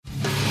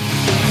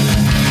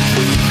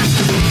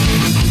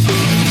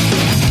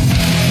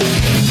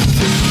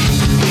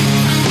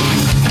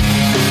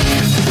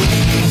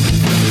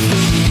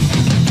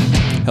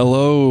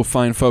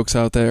fine folks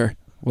out there.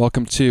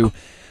 Welcome to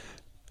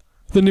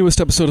the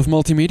newest episode of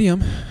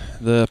Multimedium,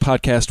 the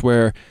podcast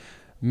where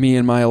me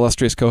and my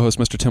illustrious co-host,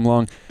 Mr. Tim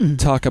Long,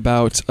 talk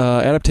about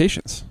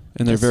adaptations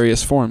in their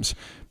various forms.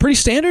 Pretty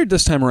standard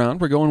this time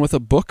around. We're going with a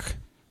book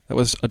that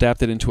was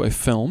adapted into a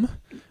film,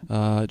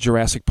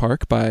 Jurassic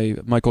Park, by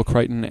Michael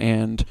Crichton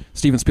and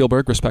Steven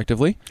Spielberg,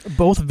 respectively.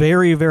 Both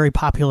very, very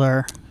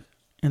popular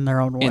in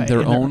their own way. In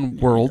their own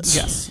worlds.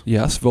 Yes.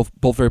 Yes,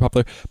 both very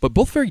popular, but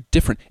both very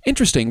different.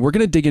 Interesting. We're going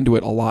to dig into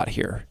it a lot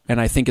here,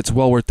 and I think it's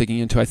well worth digging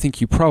into. I think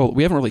we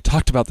haven't really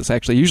talked about this,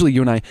 actually. Usually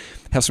you and I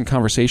have some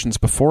conversations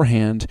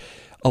beforehand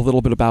a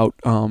little bit about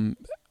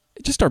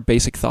just our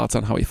basic thoughts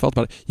on how we felt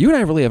about it. You and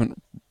I really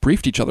haven't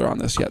briefed each other on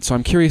this yet, so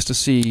I'm curious to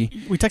see.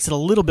 We texted a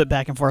little bit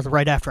back and forth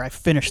right after I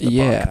finished the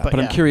book. But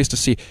I'm curious to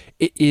see.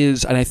 It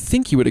is, and I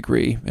think you would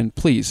agree, and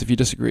please, if you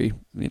disagree,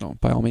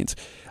 by all means,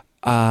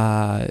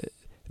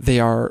 they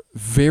are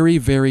very,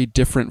 very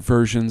different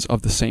versions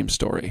of the same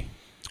story.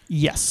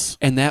 Yes.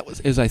 And that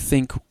is, I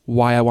think,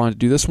 why I wanted to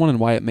do this one and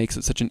why it makes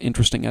it such an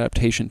interesting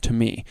adaptation to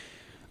me.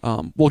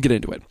 We'll get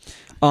into it.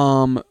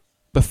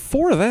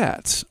 Before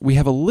that, we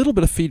have a little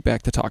bit of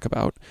feedback to talk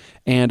about,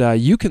 and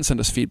you can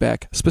send us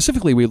feedback.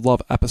 Specifically, we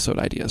love episode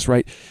ideas,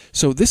 right?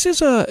 So this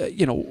is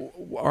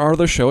our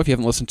other show, if you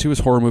haven't listened to, is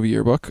Horror Movie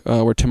Yearbook,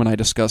 where Tim and I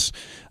discuss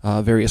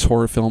various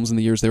horror films in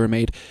the years they were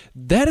made.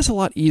 That is a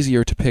lot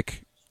easier to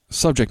pick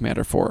subject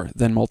matter for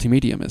than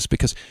Multimedium is,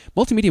 because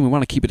Multimedium, we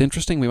want to keep it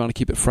interesting, we want to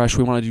keep it fresh,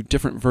 we want to do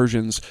different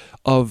versions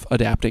of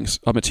adapting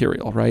a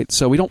material, right?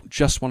 So we don't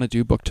just want to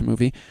do book to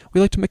movie, we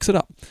like to mix it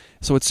up.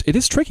 So it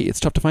is tricky, it's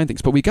tough to find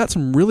things, but we got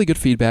some really good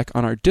feedback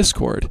on our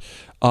Discord,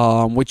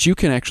 which you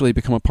can actually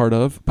become a part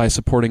of by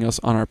supporting us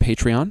on our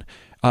Patreon.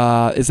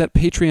 Is that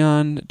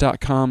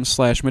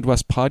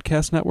patreon.com/Midwest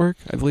Podcast Network?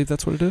 I believe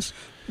that's what it is.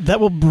 That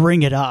will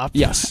bring it up.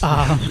 Yes.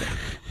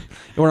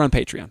 We're on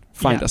Patreon.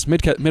 Find us,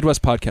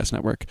 Midwest Podcast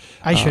Network.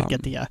 I should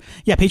get the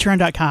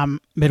patreon.com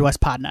Midwest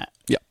Podnet.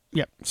 Yep.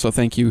 Yep. So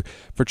thank you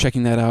for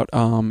checking that out.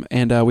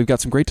 And we've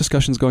got some great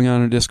discussions going on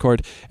in our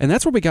Discord, and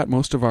that's where we got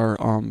most of our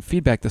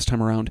feedback this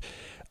time around.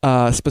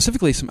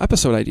 Specifically, some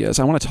episode ideas.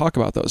 I want to talk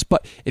about those.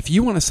 But if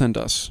you want to send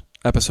us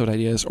episode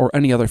ideas or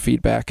any other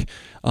feedback,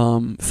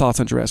 thoughts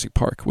on Jurassic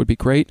Park would be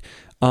great.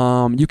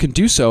 You can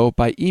do so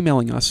by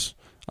emailing us.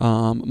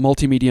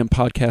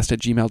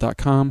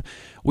 Multimediumpodcast@gmail.com.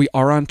 We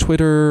are on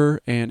Twitter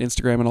and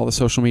Instagram and all the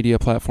social media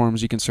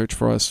platforms. You can search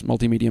for us,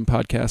 Multimedium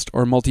Podcast,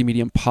 or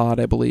Multimedium Pod,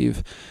 I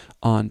believe,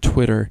 on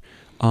Twitter.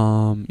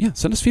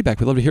 Send us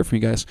feedback. We'd love to hear from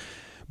you guys.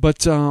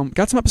 But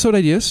got some episode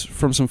ideas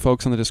from some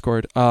folks on the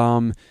Discord.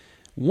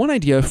 One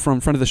idea from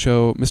friend of the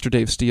show, Mr.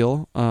 Dave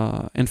Steele,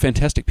 and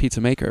fantastic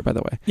pizza maker, by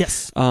the way.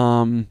 Yes.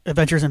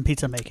 Adventures in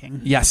Pizza Making.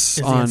 Yes,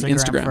 on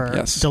Instagram.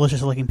 Yes.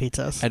 Delicious looking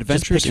pizzas.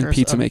 Adventures in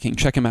Pizza Making.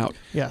 Check him out.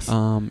 Yes.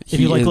 If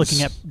you like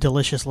looking at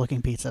delicious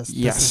looking pizzas,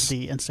 this is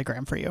the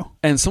Instagram for you.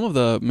 And some of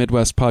the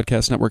Midwest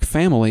Podcast Network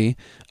family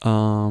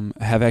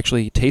have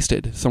actually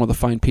tasted some of the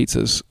fine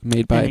pizzas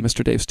made by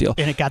Mr. Dave Steele.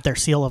 And it got their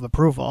seal of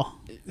approval.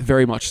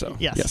 Very much so.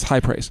 Yes, high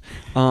praise.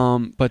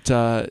 But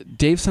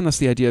Dave sent us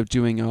the idea of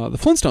doing the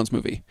Flintstones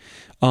movie.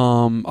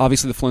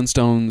 Obviously, the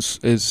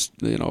Flintstones is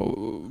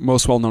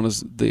most well known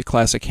as the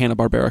classic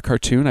Hanna-Barbera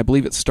cartoon. I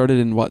believe it started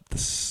in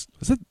was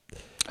it?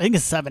 I think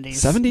it's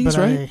 70s. 70s,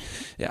 right?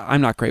 Yeah,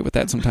 I'm not great with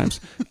that sometimes.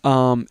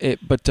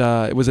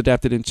 It was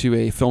adapted into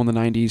a film in the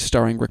 90s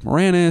starring Rick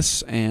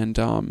Moranis and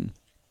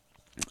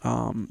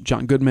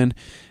John Goodman.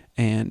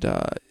 And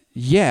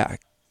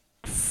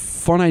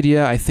fun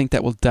idea. I think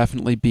that will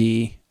definitely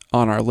be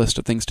on our list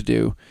of things to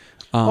do.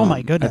 Oh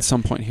my goodness! At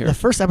some point here, the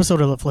first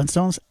episode of the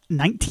Flintstones,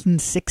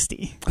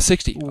 1960.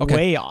 60. Okay.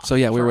 Way off. So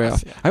we were way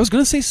off. Yeah. I was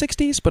going to say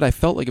 60s, but I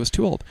felt like it was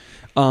too old.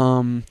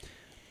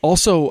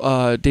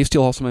 Also, Dave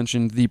Steele also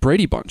mentioned the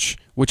Brady Bunch,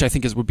 which I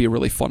think would be a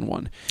really fun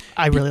one.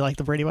 I really like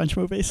the Brady Bunch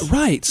movies.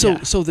 Right.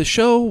 So the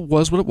show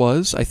was what it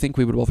was. I think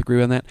we would both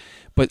agree on that.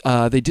 But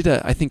they did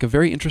I think a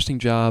very interesting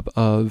job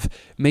of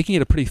making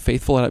it a pretty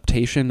faithful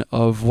adaptation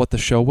of what the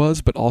show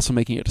was, but also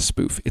making it a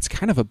spoof. It's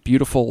kind of a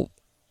beautiful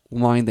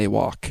line they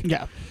walk.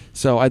 Yeah.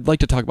 So I'd like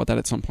to talk about that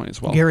at some point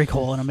as well. Gary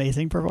Cole, an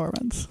amazing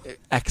performance.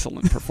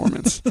 Excellent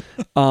performance.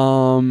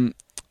 The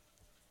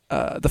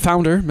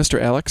founder,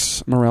 Mr.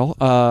 Alex Morel,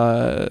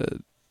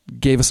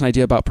 gave us an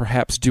idea about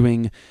perhaps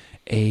doing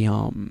a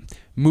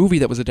movie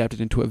that was adapted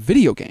into a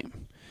video game.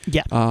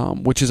 Yeah.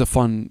 Which is a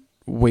fun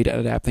way to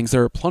adapt things.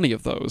 There are plenty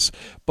of those.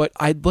 But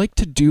I'd like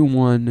to do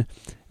one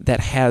that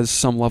has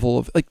some level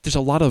of, there's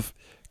a lot of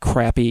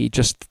crappy,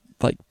 just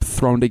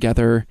thrown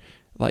together,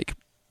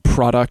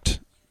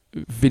 product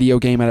video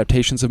game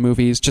adaptations of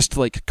movies just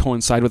to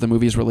coincide with the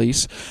movie's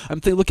release.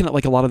 I'm looking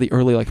at a lot of the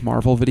early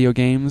Marvel video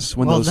games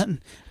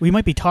then we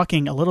might be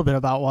talking a little bit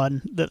about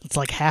one that's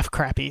half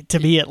crappy, to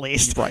me at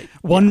least. Right.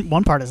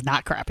 One part is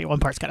not crappy, one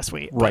part's kind of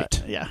sweet.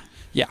 Right. Yeah.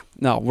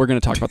 No, we're going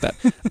to talk about that.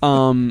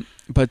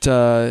 But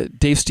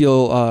Dave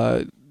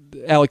Steele,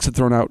 Alex had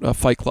thrown out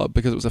Fight Club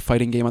because it was a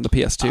fighting game on the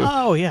PS2.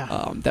 Oh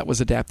yeah. That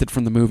was adapted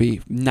from the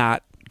movie.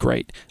 Not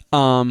great.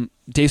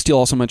 Dave Steele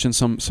also mentioned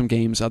some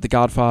games. The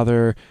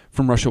Godfather,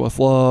 From Russia with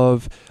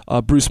Love.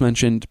 Bruce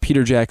mentioned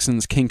Peter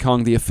Jackson's King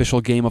Kong, the official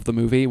game of the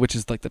movie, which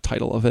is like the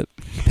title of it.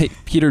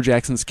 Peter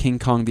Jackson's King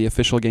Kong, the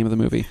official game of the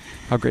movie.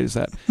 How great is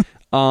that?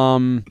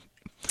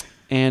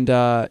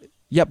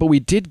 But we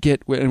did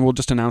get, and we'll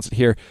just announce it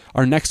here,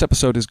 our next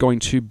episode is going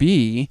to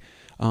be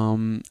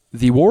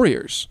The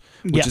Warriors,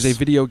 which is a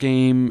video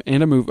game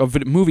and a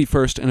movie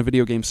first and a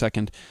video game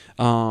second.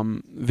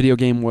 Video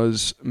game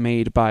was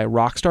made by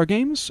Rockstar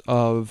Games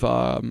of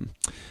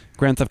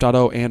Grand Theft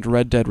Auto and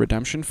Red Dead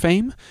Redemption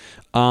fame.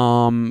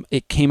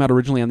 It came out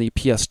originally on the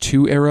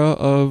PS2 era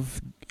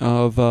of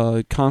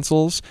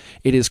consoles.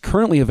 It is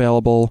currently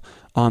available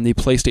on the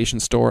PlayStation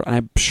Store, and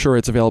I'm sure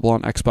it's available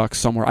on Xbox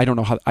somewhere. I don't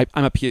know how.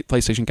 I'm a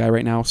PlayStation guy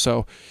right now,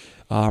 so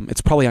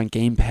it's probably on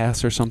Game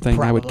Pass or something.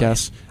 Probably. I would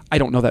guess. I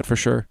don't know that for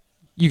sure.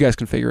 You guys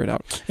can figure it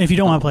out. And if you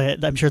don't want to play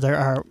it, I'm sure there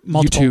are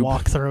multiple YouTube,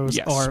 walkthroughs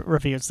yes. or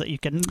reviews that you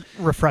can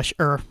refresh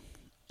or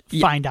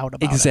find out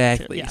about.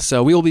 Exactly. It. Yeah.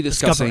 So we will be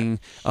discussing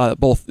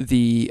both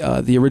the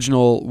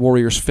original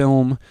Warriors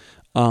film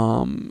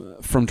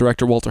from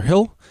director Walter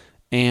Hill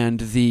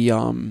and the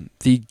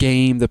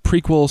game, the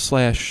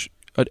prequel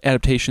 /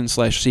 adaptation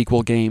 /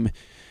 sequel game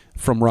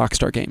from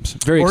Rockstar Games.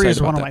 Very Warriors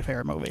excited about is one that. of my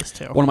favorite movies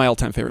too. One of my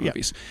all-time favorite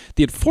movies.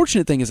 The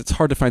unfortunate thing is it's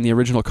hard to find the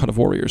original cut of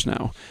Warriors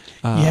now.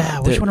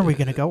 Which one are we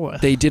going to go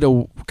with? They did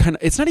a kind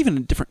of. It's not even a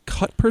different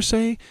cut per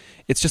se.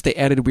 It's just they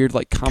added weird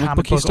like comic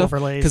booky stuff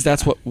because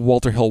that's what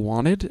Walter Hill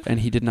wanted,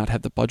 and he did not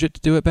have the budget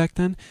to do it back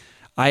then.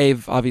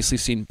 I've obviously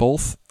seen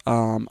both.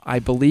 I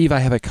believe I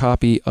have a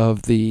copy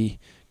of the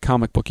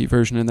comic booky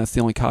version, and that's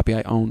the only copy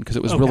I own because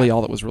it was really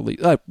all that was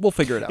released. We'll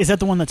figure it out. Is that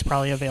the one that's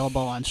probably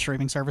available on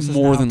streaming services?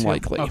 More now, than too?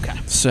 likely. Okay,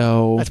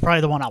 so that's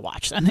probably the one I'll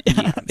watch then.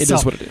 Yeah, it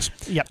is what it is.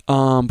 Yep.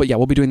 But yeah,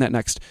 we'll be doing that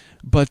next.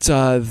 But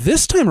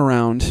this time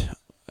around,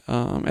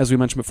 as we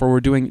mentioned before, we're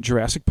doing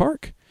Jurassic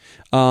Park.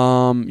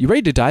 You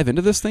ready to dive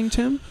into this thing,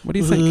 Tim? What do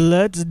you think?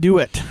 Let's do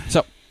it.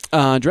 So,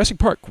 Jurassic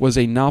Park was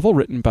a novel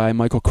written by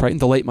Michael Crichton,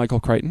 the late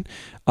Michael Crichton,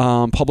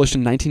 published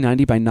in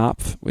 1990 by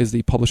Knopf, is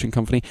the publishing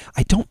company.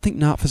 I don't think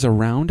Knopf is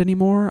around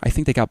anymore. I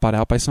think they got bought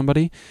out by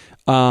somebody,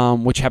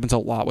 which happens a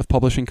lot with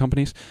publishing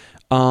companies.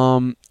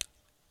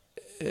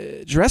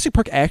 Jurassic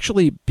Park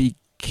actually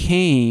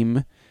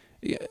became...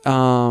 They're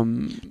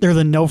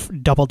the No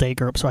Doubleday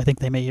group, so I think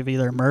they may have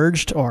either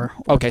merged or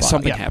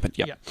something happened.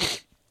 Yeah.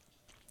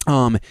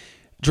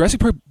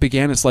 Jurassic Park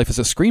began its life as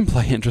a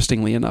screenplay,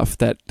 interestingly enough,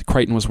 that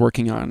Crichton was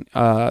working on.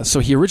 So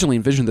he originally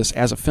envisioned this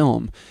as a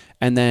film,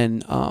 and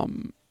then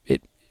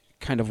it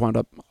kind of wound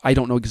up... I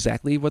don't know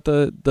exactly what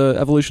the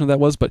evolution of that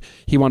was, but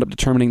he wound up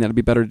determining that it'd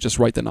be better to just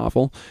write the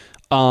novel.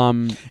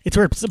 It's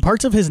weird.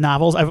 Parts of his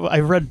novels,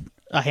 I've read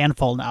a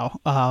handful now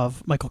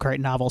of Michael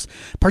Crichton novels.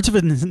 Parts of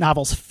his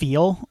novels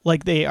feel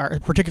like they are,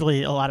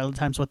 particularly a lot of the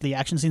times with the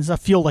action scenes stuff,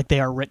 feel like they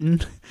are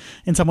written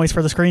in some ways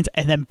for the screens,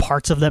 and then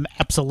parts of them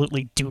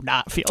absolutely do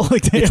not feel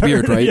like they are. It's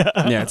weird, right?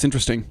 Yeah, it's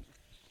interesting.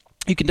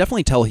 You can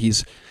definitely tell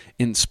he's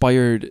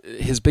inspired.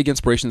 His big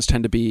inspirations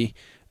tend to be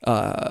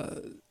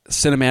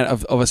cinematic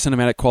of a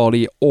cinematic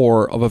quality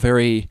or of a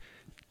very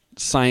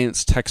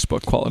science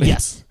textbook quality.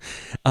 Yes.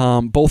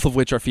 Both of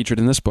which are featured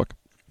in this book.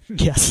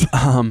 Yes.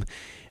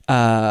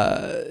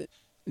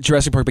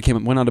 Jurassic Park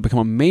went on to become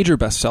a major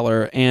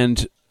bestseller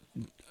and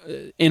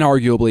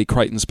inarguably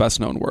Crichton's best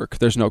known work.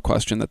 There's no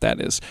question that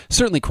is.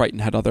 Certainly Crichton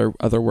had other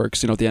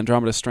works, The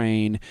Andromeda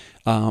Strain,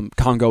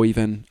 Congo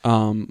even,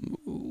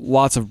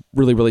 lots of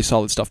really, really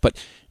solid stuff.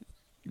 But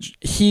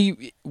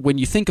when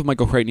you think of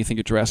Michael Crichton, you think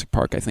of Jurassic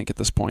Park, I think, at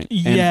this point.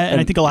 And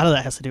I think a lot of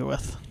that has to do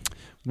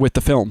with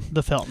the film.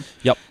 The film.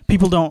 Yep.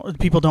 People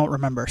don't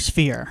remember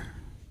Sphere.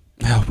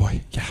 Oh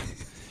boy, yeah.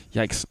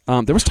 Yikes.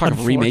 There was talk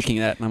of remaking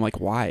that, and I'm like,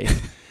 why?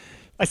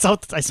 I saw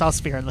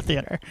Sphere in the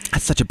theater.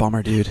 That's such a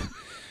bummer, dude.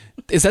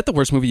 Is that the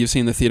worst movie you've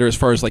seen in the theater as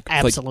far as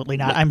Absolutely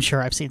not. I'm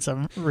sure I've seen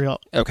some real...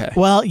 Okay.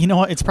 Well, you know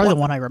what? It's probably the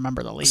one I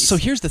remember the least. So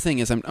here's the thing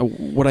is,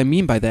 what I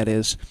mean by that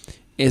is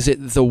it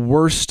the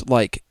worst,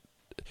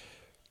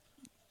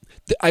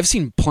 I've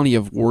seen plenty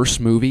of worse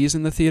movies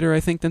in the theater, I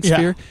think, than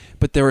Sphere. Yeah.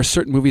 But there are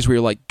certain movies where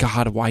you're like,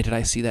 God, why did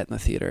I see that in the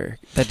theater?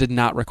 That did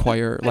not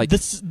require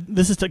this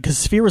is because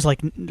Sphere was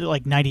like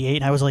 98,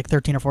 and I was like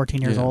 13 or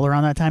 14 years old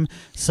around that time.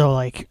 So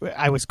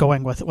I was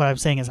going with what I'm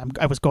saying is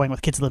I was going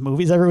with kids to the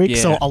movies every week. Yeah.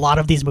 So a lot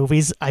of these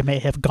movies I may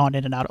have gone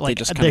in and out. They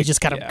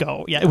just kind of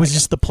go. Yeah, it was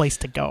just the place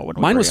to go. When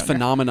Mine was younger.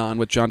 Phenomenon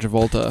with John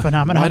Travolta.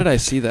 Phenomenon. Why did I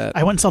see that?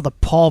 I went and saw The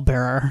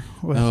Pallbearer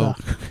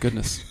with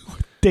goodness,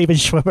 David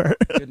Schwimmer.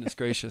 Goodness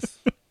gracious.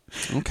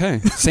 Okay,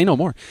 say no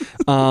more.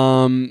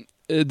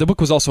 The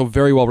book was also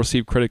very well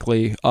received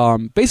critically.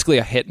 Basically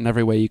a hit in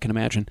every way you can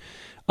imagine.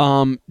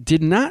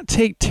 Did not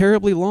take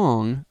terribly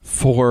long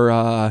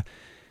for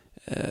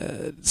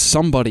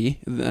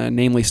somebody,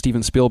 namely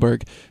Steven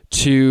Spielberg,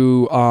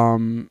 to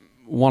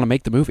want to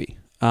make the movie.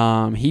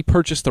 He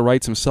purchased the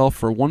rights himself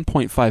for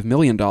 $1.5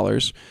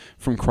 million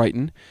from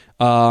Crichton.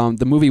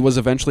 The movie was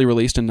eventually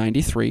released in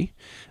 93.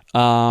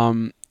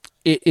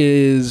 It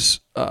is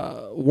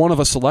one of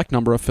a select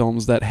number of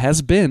films that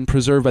has been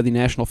preserved by the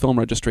National Film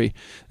Registry.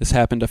 This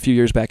happened a few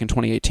years back in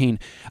 2018.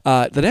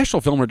 The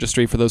National Film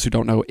Registry, for those who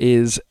don't know,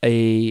 is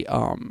it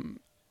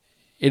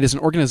is an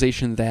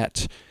organization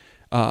that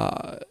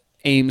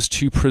aims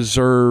to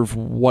preserve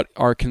what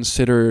are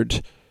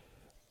considered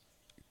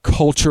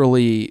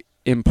culturally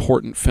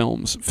important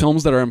films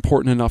that are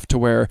important enough to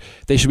where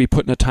they should be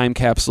put in a time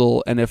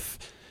capsule, and if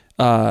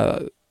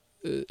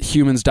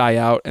humans die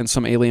out and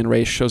some alien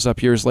race shows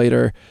up years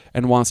later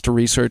and wants to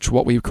research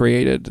what we've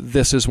created,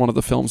 this is one of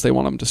the films they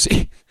want them to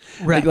see.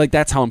 Right. Like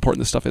that's how important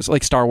this stuff is.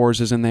 Like Star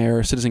Wars is in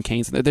there, Citizen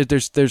Kane's in there.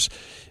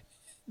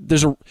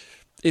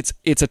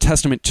 It's a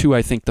testament to,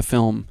 I think, the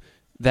film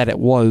that it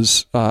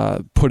was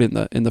put in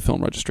the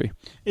film registry,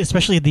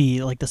 especially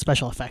the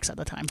special effects at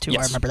the time too.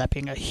 Yes. I remember that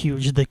being a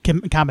huge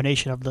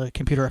combination of the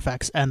computer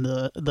effects and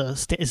the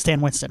Stan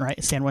Winston,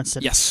 right? Stan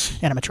Winston, yes,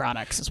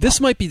 animatronics as well.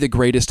 This might be the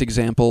greatest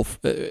example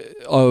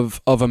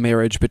of a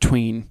marriage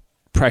between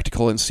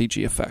practical and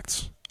CG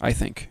effects. I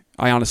think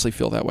I honestly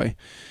feel that way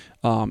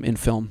in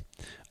film.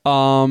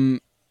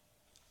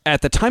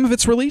 At the time of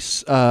its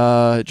release,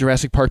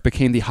 Jurassic Park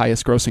became the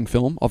highest-grossing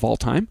film of all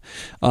time.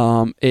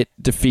 It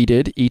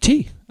defeated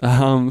E.T.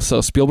 So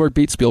Spielberg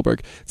beat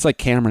Spielberg. It's like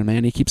Cameron,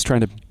 man. He keeps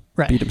trying to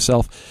beat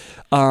himself.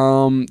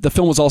 The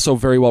film was also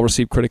very well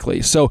received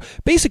critically. So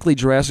basically,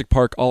 Jurassic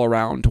Park all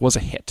around was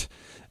a hit.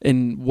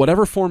 In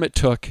whatever form it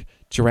took,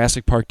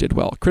 Jurassic Park did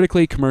well.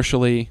 Critically,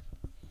 commercially,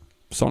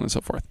 so on and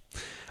so forth.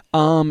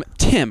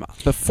 Tim,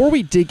 before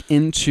we dig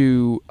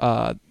into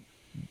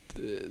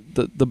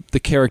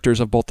the characters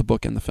of both the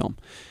book and the film,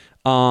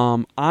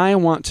 I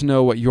want to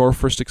know what your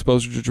first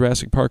exposure to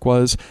Jurassic Park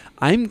was.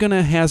 I'm going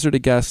to hazard a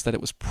guess that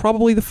it was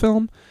probably the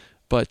film,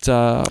 but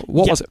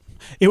what was it?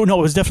 It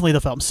was definitely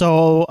the film.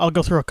 So I'll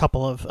just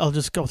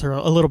go through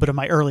a little bit of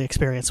my early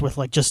experience with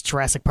just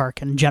Jurassic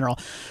Park in general.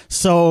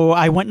 So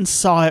I went and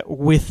saw it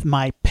with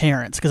my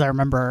parents because I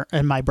remember,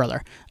 and my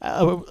brother.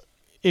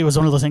 It was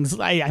one of those things,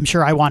 I'm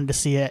sure I wanted to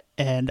see it,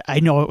 and I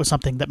know it was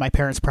something that my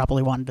parents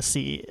probably wanted to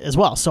see as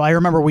well. So I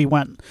remember we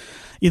went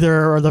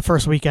either the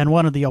first weekend,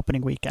 one of the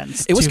opening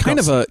weekends. It was kind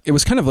of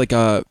like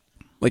a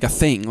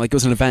thing, like it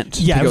was an event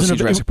to go see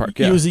Jurassic Park.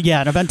 Yeah. It was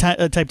an event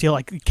type deal.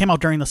 Like it came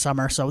out during the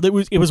summer, so it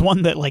was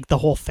one that the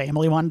whole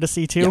family wanted to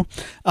see too.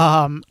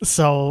 Yeah.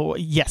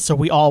 So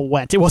we all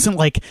went. It wasn't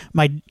like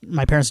my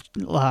parents.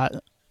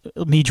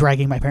 Me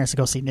dragging my parents to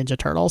go see Ninja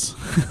Turtles.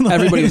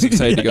 Everybody was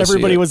excited to go see it.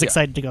 Everybody was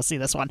excited to go see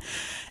this one.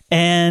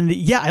 And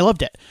I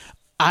loved it.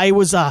 I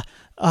was not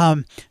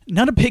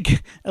a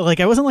big,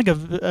 I was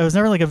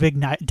never a big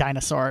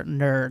dinosaur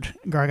nerd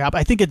growing up.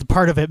 I think it's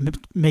part of it,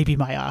 maybe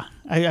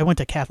I went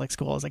to Catholic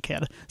school as a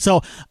kid.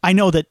 So I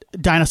know that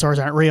dinosaurs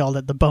aren't real,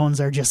 that the bones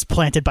are just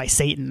planted by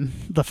Satan,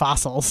 the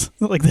fossils.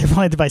 They're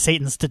planted by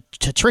Satans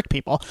to trick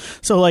people.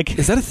 So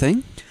is that a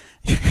thing?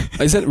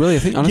 Is that really a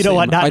thing? Honestly, you know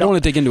what? I don't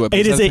want to dig into it. But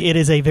it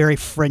is a very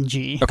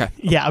fringy. Okay.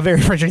 Yeah, a very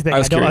fringy thing.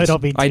 I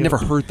don't mean to. I'd never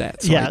heard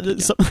that.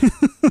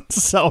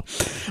 So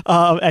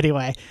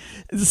anyway,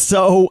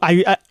 so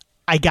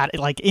I got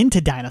into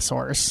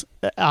dinosaurs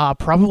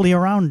probably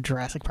around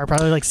Jurassic Park.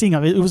 Probably seeing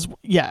them. It was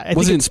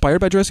Was it inspired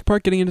by Jurassic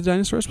Park? Getting into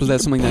dinosaurs? Was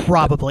that something that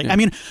probably? I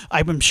mean,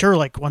 I'm sure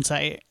once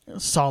I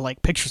saw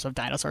pictures of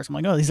dinosaurs,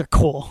 I'm oh, these are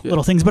cool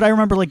little things. But I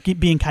remember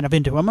being kind of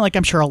into them.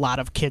 I'm sure a lot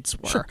of kids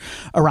were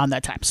around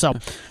that time. So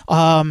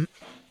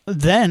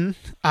then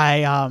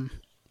I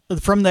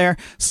from there.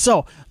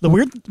 So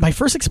my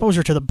first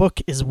exposure to the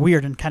book is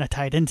weird and kind of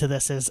tied into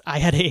this. Is I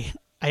had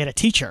a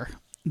teacher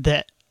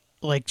that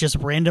just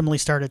randomly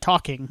started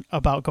talking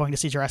about going to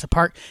see Jurassic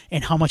Park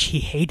and how much he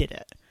hated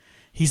it.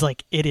 He's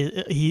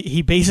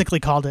he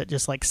basically called it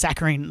just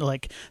saccharine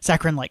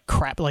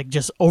crap,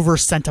 just over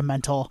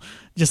sentimental,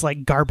 just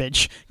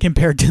garbage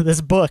compared to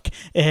this book.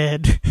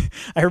 And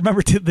I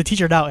remember the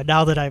teacher now, and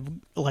now that I've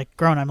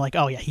grown, I'm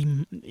oh yeah,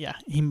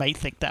 he might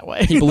think that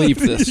way. He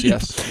believed this,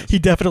 yes. He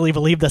definitely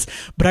believed this.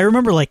 But I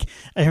remember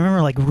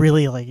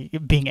really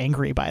being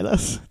angry by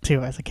this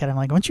too as a kid. I'm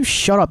why don't you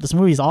shut up? This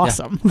movie's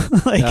awesome.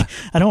 I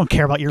don't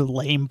care about your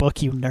lame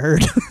book, you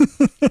nerd.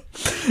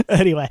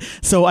 Anyway,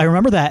 so I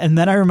remember that, and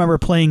then I remember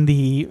playing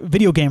the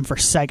video game for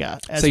Sega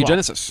as well.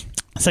 Genesis.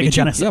 Sega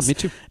Genesis. Yeah, me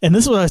too. And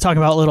this is what I was talking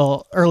about a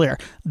little earlier.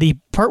 The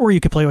part where you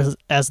could play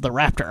as the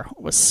Raptor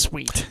was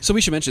sweet. So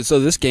we should mention,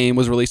 this game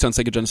was released on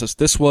Sega Genesis.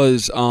 This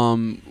was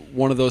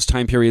one of those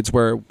time periods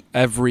where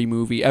every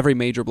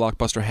major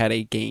blockbuster had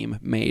a game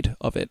made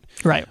of it.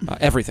 Right.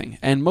 Everything.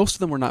 And most of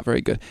them were not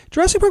very good.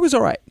 Jurassic Park was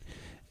all right.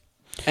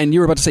 And you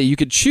were about to say you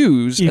could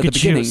choose at the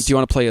beginning. Do you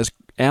want to play as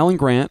Alan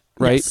Grant,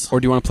 right? Yes. Or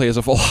do you want to play as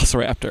a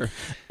Velociraptor?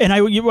 And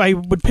I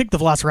would pick the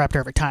Velociraptor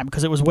every time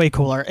because it was way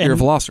cooler. And, you're a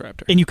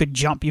Velociraptor. And you could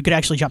jump. You could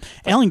actually jump.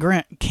 Alan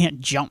Grant can't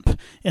jump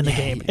in the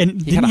game.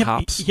 And he kind of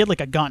hops. He had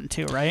a gun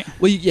too, right?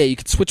 Well, you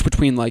could switch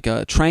between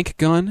a trank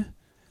gun,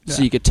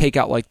 so you could take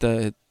out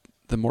the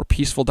more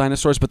peaceful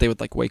dinosaurs, but they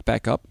would wake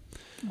back up.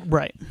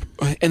 Right.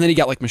 And then he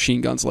got like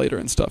machine guns later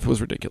and stuff. It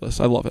was ridiculous.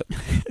 I love it.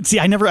 See,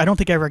 I don't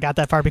think I ever got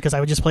that far because I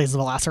would just play as the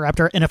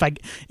Velociraptor, and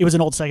it was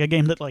an old Sega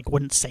game that like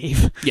wouldn't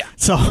save. Yeah.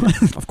 So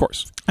Of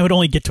course. I would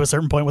only get to a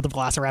certain point with the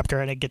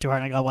Velociraptor, and I'd get to her,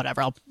 and I go,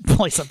 whatever, I'll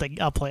play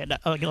something. I'll play it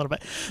a little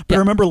bit. But I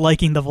remember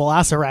liking the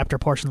Velociraptor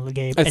portion of the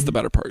game. That's the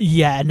better part.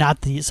 Yeah,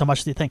 not so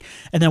much the thing.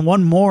 And then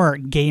one more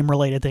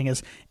game-related thing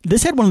is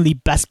this had one of the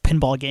best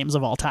pinball games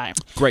of all time.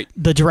 Great.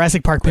 The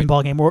Jurassic Park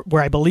pinball game,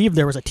 where I believe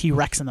there was a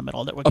T-Rex in the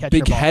middle that would catch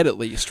big your ball. head at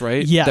least,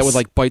 right? Yes. That would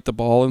like bite the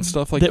ball and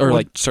stuff like, That or would-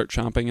 like start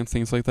chomping and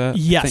things like that.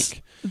 Yes. I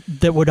think.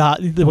 That would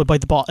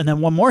bite the ball. And then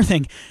one more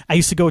thing, I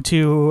used to go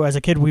to, as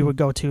a kid, we would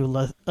go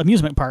to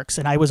amusement parks,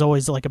 and I was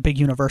always like a big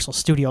Universal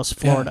Studios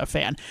Florida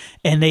fan,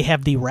 and they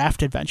have the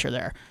raft adventure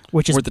there,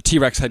 which is Where the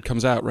T-Rex head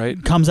comes out,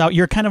 right? comes out.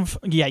 You're kind of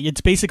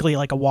it's basically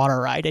like a water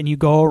ride, and you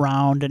go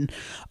around and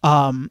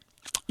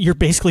you're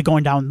basically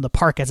going down the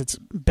park as it's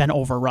been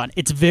overrun.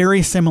 It's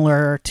very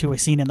similar to a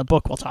scene in the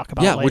book we'll talk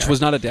about later. Which was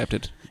not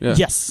adapted. Yeah.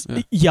 Yes.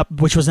 Yeah. Yep.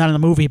 Which was not in the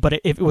movie, but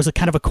it was a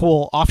kind of a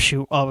cool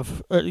offshoot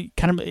of,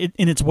 kind of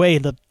in its way,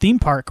 the theme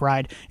park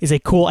ride is a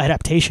cool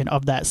adaptation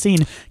of that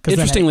scene.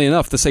 Interestingly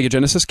enough, the Sega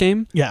Genesis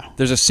game, yeah.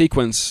 there's a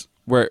sequence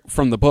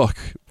from the book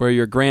where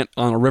you're Grant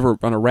on a river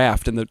on a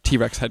raft and the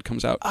T-Rex head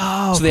comes out.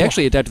 Oh, so they cool.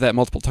 actually adapted that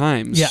multiple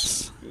times.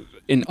 Yes.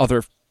 In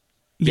other.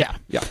 Yeah.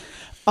 Yeah.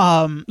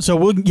 So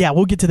we'll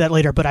get to that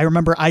later, but I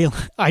remember I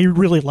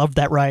really loved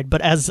that ride, but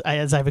as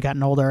I've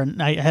gotten older,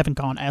 and I haven't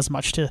gone as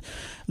much to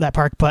that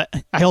park, but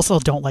I also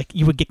don't like,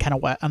 you would get kind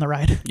of wet on the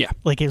ride. Yeah.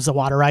 Like it was a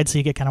water ride, so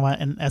you get kind of wet,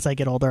 and as I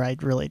get older, I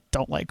really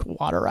don't like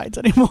water rides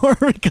anymore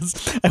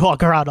because I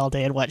walk around all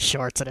day in wet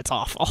shorts and it's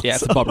awful. Yeah,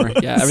 it's a bummer.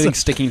 Yeah, everything's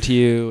sticking to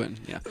you, and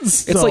yeah.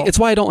 It's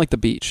why I don't like the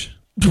beach.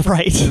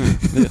 Right.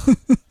 Ugh.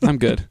 I'm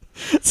good.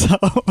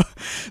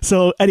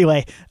 So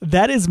anyway,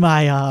 that is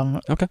my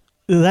Okay.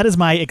 That is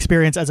my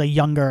experience as a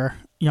younger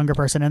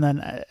person, and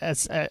then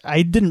as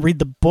I didn't read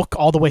the book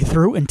all the way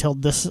through until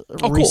this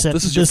recent. Cool.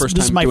 This is your first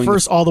This is time my doing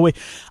first this. all the way.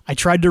 I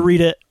tried to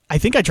read it. I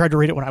think I tried to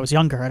read it when I was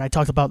younger, and I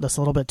talked about this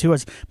a little bit too.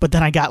 But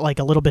then I got like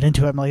a little bit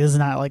into it. I'm like, this is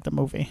not like the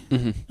movie.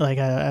 Mm-hmm. Like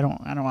I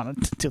don't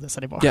want to do this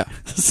anymore. Yeah.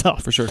 So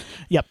For sure.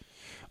 Yep.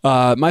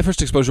 My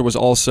first exposure was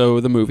also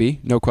the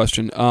movie, no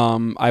question.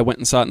 I went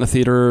and saw it in the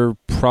theater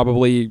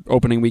probably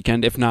opening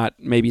weekend, if not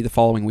maybe the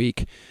following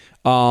week,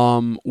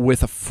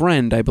 with a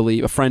friend, I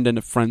believe, a friend and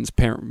a friend's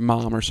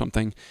mom or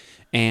something,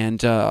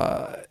 and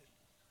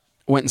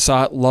went and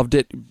saw it, loved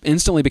it,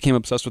 instantly became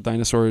obsessed with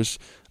dinosaurs.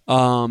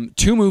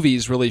 Two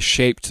movies really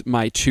shaped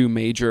my two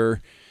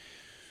major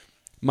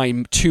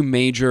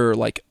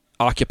like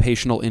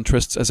occupational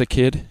interests as a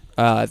kid.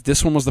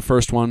 This one was the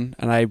first one,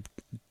 and I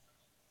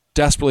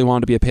desperately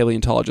wanted to be a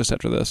paleontologist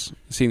after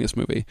seeing this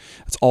movie.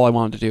 That's all I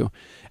wanted to do.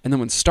 And then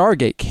when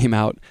Stargate came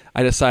out,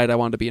 I decided I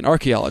wanted to be an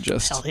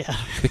archaeologist. Hell yeah.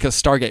 Because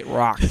Stargate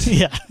rocked.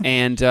 Yeah.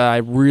 And I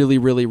really,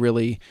 really,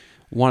 really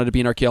wanted to be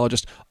an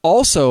archaeologist.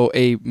 Also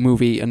a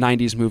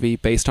 90s movie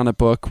based on a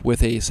book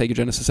with a Sega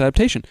Genesis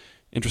adaptation,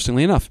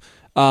 interestingly enough.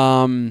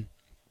 But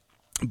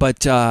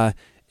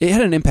it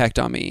had an impact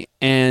on me,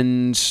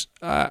 and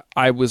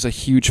I was a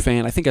huge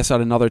fan. I think I saw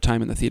it another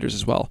time in the theaters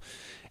as well.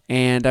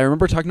 And I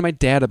remember talking to my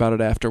dad about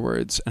it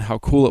afterwards and how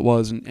cool it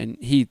was, and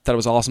he thought it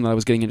was awesome that I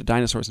was getting into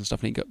dinosaurs and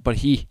stuff. And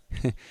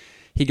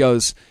he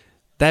goes,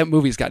 that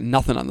movie's got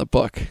nothing on the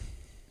book.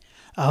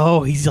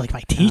 Oh, he's like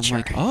my teacher.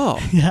 And I'm like,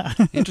 oh, yeah.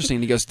 interesting.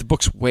 And he goes, the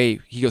book's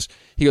he goes,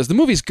 the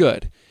movie's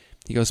good.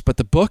 He goes, but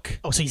the book.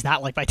 Oh, so he's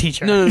not like my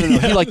teacher. No.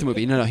 He liked the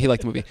movie. No, he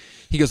liked the movie.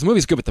 He goes, the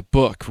movie's good, but the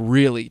book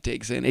really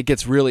digs in. It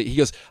gets really. He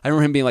goes, I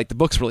remember him being like, the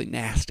book's really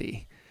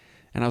nasty,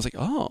 and I was like,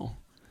 oh.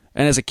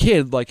 And as a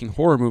kid, liking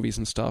horror movies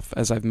and stuff,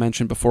 as I've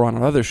mentioned before on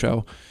another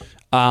show,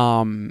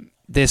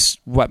 this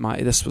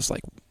was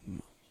like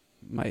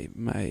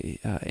my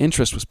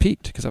interest was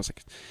piqued because I was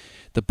like,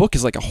 the book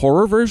is like a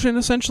horror version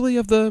essentially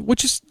of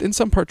which is in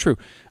some part true.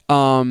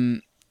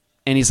 And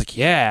he's like,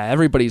 yeah,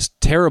 everybody's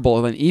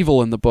terrible and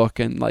evil in the book,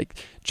 and like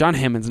John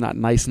Hammond's not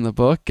nice in the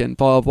book, and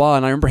blah blah blah.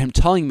 And I remember him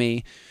telling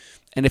me,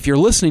 and if you're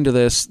listening to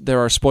this, there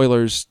are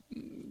spoilers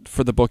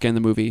for the book and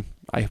the movie.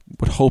 I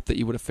would hope that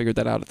you would have figured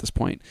that out at this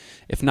point.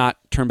 If not,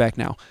 turn back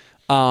now.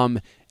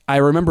 I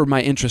remember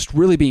my interest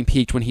really being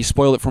piqued when he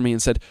spoiled it for me and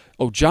said,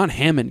 oh, John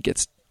Hammond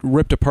gets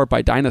ripped apart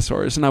by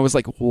dinosaurs. And I was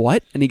like,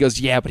 what? And he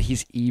goes, yeah, but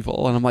he's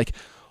evil. And I'm like,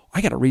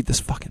 I got to read this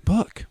fucking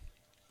book.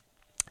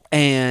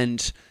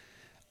 And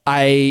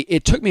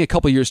it took me a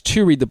couple years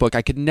to read the book.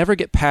 I could never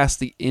get past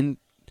the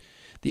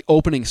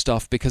opening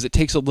stuff because it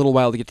takes a little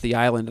while to get to the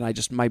island, and I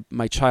just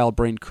my child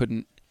brain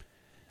couldn't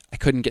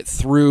get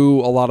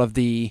through a lot of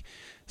the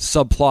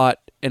subplot,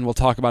 and we'll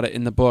talk about it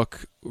in the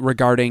book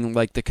regarding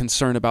like the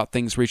concern about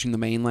things reaching the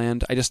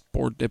mainland.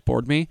 It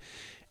bored me.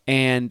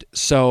 And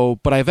so,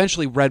 but I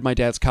eventually read my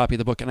dad's copy of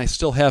the book, and I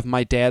still have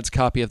my dad's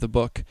copy of the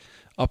book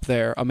up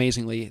there.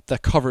 Amazingly, the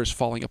cover's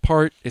falling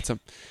apart. But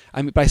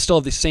I still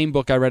have the same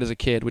book I read as a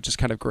kid, which is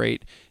kind of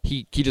great.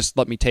 He just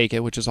let me take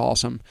it, which is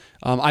awesome.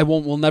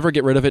 We'll never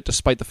get rid of it,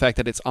 despite the fact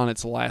that it's on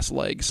its last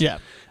legs. Yeah.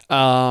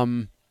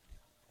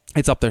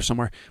 It's up there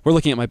somewhere. We're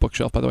looking at my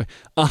bookshelf, by the way.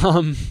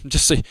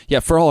 Just so, yeah,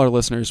 for all our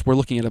listeners, we're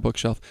looking at a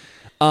bookshelf.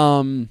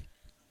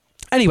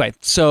 Anyway,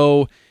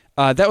 so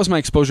that was my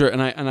exposure,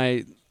 and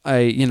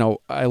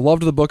I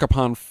loved the book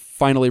upon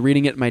finally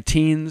reading it in my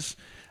teens.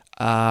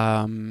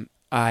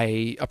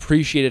 I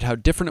appreciated how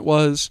different it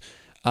was,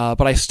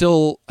 but I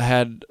still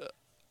had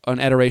an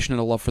adoration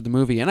and a love for the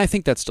movie, and I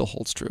think that still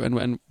holds true,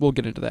 and we'll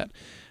get into that.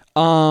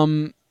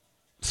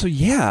 So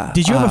yeah.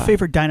 Did you have a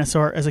favorite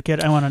dinosaur as a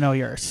kid? I want to know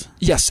yours.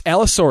 Yes,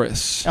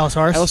 Allosaurus.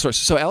 Allosaurus?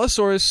 So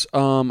Allosaurus,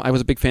 I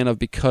was a big fan of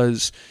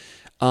because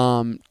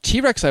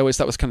T-Rex I always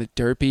thought was kind of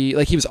derpy.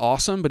 Like, he was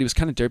awesome, but he was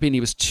kind of derpy, and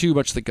he was too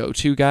much the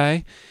go-to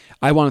guy.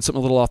 I wanted something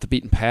a little off the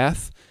beaten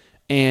path,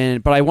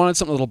 but I wanted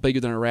something a little bigger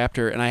than a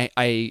raptor, and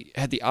I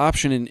had the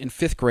option in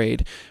 5th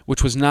grade,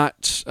 which was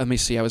not, let me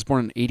see, I was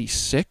born in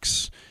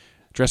 86.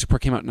 Jurassic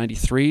Park came out in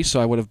 93, so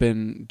I would have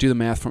been, do the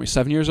math for me,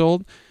 7 years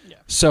old. Yeah.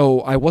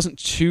 So I wasn't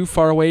too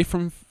far away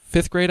from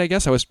 5th grade, I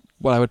guess. I would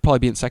probably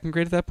be in 2nd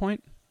grade at that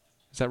point.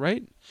 Is that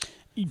right?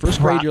 First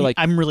grade, you're like...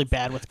 I'm really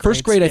bad with grades.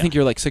 First grade, I think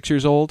you're like 6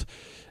 years old.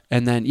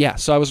 And then, yeah,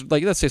 so I was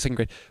like, let's say 2nd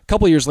grade. A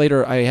couple of years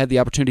later, I had the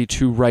opportunity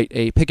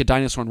to pick a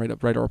dinosaur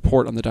and write a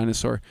report on the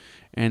dinosaur.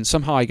 And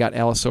somehow I got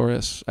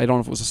Allosaurus. I don't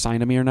know if it was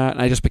assigned to me or not.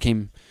 And I just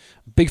became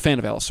a big fan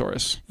of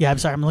Allosaurus. Yeah, I'm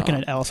sorry. I'm looking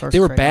at Allosaurus. They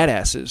were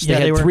badasses. Yeah,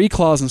 they had 3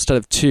 claws instead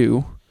of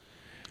 2.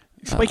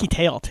 Spiky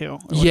tail, too.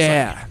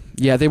 Yeah.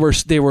 Yeah, they were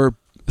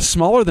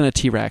smaller than a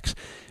T-Rex.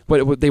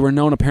 But they were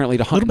known apparently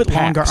to hunt a little bit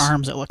packs. longer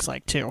arms, it looks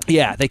like, too.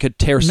 Yeah, they could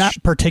tear... Not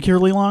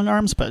particularly long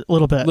arms, but a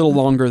little bit. A little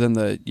longer than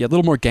a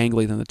little more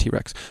gangly than the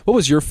T-Rex. What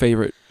was your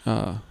favorite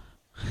dinosaur?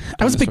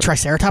 I was a big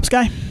Triceratops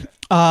guy.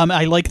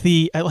 I like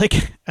the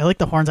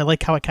horns. I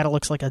like how it kind of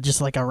looks like just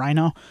like a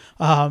rhino.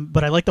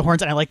 But I like the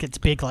horns, and I like its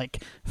big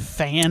like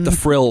fan. The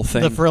frill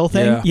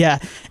thing. Yeah.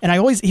 And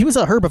he was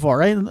a herbivore,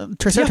 right?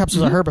 Triceratops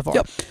was a herbivore.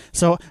 Yep.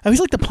 So I always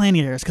like the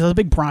Planeators because I was a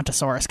big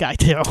Brontosaurus guy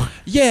too.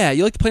 Yeah,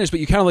 you like the Planeators, but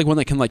you kind of like one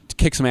that can like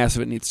kick some ass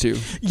if it needs to.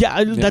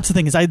 Yeah, that's the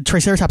thing is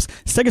Triceratops.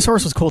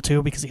 Stegosaurus was cool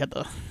too because he had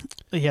the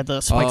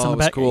spikes on the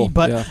back. Cool.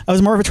 But yeah. I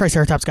was more of a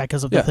Triceratops guy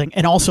because of the thing,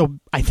 and also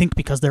I think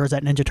because there was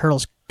that Ninja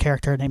Turtles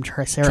character named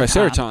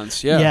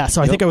Triceratons. Yeah. Yeah,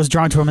 so I think I was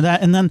drawn to him in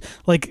that. And then,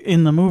 like,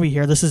 in the movie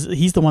here,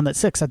 he's the one that's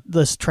sick.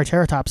 This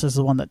Triceratops is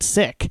the one that's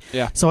sick.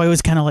 Yeah. So I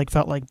always kind of, like,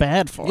 felt, like,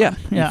 bad for him.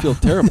 Yeah, you feel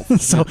terrible.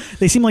 So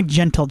they seem like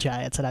gentle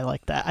giants, and I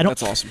like that.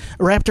 That's awesome.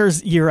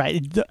 Raptors, you're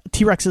right.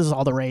 T-Rex is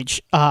all the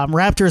rage.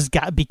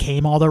 Raptors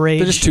became all the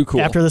rage. They're just too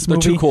cool. After this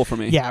movie. They're too cool for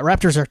me. Yeah,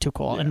 raptors are too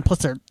cool. Yeah. And plus,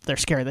 they're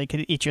scary. They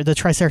could eat you. The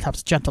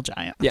Triceratops, gentle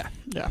giant. Yeah.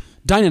 Yeah.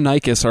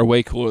 Deinonychus are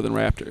way cooler than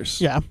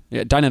raptors. Yeah.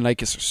 Yeah,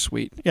 Deinonychus are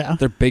sweet. Yeah.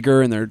 They're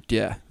bigger, and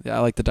I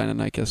like the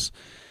Deinonychus.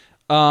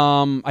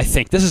 I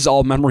think this is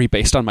all memory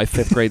based on my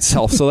 5th grade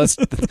self, so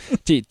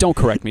don't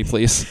correct me,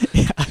 please.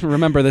 Yeah.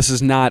 Remember, this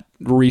is not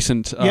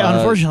recent. Yeah,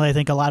 unfortunately, I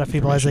think a lot of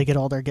people, as they get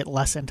older, get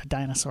less into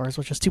dinosaurs,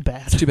 which is too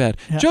bad. It's too bad.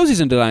 Yeah.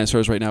 Josie's into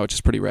dinosaurs right now, which is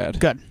pretty rad.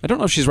 Good. I don't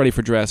know if she's ready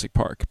for Jurassic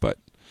Park, but...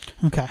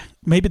 Okay.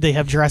 Maybe they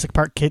have Jurassic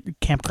Park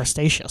Camp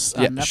Cretaceous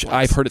on Netflix.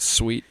 I've heard it's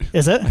sweet.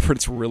 Is it? I've heard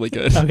it's really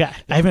good. Okay.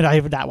 I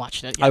have not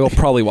watched it yet. I will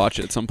probably watch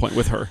it at some point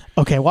with her.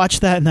 Okay, watch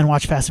that and then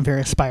watch Fast and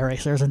Furious Spy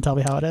Racers and tell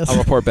me how it is. I'll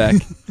report back.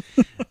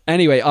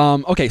 Anyway,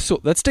 okay,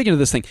 so let's dig into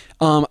this thing.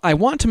 I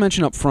want to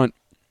mention up front,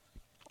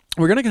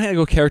 we're going to kind of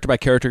go character by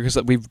character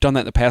because we've done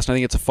that in the past, and I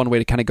think it's a fun way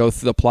to kind of go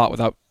through the plot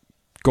without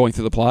going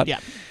through the plot. Yeah.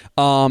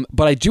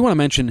 But I do want to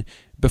mention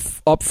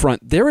up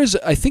front, there is,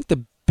 I think,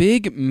 the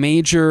big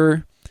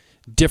major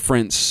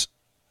difference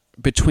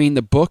between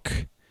the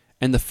book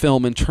and the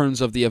film in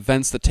terms of the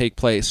events that take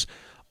place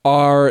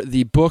are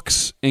the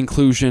book's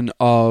inclusion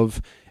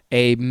of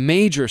a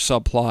major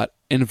subplot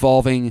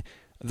involving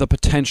the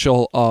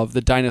potential of the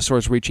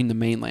dinosaurs reaching the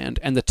mainland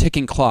and the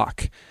ticking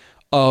clock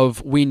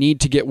of we need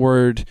to get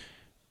word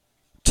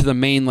to the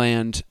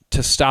mainland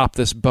to stop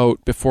this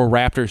boat before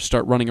raptors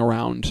start running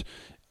around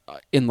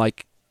in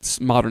like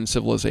modern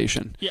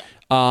civilization.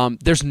 Yeah.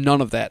 There's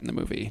none of that in the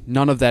movie.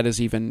 None of that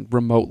is even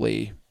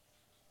remotely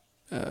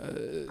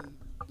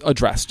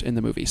addressed in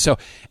the movie. So,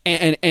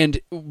 and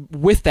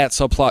with that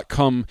subplot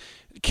come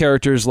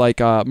characters like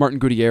Martin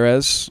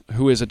Gutierrez,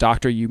 who is a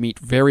doctor you meet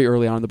very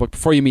early on in the book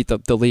before you meet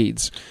the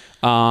leads,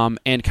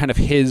 and kind of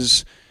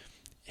his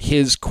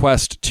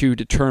quest to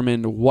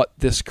determine what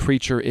this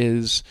creature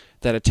is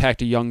that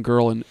attacked a young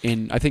girl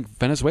in I think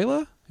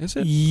Venezuela. Is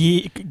it?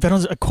 Yeah,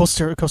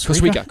 Costa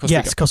Rica.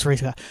 Yes, Costa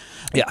Rica.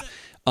 Yeah.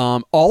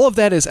 All of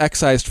that is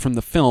excised from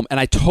the film, and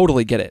I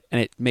totally get it,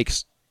 and it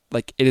makes.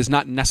 Like, it is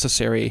not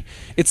necessary.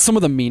 It's some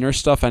of the meaner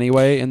stuff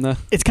anyway in the...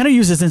 It's kind of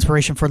used as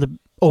inspiration for the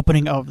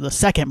opening of the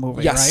second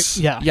movie, yes.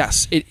 right? Yeah.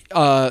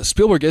 Yes.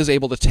 Spielberg is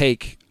able to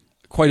take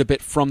quite a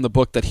bit from the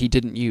book that he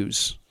didn't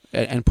use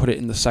and put it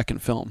in the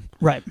second film.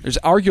 Right. There's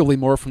arguably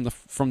more from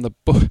the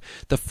book,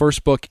 the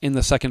first book in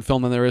the second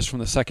film than there is from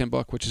the second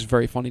book, which is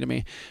very funny to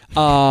me.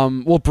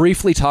 We'll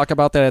briefly talk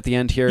about that at the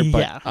end here,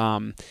 but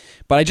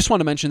I just want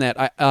to mention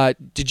that.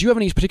 Did you have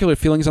any particular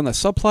feelings on the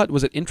subplot?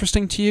 Was it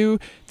interesting to you,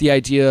 the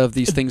idea of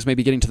these things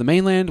maybe getting to the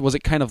mainland? Was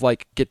it kind of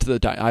like get to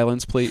the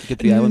islands, please? Get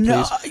to the island,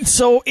 please.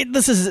 So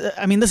this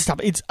is tough.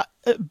 It's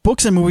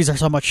books and movies are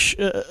so much.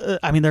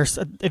 There's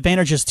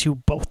advantages to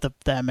both of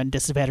them and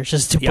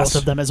disadvantages to both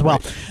of them as well.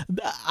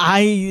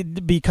 Right.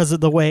 Because of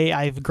the way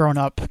I've grown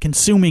up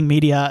consuming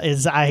media,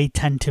 is I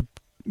tend to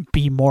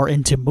be more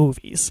into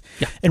movies.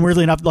 Yeah. And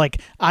weirdly enough, like,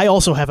 I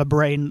also have a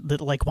brain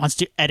that like wants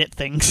to edit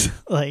things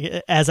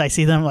like as I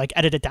see them, like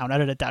edit it down.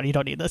 You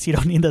don't need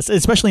this,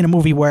 especially in a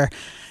movie where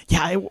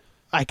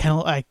I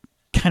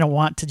kind of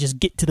want to just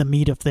get to the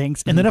meat of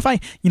things. And then if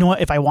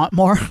I want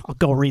more, I'll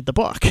go read the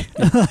book.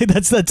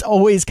 That's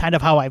always kind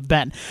of how I've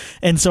been.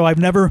 And so I've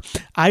never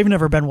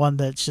been one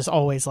that's just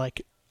always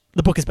like,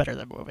 the book is better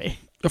than the movie.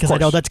 Because I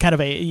know that's kind of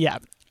a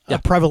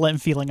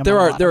prevalent feeling. There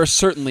are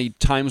certainly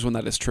times when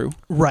that is true.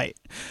 Right.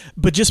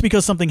 But just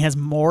because something has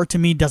more to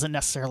me doesn't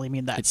necessarily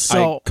mean that.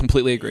 I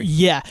completely agree.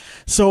 Yeah.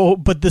 So,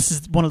 but this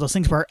is one of those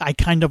things where I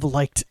kind of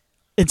liked,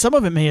 and some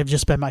of it may have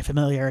just been my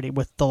familiarity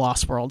with the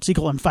Lost World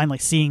sequel and finally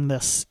seeing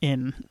this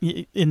in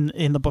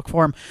the book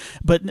form,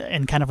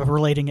 and kind of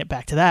relating it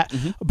back to that.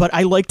 Mm-hmm. But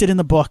I liked it in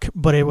the book,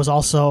 but it was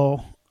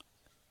also,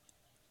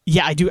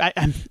 I do.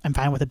 I'm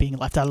fine with it being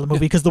left out of the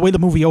movie because the way the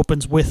movie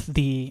opens with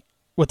the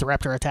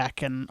raptor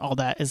attack and all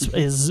that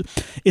is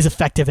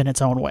effective in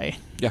its own way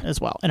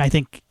as well. And I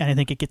think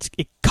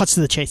it cuts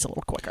to the chase a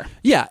little quicker.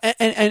 Yeah,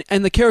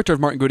 and the character of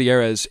Martin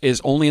Gutierrez is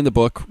only in the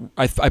book,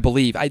 I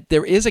believe.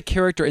 There is a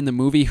character in the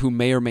movie who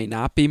may or may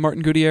not be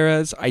Martin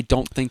Gutierrez. I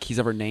don't think he's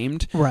ever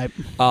named. Right.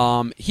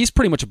 He's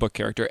pretty much a book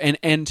character,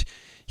 and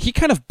he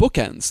kind of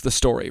bookends the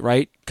story,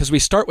 right? Because we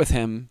start with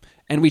him,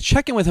 and we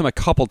check in with him a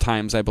couple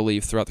times, I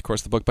believe, throughout the course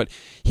of the book, but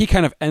he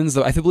kind of ends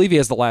I believe he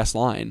has the last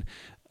line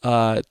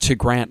to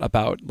Grant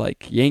about,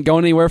 like, you ain't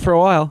going anywhere for a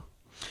while.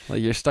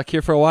 Like, you're stuck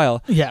here for a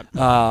while. Yeah.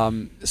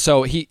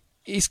 So he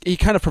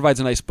kind of provides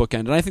a nice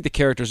bookend, and I think the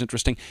character is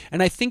interesting,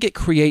 and I think it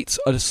creates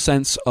a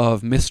sense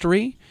of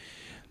mystery.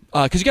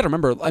 Because you got to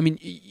remember, I mean,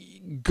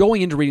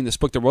 going into reading this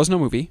book, there was no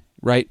movie,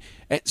 right?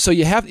 And so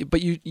you have,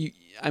 but you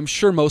I'm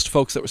sure most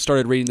folks that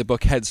started reading the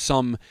book had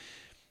some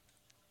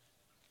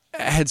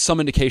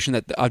indication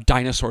that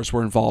dinosaurs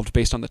were involved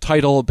based on the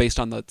title, based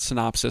on the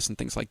synopsis and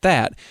things like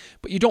that.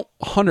 But you don't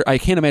I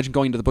can't imagine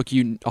going into the book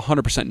you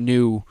 100%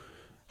 knew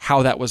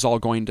how that was all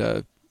going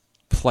to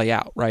play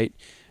out, right?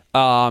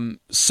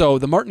 So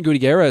the Martin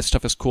Gutierrez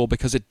stuff is cool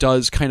because it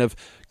does kind of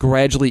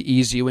gradually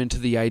ease you into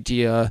the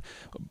idea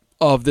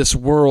of this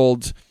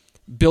world,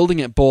 building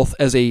it both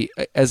as a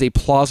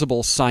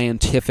plausible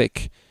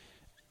scientific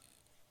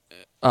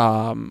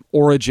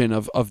origin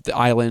of the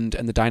island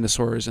and the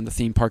dinosaurs and the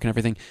theme park and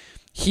everything.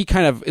 He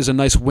kind of is a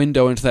nice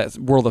window into that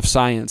world of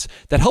science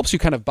that helps you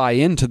kind of buy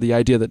into the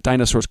idea that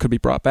dinosaurs could be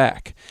brought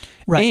back.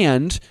 Right.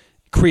 And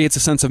creates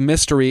a sense of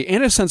mystery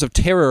and a sense of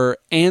terror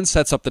and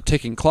sets up the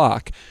ticking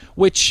clock,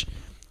 which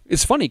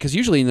is funny because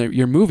usually in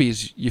your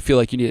movies you feel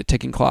like you need a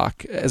ticking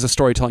clock as a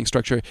storytelling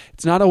structure.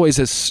 It's not always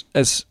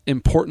as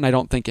important, I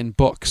don't think, in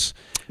books.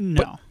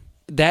 No. But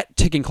that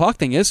ticking clock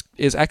thing is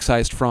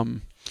excised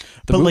from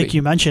the movie. Like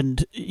you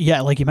mentioned,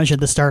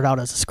 this started out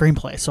as a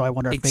screenplay, so I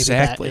wonder if maybe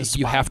that is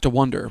you have to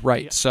wonder,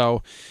 right? Yeah.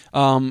 So,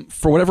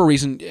 for whatever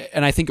reason,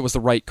 and I think it was the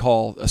right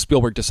call,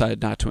 Spielberg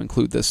decided not to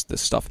include this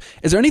stuff.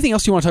 Is there anything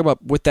else you want to talk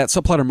about with that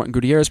subplot of Martin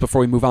Gutierrez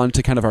before we move on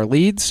to kind of our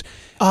leads?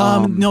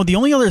 No, the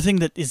only other thing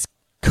that is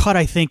cut,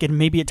 I think, and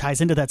maybe it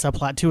ties into that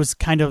subplot too, is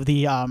kind of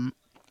the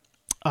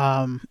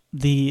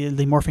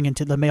morphing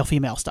into the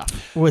male-female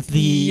stuff with the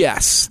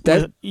yes.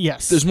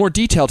 There's more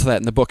detail to that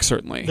in the book,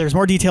 certainly. There's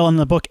more detail in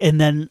the book, and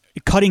then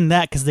cutting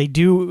that, because they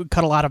do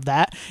cut a lot of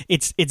that.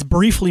 It's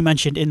briefly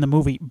mentioned in the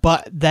movie,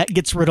 but that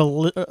gets rid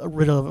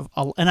of,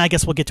 and I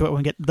guess we'll get to it when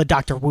we get the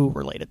Doctor Wu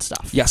related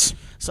stuff. Yes.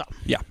 So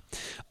yeah,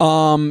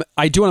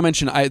 I do want to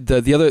mention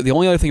the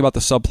only other thing about the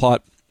subplot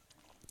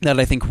that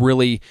I think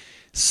really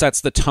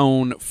sets the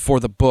tone for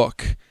the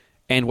book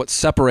and what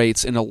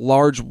separates in a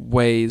large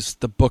ways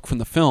the book from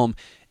the film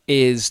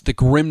is the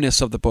grimness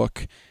of the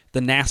book,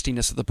 the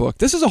nastiness of the book.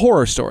 This is a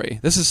horror story.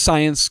 This is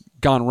science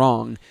gone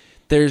wrong.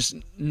 There's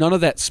none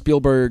of that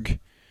Spielberg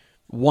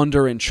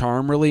wonder and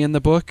charm really in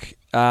the book.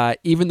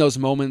 Even those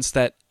moments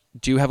that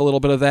do have a little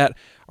bit of that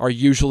are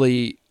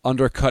usually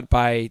undercut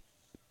by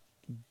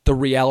the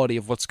reality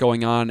of what's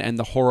going on and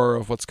the horror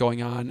of what's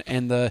going on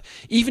and the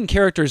even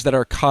characters that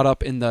are caught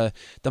up in the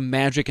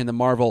magic and the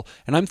marvel.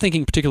 And I'm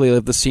thinking particularly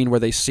of the scene where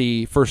they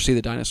first see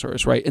the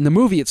dinosaurs, right? In the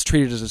movie, it's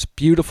treated as this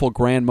beautiful,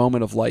 grand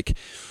moment of like,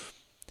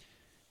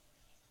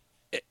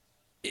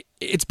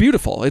 it's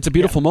beautiful. It's a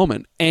beautiful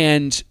moment.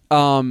 And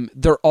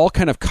they're all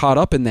kind of caught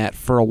up in that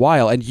for a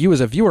while. And you as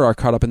a viewer are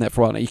caught up in that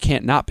for a while. Now, you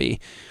can't not be.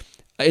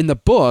 In the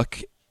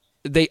book,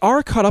 they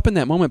are caught up in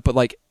that moment, but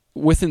like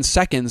within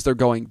seconds, they're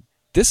going,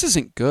 this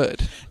isn't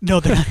good. No,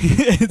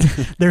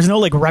 there's no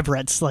like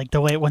reverence like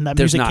the way when that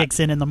There's music not. kicks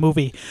in the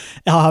movie.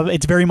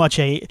 It's very much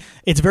a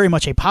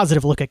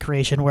positive look at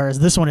creation, whereas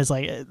this one is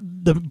like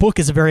the book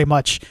is very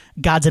much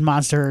gods and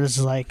monsters,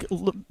 like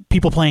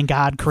people playing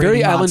God,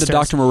 creating Very Island monsters. of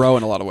Dr. Moreau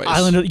in a lot of ways.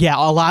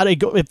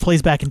 It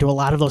plays back into a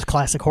lot of those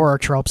classic horror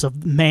tropes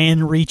of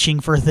man reaching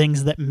for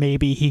things that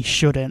maybe he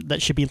shouldn't,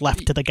 that should be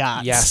left to the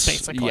gods. Yes,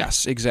 basically.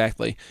 yes,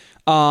 exactly.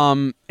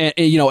 And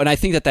I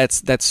think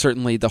that's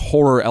certainly the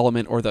horror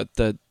element or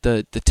the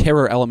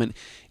terror element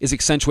is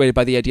accentuated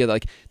by the idea that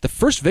like the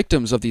first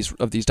victims of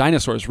these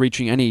dinosaurs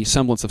reaching any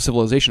semblance of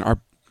civilization are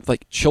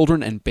like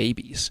children and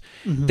babies.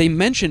 Mm-hmm. They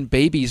mention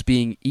babies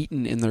being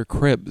eaten in their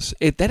cribs.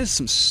 That is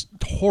some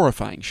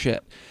horrifying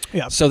shit.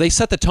 Yeah. So they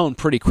set the tone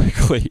pretty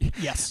quickly.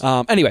 Yes.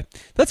 Anyway,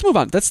 let's move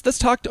on. Let's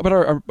talk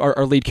about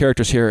our lead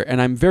characters here,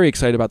 and I'm very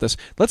excited about this.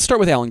 Let's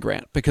start with Alan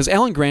Grant, because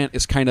Alan Grant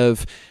is kind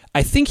of,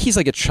 I think he's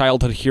like a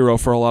childhood hero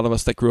for a lot of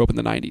us that grew up in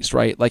the 90s,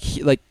 right?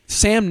 Like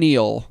Sam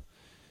Neill,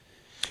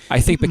 I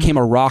think became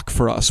a rock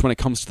for us when it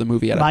comes to the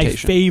movie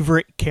adaptation. My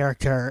favorite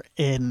character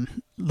in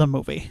the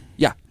movie.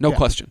 Yeah, no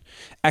question.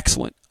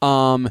 Excellent.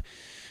 And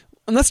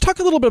let's talk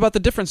a little bit about the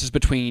differences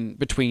between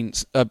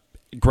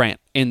Grant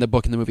in the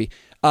book and the movie.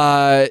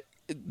 I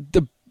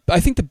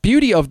think the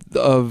beauty of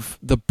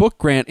the book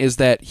Grant is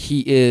that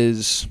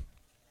he's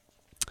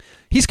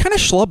kind of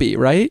schlubby,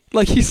 right?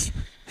 Like he's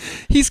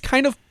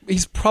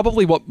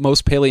probably what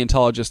most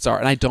paleontologists are,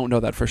 and I don't know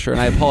that for sure,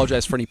 and I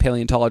apologize for any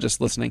paleontologists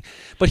listening,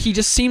 but he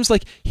just seems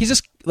like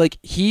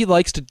he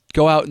likes to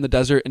go out in the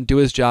desert and do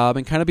his job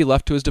and kind of be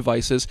left to his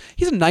devices.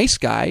 He's a nice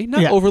guy,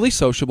 not overly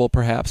sociable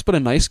perhaps, but a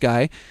nice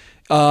guy.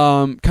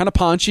 Kind of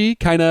paunchy,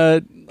 kind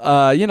of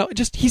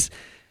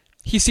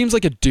he seems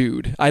like a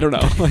dude. I don't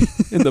know,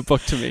 in the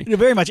book to me.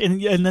 Very much.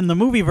 And then the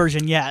movie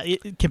version,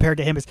 compared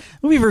to him, the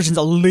movie version's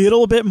a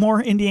little bit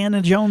more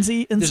Indiana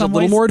Jonesy in There's some a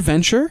little ways. more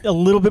adventure. A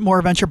little bit more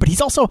adventure, but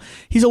he's also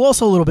a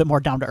little bit more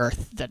down to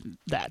earth than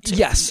that, too.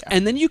 Yes. Yeah.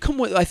 And then you come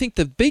with, I think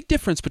the big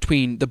difference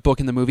between the book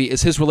and the movie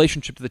is his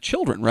relationship to the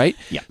children, right?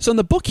 Yeah. So in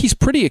the book, he's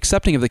pretty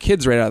accepting of the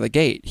kids right out of the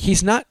gate.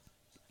 He's not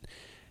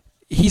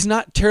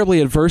terribly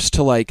adverse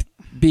to like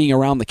being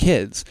around the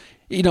kids,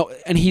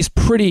 and he's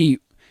pretty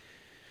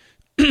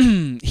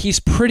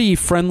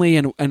friendly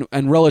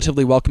and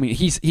relatively welcoming.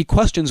 He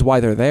questions why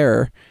they're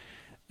there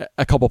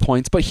a couple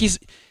points, but he's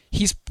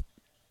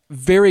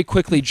very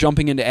quickly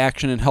jumping into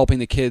action and helping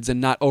the kids and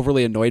not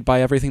overly annoyed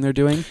by everything they're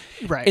doing.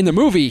 Right. In the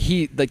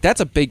movie,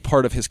 that's a big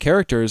part of his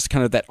character, is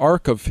kind of that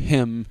arc of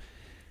him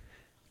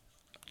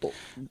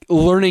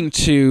learning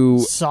to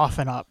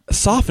soften up a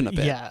bit,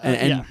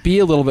 and be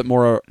a little bit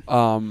more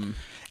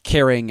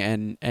caring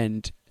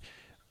and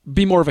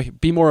be more of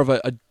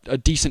a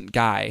decent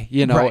guy,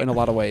 in a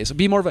lot of ways.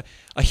 Be more of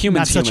a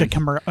human. Not such a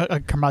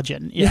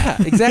curmudgeon. Yeah,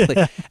 exactly.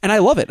 And I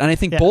love it. And I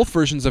think both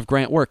versions of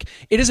Grant work.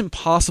 It is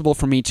impossible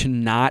for me to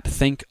not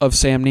think of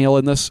Sam Neill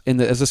as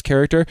this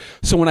character.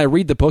 So when I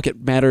read the book,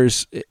 it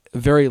matters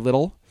very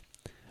little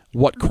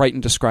what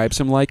Crichton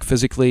describes him like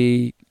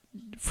physically,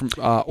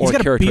 or he's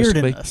got a beard in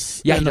characteristically.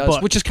 this. Yeah, in he the does,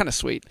 book. which is kind of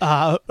sweet.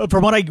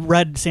 From what I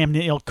read, Sam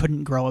Neill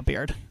couldn't grow a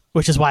beard,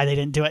 which is why they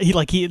didn't do it.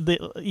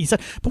 He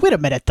said, but wait a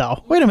minute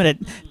though. Wait a minute.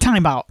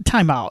 Time out.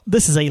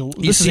 This is a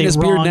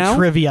wrong now?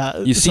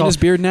 trivia. You've seen his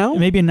beard now?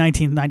 Maybe in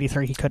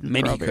 1993 he couldn't.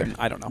 Maybe grow he a beard. couldn't.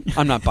 I don't know.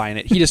 I'm not buying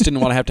it. He just didn't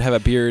want to have a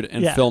beard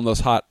and film those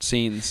hot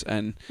scenes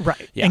and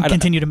and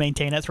continue to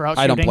maintain it throughout.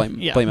 I shooting.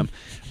 don't blame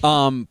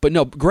him. But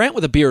no, Grant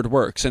with a beard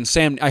works, and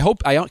Sam. I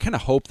kind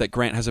of hope that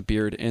Grant has a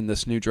beard in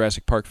this new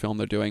Jurassic Park film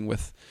they're doing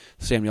with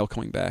Sam Neill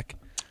coming back.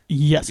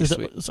 Yes,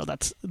 so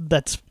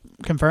that's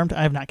confirmed.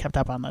 I have not kept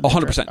up on that.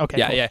 100%. Okay,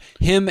 yeah, cool. yeah.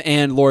 Him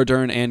and Laura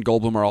Dern and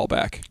Goldblum are all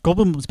back.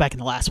 Goldblum was back in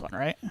the last one,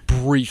 right?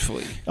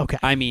 Briefly. Okay.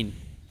 I mean,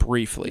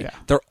 briefly. Yeah.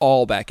 They're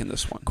all back in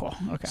this one. Cool.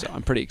 Okay. So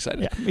I'm pretty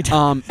excited. Yeah, me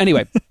too.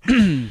 Anyway.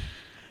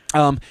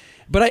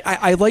 But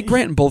I like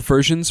Grant in both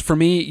versions. For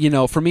me,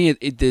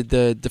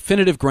 the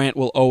definitive Grant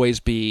will always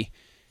be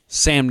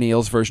Sam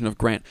Neill's version of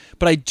Grant.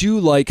 But I do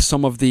like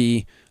some of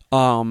the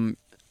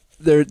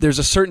there's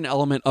a certain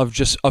element of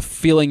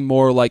feeling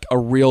more like a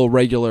real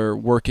regular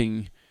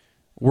working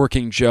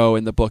Joe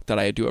in the book that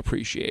I do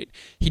appreciate.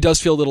 He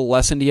does feel a little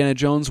less Indiana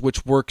Jones,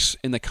 which works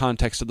in the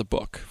context of the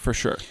book for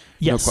sure.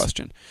 Yes. No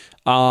question.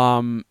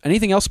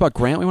 Anything else about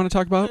Grant we want to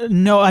talk about?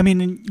 No, I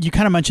mean, you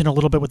kind of mentioned a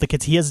little bit with the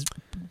kids. He is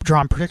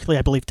drawn particularly,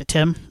 I believe, to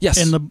Tim. Yes.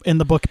 In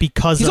the book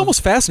because he's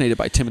almost fascinated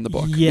by Tim in the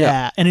book.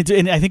 Yeah. And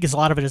I think a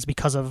lot of it is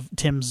because of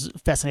Tim's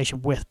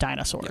fascination with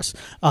dinosaurs.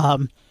 Yeah.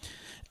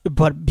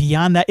 But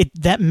beyond that,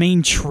 that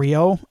main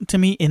trio to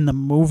me in the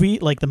movie,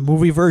 like the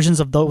movie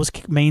versions of those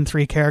main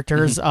three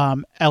characters,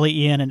 Ellie,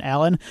 Ian, and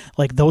Alan,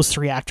 like those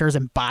three actors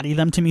embody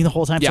them to me the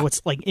whole time. Yeah. So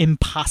it's like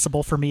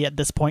impossible for me at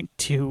this point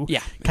to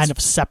kind of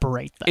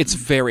separate them. It's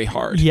very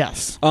hard.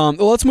 Yes. Well,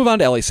 let's move on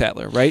to Ellie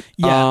Sattler, right?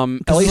 Yeah.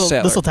 Ellie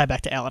Sattler. This will tie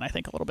back to Alan, I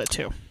think, a little bit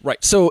too.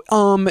 Right. So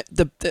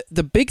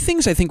the big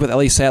things I think with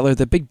Ellie Sattler,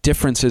 the big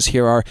differences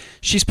here are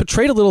she's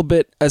portrayed a little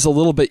bit.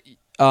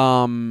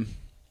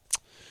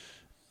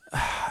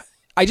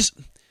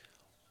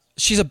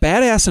 she's a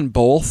badass in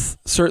both,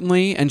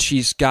 certainly, and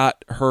she's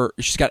got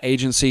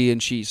agency,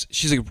 and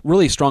she's a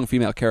really strong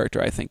female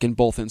character, I think, in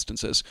both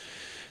instances.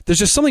 There's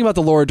just something about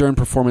the Laura Dern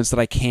performance that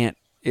I can't.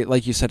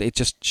 Like you said, it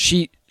just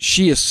she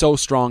is so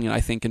strong, and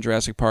I think in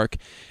Jurassic Park,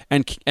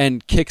 and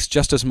kicks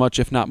just as much,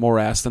 if not more,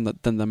 ass than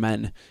the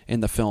men in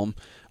the film.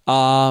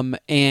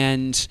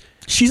 And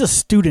she's a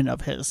student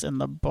of his in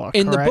the book.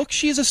 In the book,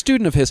 she is a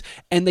student of his,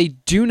 and they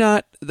do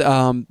not.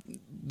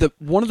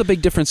 One of the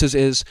big differences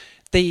is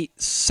they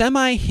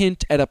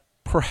semi-hint at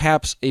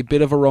perhaps a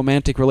bit of a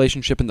romantic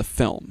relationship in the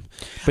film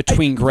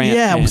between Grant.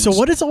 Yeah. So,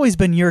 what has always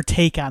been your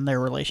take on their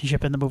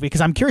relationship in the movie?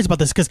 Because I'm curious about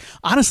this. Because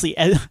honestly,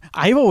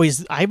 I've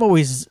always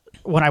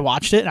when I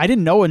watched it, and I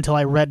didn't know until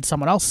I read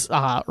someone else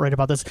write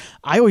about this.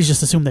 I always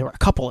just assumed they were a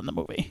couple in the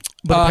movie.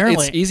 But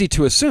apparently, it's easy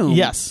to assume.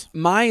 Yes.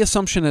 My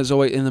assumption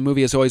in the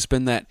movie has always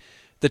been that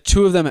the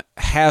two of them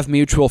have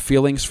mutual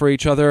feelings for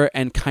each other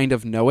and kind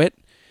of know it.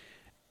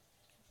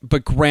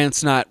 But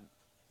Grant's not.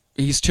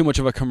 He's too much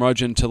of a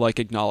curmudgeon to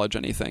acknowledge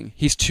anything.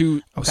 He's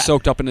too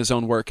soaked up in his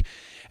own work.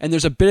 And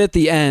there's a bit at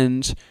the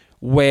end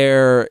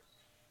where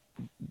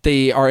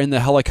they are in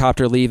the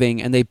helicopter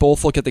leaving, and they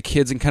both look at the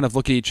kids and kind of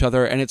look at each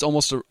other, and it's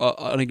almost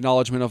an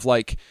acknowledgement of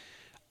I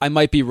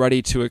might be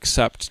ready to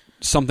accept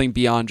something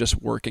beyond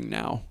just working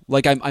now.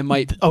 I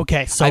might.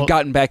 Okay, so I've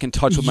gotten back in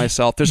touch with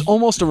myself. There's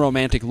almost a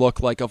romantic look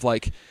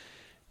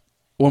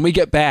when we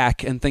get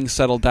back and things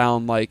settle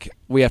down,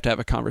 we have to have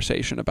a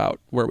conversation about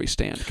where we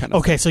stand. Kind of.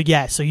 Okay, so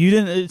you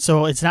didn't.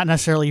 So it's not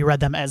necessarily you read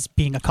them as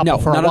being a couple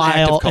for a not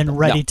while an and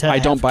ready to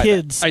have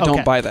kids. I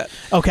don't buy that.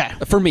 Okay,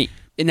 for me.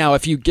 Now,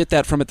 if you get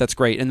that from it, that's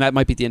great, and that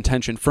might be the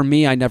intention. For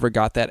me, I never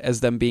got that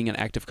as them being an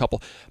active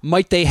couple.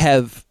 Might they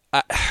have?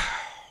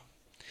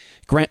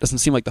 Grant doesn't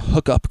seem like the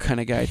hookup kind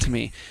of guy to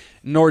me,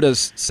 nor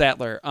does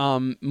Sattler.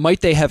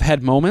 Might they have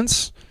had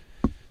moments?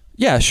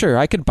 Yeah, sure,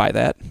 I could buy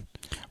that.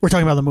 We're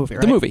talking about the movie,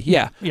 right? The movie,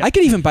 yeah. I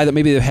could even buy that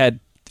maybe they've had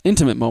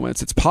intimate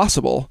moments. It's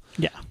possible.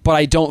 Yeah. But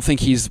I don't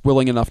think he's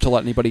willing enough to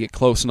let anybody get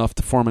close enough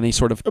to form any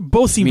sort of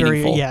both seem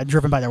meaningful. Very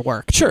driven by their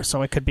work. Sure.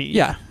 So it could be.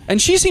 Yeah.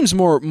 And she seems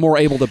more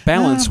able to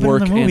balance but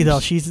work. In the movie, and though,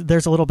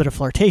 there's a little bit of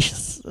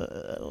flirtatious.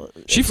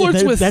 She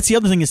flirts with. That's the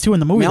other thing is too in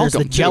the movie. Malcolm,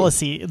 there's the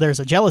jealousy. Too.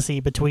 There's a jealousy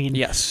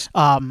between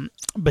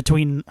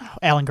between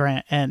Alan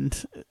Grant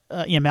and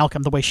Ian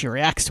Malcolm. The way she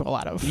reacts to a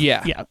lot of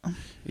yeah.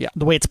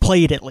 The way it's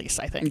played, at least,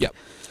 I think. Yeah.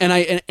 And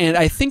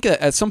I think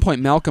at some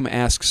point Malcolm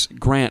asks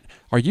Grant,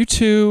 "Are you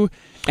two?"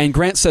 And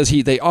Grant says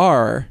they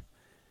are,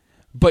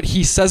 but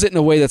he says it in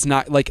a way that's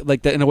not like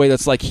that. In a way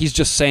that's he's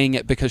just saying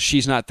it because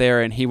she's not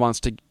there, and he wants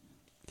to.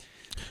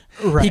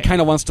 Right. He kind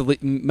of wants to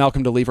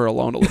Malcolm to leave her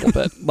alone a little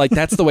bit.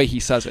 That's the way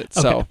he says it.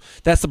 So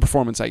that's the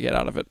performance I get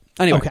out of it.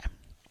 Anyway. Okay.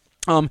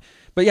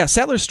 But yeah,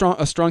 Sattler's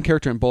a strong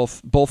character in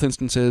both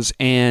instances,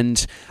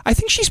 and I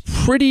think she's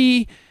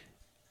pretty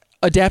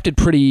adapted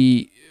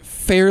pretty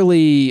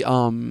fairly.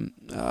 What's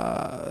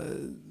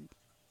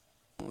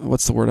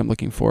the word I'm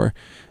looking for?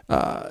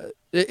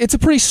 It's a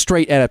pretty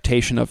straight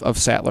adaptation of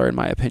Sattler, in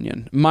my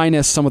opinion,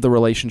 minus some of the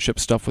relationship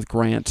stuff with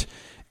Grant,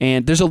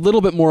 and there's a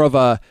little bit more of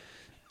a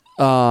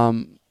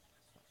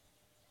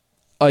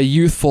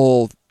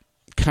youthful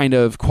kind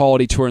of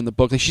quality to her in the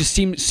book. She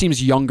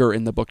seems younger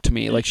in the book to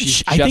me.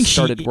 She's just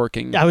started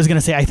working. I was going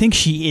to say, I think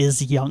she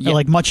is young,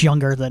 much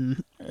younger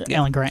than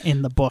Alan Grant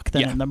in the book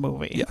than in the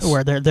movie,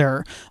 where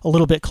they're a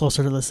little bit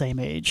closer to the same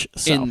age.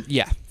 So.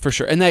 For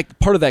sure. And that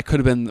part of that could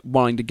have been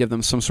wanting to give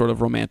them some sort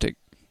of romantic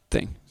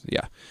thing.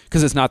 Yeah,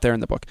 because it's not there in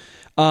the book.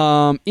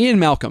 Ian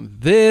Malcolm.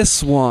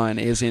 This one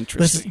is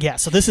interesting.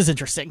 So this is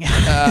interesting.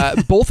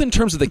 Both in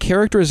terms of the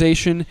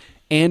characterization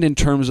and in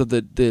terms of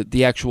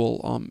the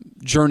actual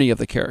journey of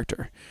the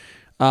character.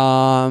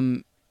 I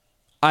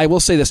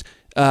will say this: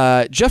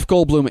 Jeff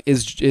Goldblum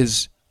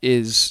is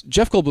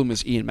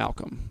Ian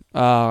Malcolm.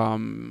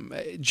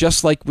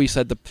 Just like we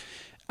said,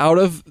 out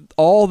of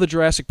all the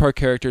Jurassic Park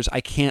characters,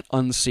 I can't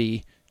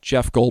unsee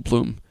Jeff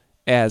Goldblum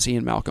as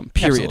Ian Malcolm.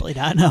 Period. Absolutely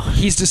not. No.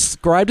 He's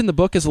described in the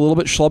book as a little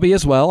bit schlubby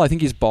as well. I think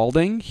he's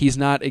balding. He's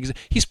not.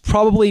 He's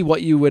probably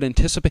what you would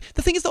anticipate.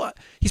 The thing is, though,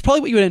 he's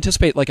probably what you would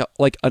anticipate like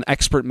an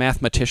expert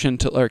mathematician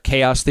or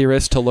chaos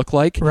theorist to look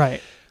like.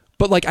 Right.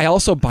 But I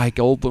also buy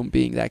Goldblum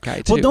being that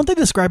guy too. Well, don't they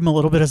describe him a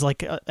little bit as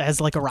like a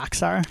rock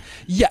star?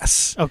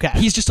 Yes. Okay.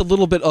 He's just a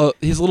little bit.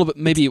 He's a little bit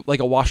maybe like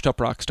a washed up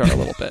rock star a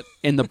little bit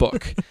in the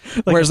book,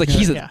 whereas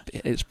he's at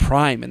his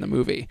prime in the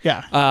movie.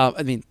 Yeah.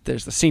 I mean,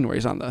 there's the scene where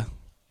he's on the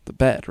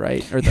bed,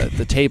 right, or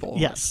the table.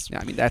 Yes.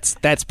 I mean,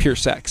 that's pure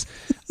sex.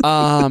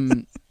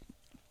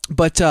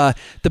 But the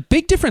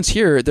big difference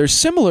here, there's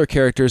similar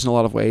characters in a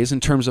lot of ways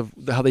in terms of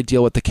how they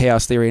deal with the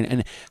chaos theory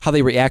and how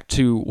they react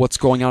to what's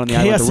going on the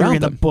island around them. Chaos theory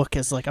in the book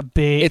is like a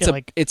big.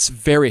 It's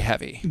very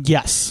heavy.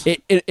 Yes.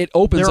 It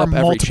opens up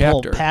every chapter. There are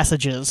multiple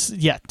passages.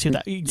 Yeah, to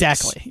that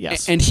exactly.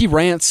 Yes. And he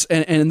rants,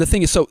 and the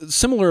thing is, so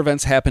similar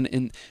events happen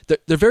in.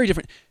 They're very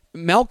different.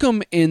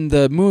 Malcolm in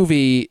the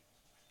movie,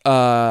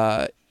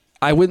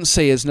 I wouldn't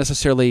say is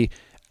necessarily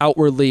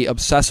outwardly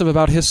obsessive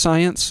about his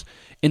science.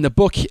 In the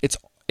book, it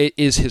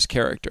is his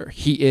character.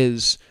 He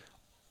is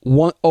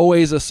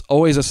always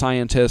a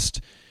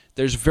scientist,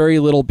 There's very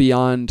little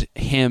beyond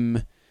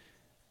him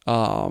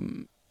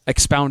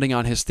expounding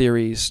on his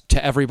theories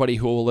to everybody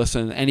who will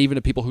listen, and even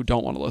to people who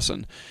don't want to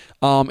listen.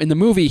 In the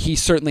movie, he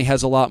certainly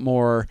has a lot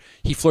more.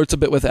 He flirts a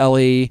bit with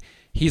Ellie.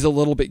 He's a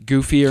little bit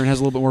goofier and has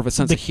a little bit more of a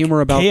sense of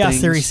humor about chaos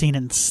things. theory scene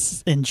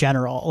in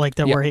general, like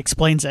where he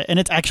explains it, and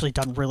it's actually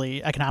done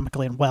really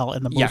economically and well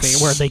in the movie,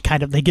 where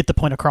they get the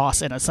point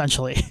across in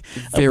essentially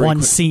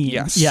one scene.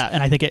 Yes. Yeah,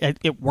 and I think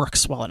it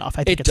works well enough.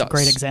 I think it's a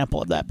great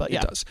example of that. But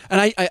yeah, it does.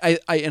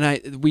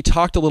 And we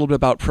talked a little bit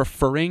about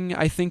preferring,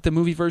 I think, the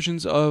movie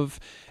versions of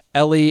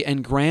Ellie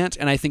and Grant,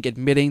 and I think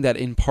admitting that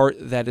in part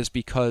that is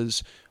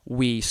because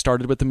we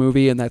started with the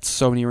movie and that's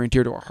so near and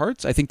dear to our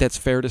hearts. I think that's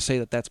fair to say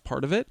that that's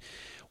part of it.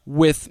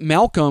 With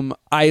Malcolm,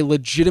 I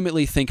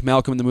legitimately think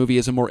Malcolm in the movie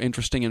is a more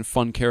interesting and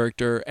fun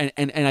character, and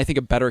I think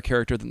a better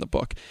character than the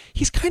book.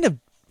 He's kind of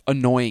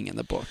annoying in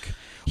the book.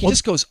 He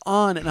just goes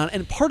on,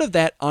 and part of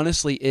that,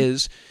 honestly,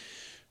 is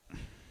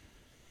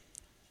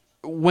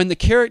when the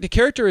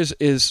character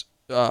is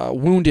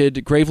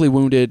wounded, gravely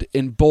wounded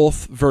in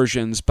both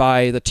versions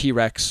by the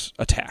T-Rex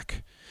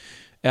attack.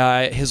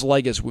 His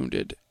leg is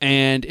wounded,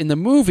 and in the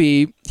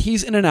movie,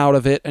 he's in and out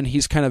of it, and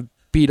he's kind of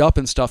beat up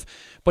and stuff,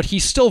 but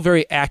he's still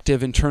very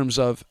active in terms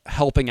of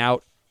helping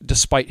out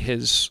despite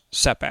his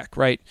setback,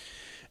 right?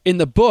 In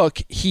the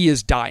book, he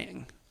is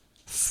dying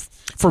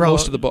for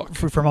most of the book.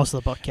 For most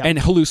of the book, yeah. And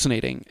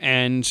hallucinating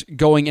and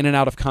going in and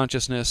out of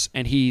consciousness,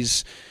 and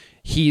he's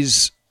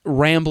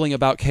rambling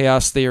about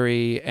chaos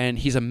theory, and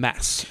he's a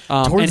mess,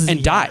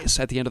 and dies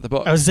at the end of the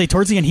book. I was going to say,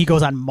 towards the end, he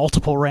goes on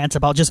multiple rants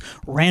about just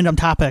random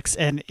topics,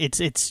 and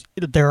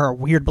there are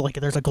weird, but like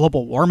there's a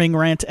global warming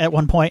rant at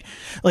one point.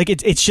 Like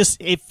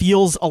it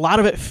feels, a lot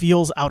of it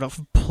feels out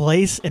of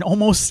place and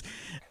almost,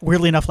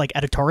 weirdly enough, like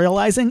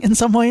editorializing in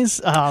some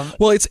ways.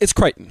 Well, it's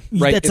Crichton,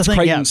 right? That's the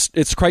thing,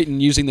 It's Crichton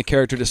using the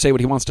character to say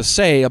what he wants to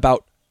say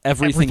about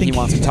everything he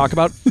wants to talk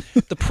about.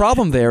 The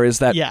problem there is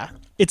that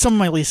it's some of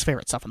my least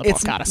favorite stuff in the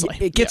book, honestly.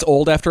 It gets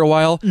old after a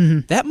while.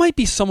 Mm-hmm. That might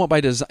be somewhat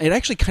by design. It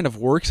actually kind of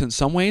works in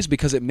some ways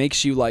because it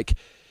makes you like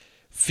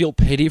feel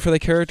pity for the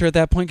character at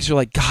that point, because you're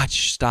like, God,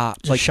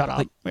 stop. Just shut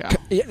up.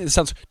 It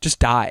sounds, just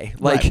die.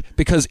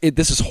 Because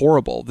this is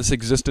horrible, this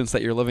existence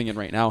that you're living in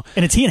right now.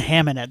 And it's he and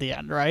Hammond at the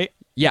end, right?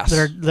 Yes.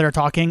 That are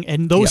talking,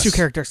 and those two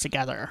characters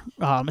together,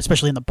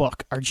 especially in the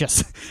book, are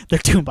just, they're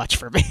too much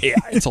for me. Yeah,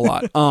 it's a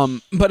lot.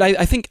 But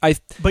I think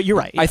But you're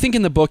right. I think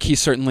in the book, he's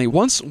certainly,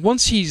 once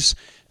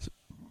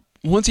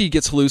he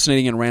gets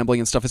hallucinating and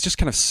rambling and stuff, it's just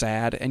kind of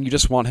sad, and you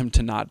just want him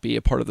to not be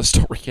a part of the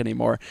story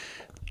anymore,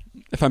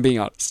 if I'm being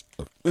honest.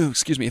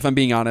 Excuse me, if I'm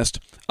being honest.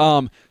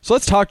 So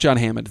let's talk John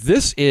Hammond.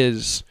 This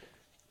is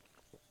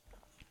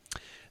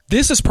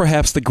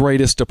perhaps the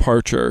greatest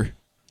departure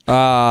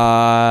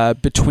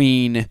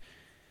between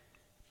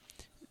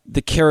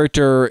the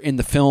character in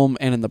the film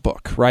and in the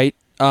book, right?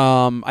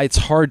 It's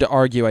hard to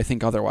argue, I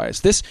think,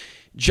 otherwise.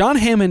 John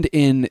Hammond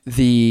in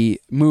the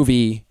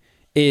movie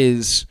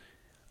is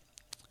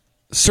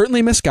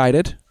certainly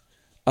misguided,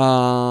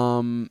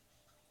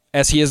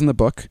 as he is in the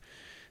book.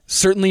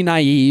 Certainly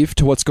naive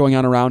to what's going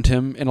on around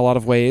him in a lot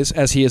of ways,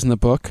 as he is in the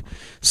book.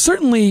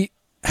 Certainly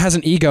has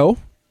an ego,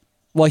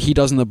 like he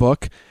does in the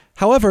book.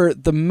 However,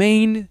 the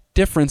main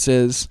difference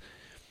is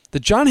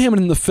that John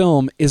Hammond in the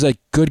film is a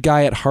good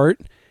guy at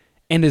heart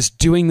and is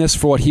doing this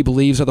for what he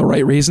believes are the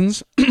right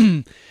reasons.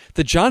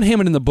 The John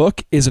Hammond in the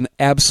book is an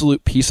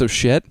absolute piece of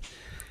shit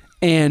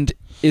and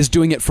is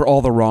doing it for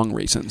all the wrong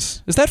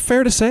reasons. Is that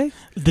fair to say?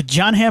 The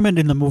John Hammond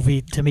in the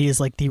movie, to me, is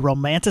like the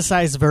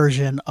romanticized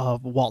version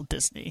of Walt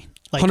Disney.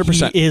 Like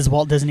 100%. He is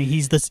Walt Disney.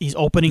 He's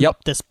opening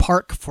up this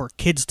park for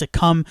kids to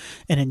come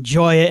and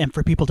enjoy it, and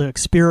for people to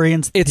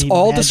experience. It's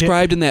all magic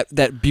described in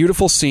that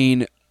beautiful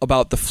scene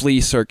about the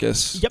flea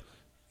circus. Yep.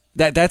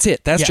 That's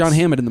it. That's John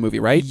Hammond in the movie,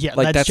 right? Yeah,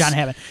 that's John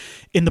Hammond.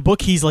 In the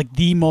book, he's like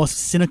the most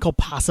cynical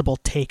possible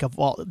take of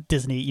Walt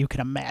Disney you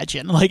can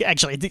imagine. Like,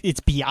 actually,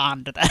 it's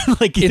beyond that.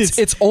 Like,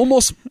 it's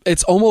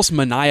almost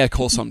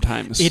maniacal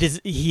sometimes. It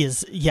is. He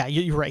is. Yeah,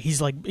 you're right. He's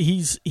like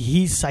he's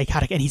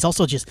psychotic, and he's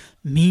also just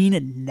mean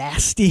and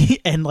nasty,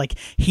 and like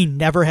he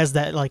never has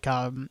that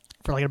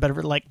for like a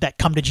better, like that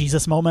come to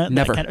Jesus moment.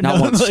 Never,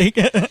 not once.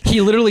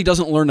 He literally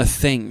doesn't learn a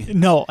thing.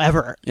 No,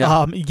 ever.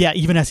 Yeah.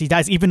 Even as he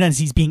dies, even as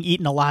he's being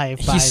eaten alive,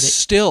 he's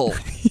still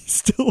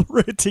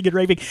ranting and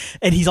raving,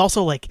 and he's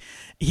also like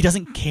he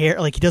doesn't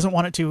care. Like he doesn't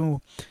want it to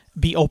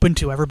be open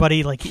to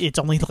everybody. Like it's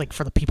only like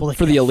for the people that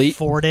can the elite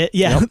afford it.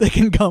 Yeah, they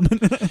can come.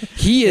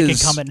 He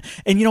is can come in,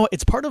 and you know what?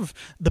 It's part of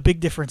the big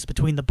difference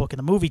between the book and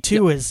the movie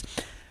too. Is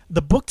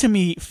the book to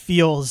me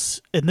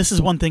feels, and this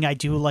is one thing I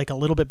do like a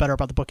little bit better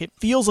about the book, it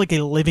feels like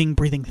a living,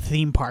 breathing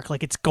theme park.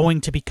 Like it's going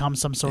to become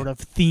some sort of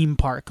theme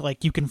park.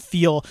 Like you can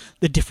feel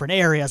the different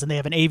areas, and they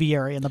have an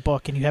aviary in the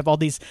book, and you have all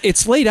these.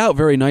 It's laid out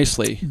very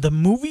nicely. The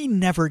movie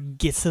never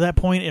gets to that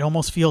point. It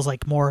almost feels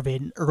like more of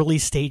an early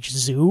stage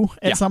zoo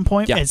at some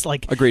point. Yeah. It's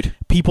like agreed.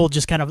 People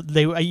just kind of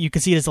you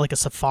can see it as like a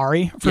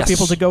safari for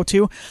people to go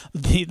to.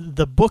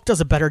 The book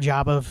does a better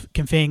job of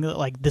conveying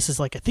like this is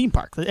like a theme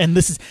park, and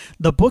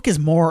the book is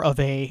more of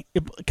a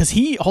way, because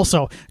he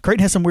also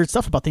Crichton has some weird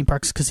stuff about theme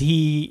parks because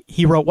he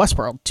wrote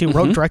Westworld too,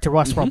 directed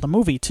Westworld the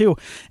movie too,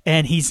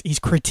 and he's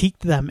critiqued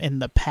them in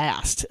the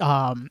past.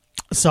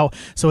 So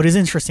it is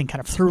interesting kind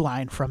of through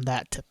line from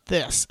that to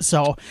this.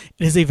 So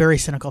it is a very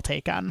cynical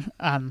take on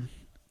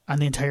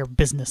the entire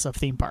business of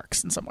theme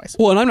parks in some ways.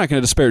 Well, and I'm not going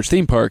to disparage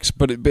theme parks,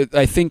 but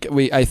I think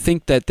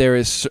that there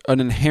is an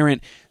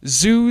inherent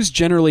zoos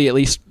generally, at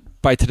least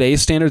by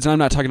today's standards, and I'm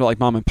not talking about like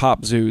mom and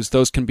pop zoos.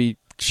 Those can be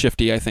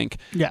shifty, I think.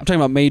 Yeah. I'm talking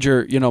about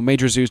major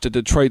zoos, the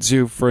Detroit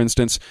Zoo, for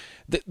instance.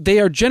 They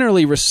are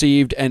generally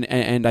received,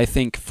 and I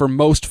think for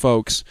most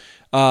folks,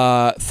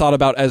 thought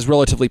about as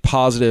relatively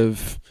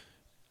positive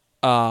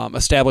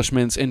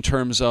establishments in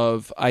terms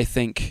of, I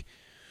think,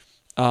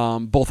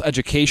 both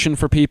education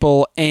for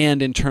people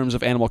and in terms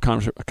of animal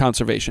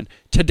conservation.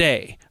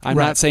 Today, I'm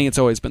not saying it's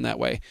always been that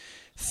way.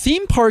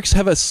 Theme parks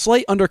have a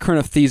slight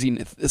undercurrent of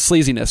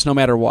sleaziness no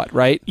matter what,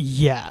 right?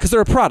 Yeah. Because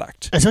they're a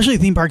product. Especially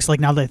theme parks, like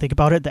now that I think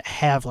about it, that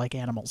have like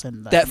animals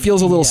in them. That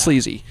feels a little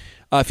sleazy.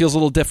 Feels a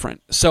little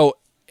different. So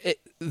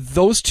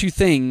those two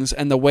things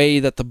and the way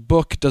that the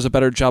book does a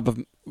better job of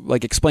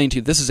like explaining to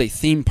you, this is a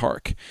theme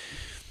park.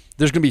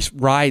 There's going to be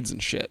rides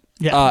and shit.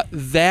 Yeah.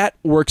 That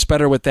works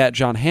better with that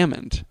John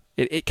Hammond.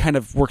 It kind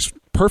of works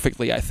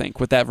perfectly, I think,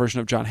 with that version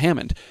of John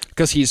Hammond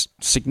because he's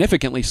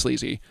significantly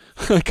sleazy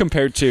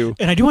compared to.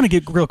 And I do want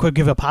to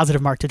give a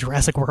positive mark to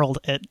Jurassic World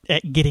at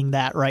getting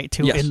that right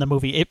too in the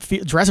movie.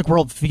 Jurassic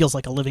World feels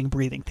like a living,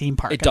 breathing theme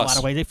park in a lot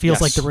of ways. It feels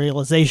like the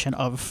realization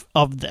of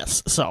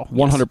this. So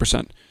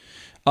 100%.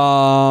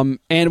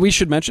 And we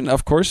should mention,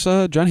 of course,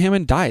 John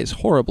Hammond dies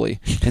horribly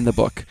in the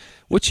book,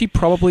 which he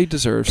probably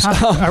deserves.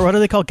 What are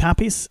they called?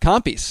 Compies?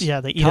 Compies. Yeah,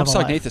 they eat him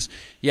alive.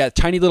 Yeah,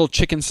 tiny little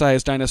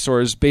chicken-sized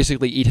dinosaurs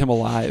basically eat him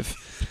alive.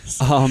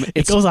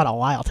 It goes on a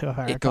while, too.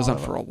 It goes on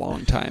for a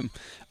long time.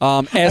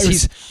 As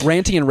he's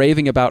ranting and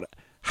raving about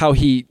how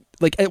he,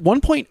 like, at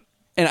one point,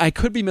 and I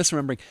could be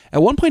misremembering,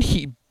 at one point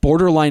he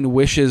borderline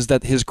wishes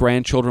that his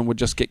grandchildren would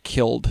just get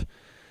killed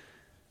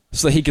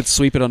so that he could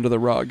sweep it under the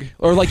rug.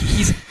 Or like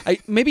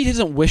maybe he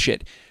doesn't wish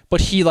it,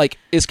 but he like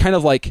is kind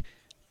of like,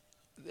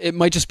 it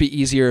might just be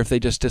easier if they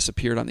just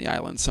disappeared on the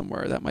island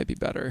somewhere. That might be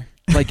better.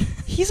 Like,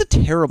 he's a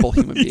terrible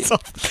human being. So,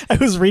 I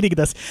was reading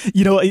this.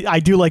 You know, I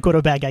do like when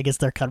a bad guy gets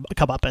their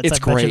comeuppance. It's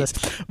great.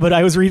 But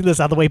I was reading this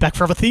on the way back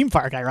from a theme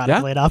park,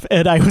 ironically enough,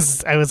 and I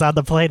was on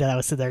the plane and I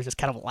was sitting there just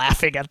kind of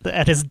laughing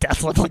at his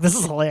death. Like, this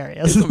is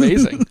hilarious. It's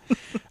amazing.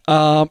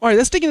 All right,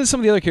 let's dig into some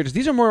of the other characters.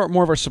 These are more of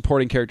our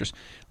supporting characters.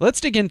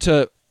 Let's dig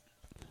into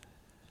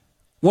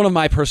one of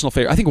my personal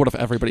favorites. I think one of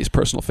everybody's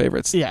personal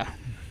favorites. Yeah.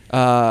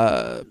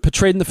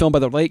 Portrayed in the film by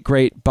the late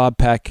great Bob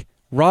Peck,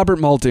 Robert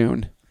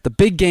Muldoon, the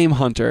big game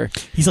hunter.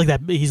 He's like that.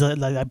 He's like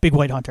that big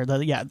white hunter.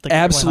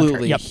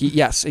 Absolutely. White hunter. Yep.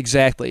 Yes,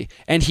 exactly.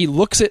 And he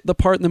looks at the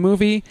part in the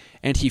movie,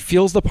 and he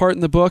feels the part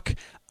in the book.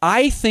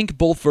 I think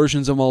both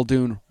versions of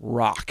Muldoon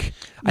rock.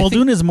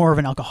 Muldoon is more of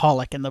an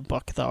alcoholic in the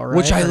book, though, right?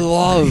 Which I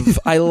love.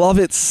 I love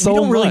it so much.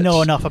 We don't really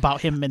know enough about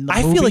him in the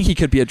movie. I feel like he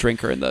could be a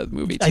drinker in the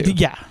movie, too.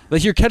 Yeah.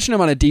 Like, you're catching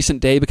him on a decent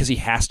day because he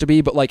has to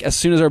be, but like as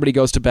soon as everybody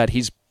goes to bed,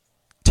 he's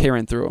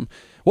tearing through them.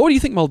 What do you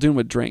think Muldoon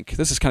would drink?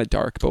 This is kind of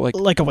dark, but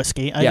like a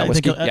whiskey. I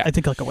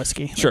think like a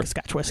whiskey. Sure, like a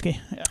Scotch whiskey.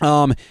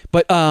 Yeah.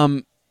 But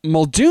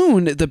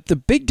Muldoon,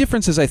 the big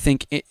difference is I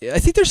think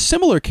they're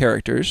similar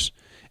characters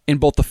in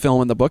both the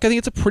film and the book. I think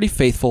it's a pretty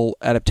faithful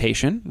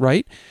adaptation,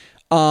 right?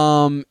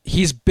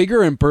 He's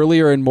bigger and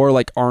burlier and more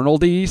like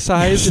Arnold-y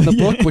sized in the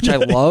book, which I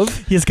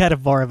love. He's kind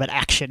of more of an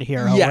action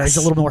hero, where he's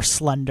a little more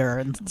slender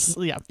and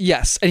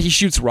Yes, and he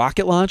shoots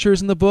rocket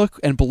launchers in the book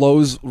and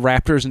blows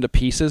raptors into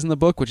pieces in the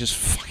book, which is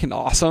fucking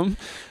awesome.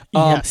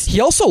 Yes. He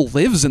also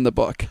lives in the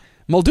book.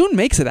 Muldoon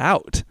makes it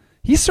out.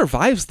 He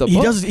survives the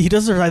book. He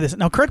does survive this.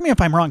 Now, correct me if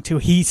I'm wrong, too.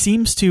 He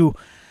seems to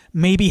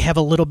maybe have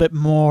a little bit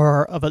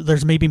more of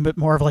there's maybe a bit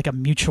more of like a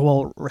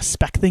mutual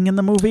respect thing in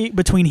the movie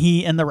between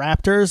he and the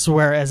raptors,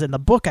 whereas in the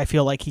book I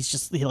feel like he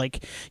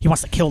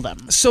wants to kill them.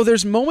 So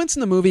there's moments in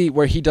the movie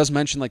where he does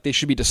mention like they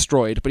should be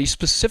destroyed, but he's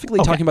specifically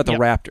talking about the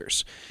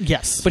raptors.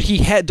 Yes. But he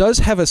does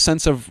have a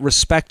sense of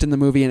respect in the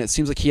movie, and it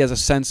seems like he has a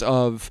sense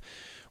of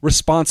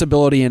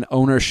responsibility and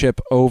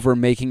ownership over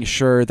making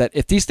sure that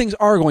if these things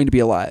are going to be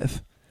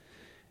alive,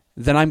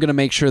 then I'm going to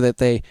make sure that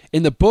they...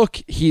 In the book,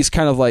 he's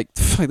kind of like,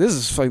 this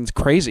is fucking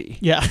crazy.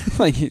 Yeah.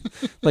 like,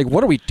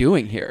 what are we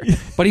doing here?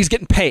 But he's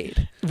getting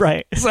paid.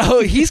 Right.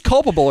 So he's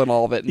culpable in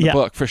all of it in the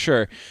book, for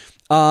sure.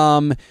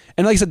 And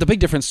like I said, the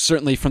big difference,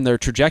 certainly from their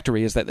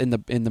trajectory, is that in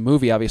the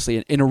movie, obviously,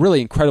 in a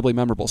really incredibly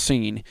memorable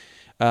scene,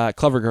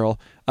 Clever Girl,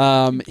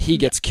 he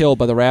gets killed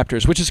by the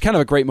raptors, which is kind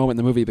of a great moment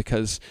in the movie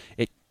because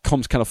it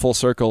comes kind of full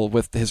circle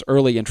with his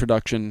early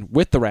introduction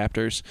with the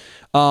raptors.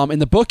 In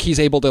the book, he's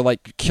able to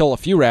like kill a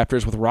few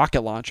raptors with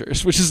rocket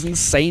launchers, which is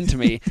insane to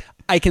me.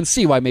 I can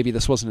see why maybe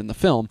this wasn't in the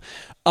film,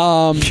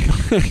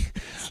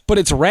 but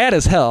it's rad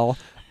as hell.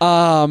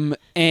 And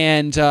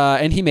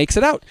he makes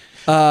it out.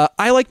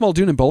 I like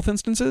Muldoon in both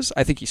instances.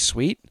 I think he's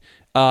sweet.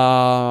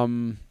 A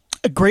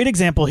great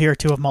example here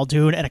too of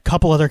Muldoon and a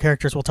couple other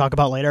characters we'll talk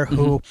about later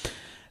who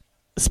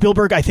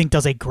Spielberg, I think,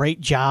 does a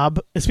great job.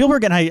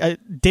 Spielberg and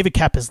David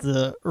Koepp is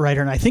the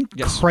writer, and I think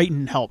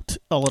Crichton helped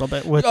a little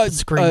bit with the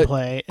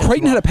screenplay.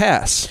 Crichton had a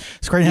pass.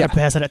 Crichton had a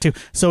pass at it too.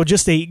 So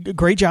just a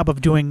great job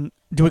of doing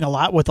a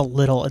lot with a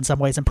little in some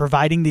ways, and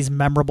providing these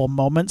memorable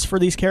moments for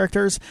these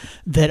characters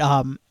that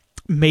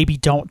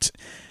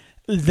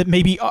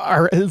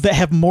that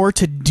have more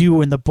to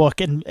do in the book,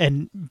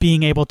 and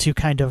being able to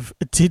kind of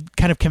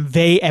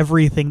convey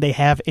everything they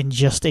have in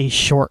just a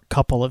short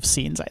couple of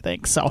scenes, I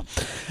think. So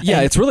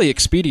it's really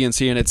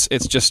expediency, and it's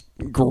just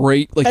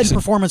great, like, and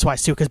performance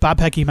wise too, because Bob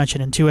Peck, you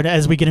mentioned him too, and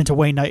as we get into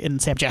Wayne Knight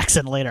and Sam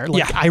Jackson later,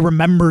 I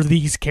remember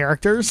these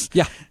characters,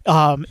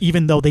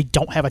 even though they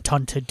don't have a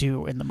ton to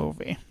do in the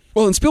movie.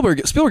 Well, and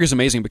Spielberg is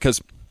amazing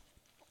because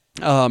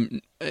I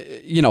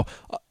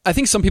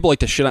think some people like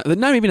to shit on,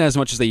 not even as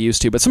much as they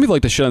used to, but some people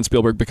like to shit on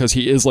Spielberg because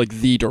he is like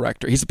the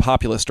director. He's a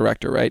populist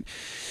director, right?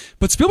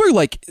 But Spielberg,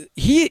 like,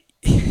 the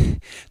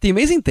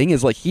amazing thing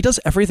is, like, he does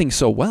everything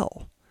so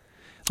well.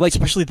 Like,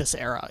 especially this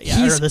era,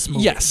 or this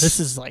movie. Yes. This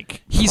is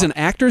like... He's an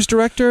actor's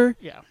director.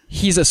 Yeah.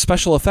 He's a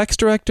special effects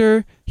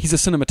director. He's a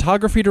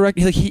cinematography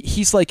director.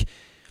 He's like...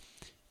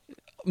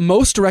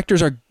 Most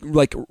directors are,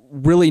 like,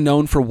 really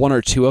known for one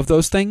or two of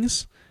those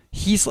things.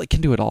 He's like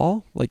can do it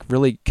all, like,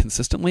 really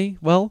consistently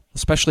well,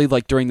 especially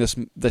like during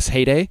this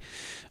heyday.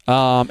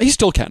 He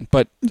still can,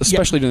 but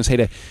especially during this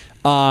heyday.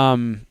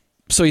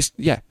 So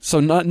so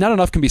not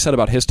enough can be said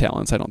about his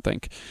talents, I don't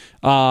think.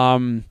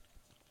 But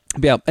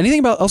yeah,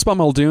 anything else about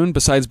Muldoon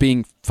besides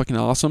being fucking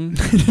awesome?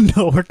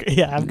 No,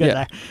 I'm good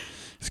there.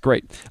 It's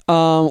great.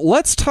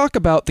 Let's talk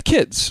about the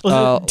kids.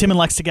 Tim and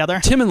Lex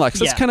together. Tim and Lex.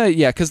 That's kind of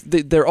because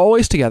they're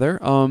always together.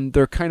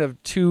 They're kind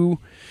of two.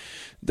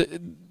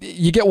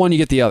 You get one, you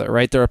get the other,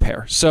 right? They're a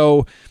pair.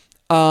 So,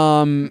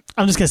 I'm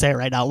just gonna say it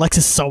right now. Lex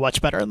is so much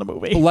better in the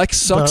movie.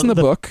 Lex sucks in the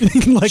book.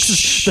 Lex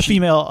is the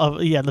female.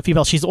 The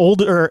female. She's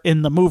older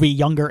in the movie,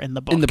 younger in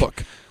the book. In the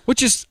book,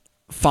 which is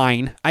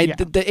fine.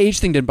 The age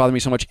thing didn't bother me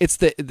so much. It's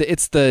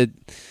the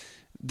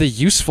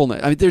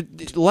usefulness. I mean,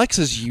 Lex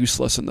is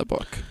useless in the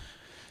book.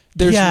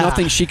 There's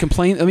nothing she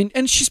complains. I mean,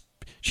 and she's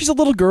a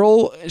little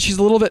girl. She's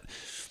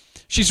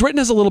written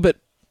as a little bit.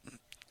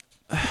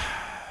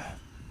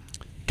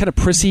 Kind of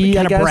prissy,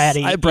 kind of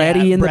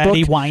bratty in the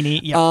book,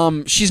 whiny.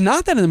 Yeah. She's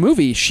not that in the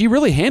movie. She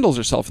really handles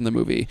herself in the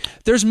movie.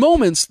 There's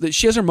moments that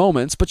she has her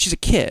moments, but she's a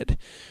kid.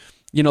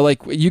 You know, like,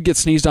 you get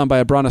sneezed on by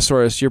a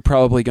brontosaurus, you're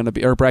probably going to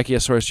be, or a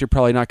brachiosaurus, you're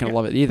probably not going to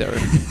love it either,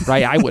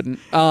 right? I wouldn't.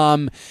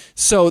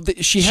 So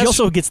she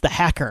also gets the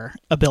hacker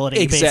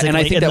ability, exactly, and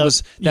I think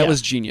that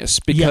was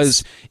genius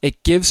because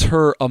it gives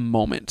her a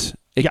moment.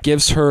 It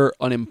gives her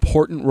an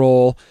important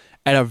role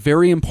at a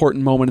very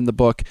important moment in the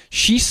book.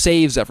 She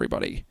saves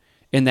everybody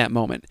in that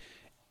moment.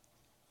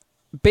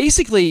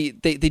 Basically,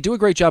 they do a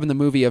great job in the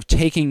movie of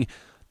taking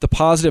the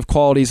positive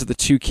qualities of the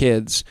two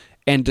kids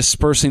and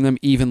dispersing them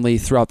evenly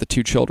throughout the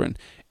two children.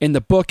 In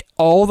the book,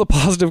 all the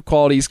positive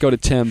qualities go to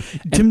Tim,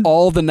 and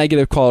all the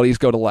negative qualities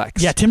go to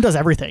Lex. Yeah, Tim does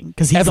everything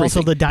because he's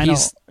also the dino.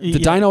 He's the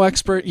dino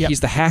expert. Yep. He's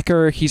the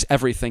hacker. He's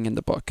everything in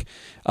the book.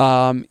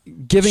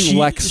 Giving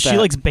Lex she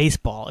likes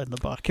baseball in the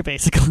book,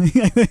 basically,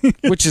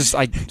 which is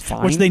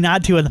fine. Which they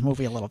nod to in the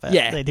movie a little bit.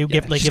 Yeah, they do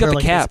give. Like, she's got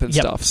the cap and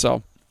stuff.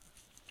 So.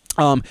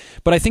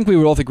 But I think we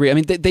would both agree. I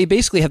mean, they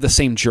basically have the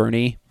same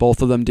journey.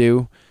 Both of them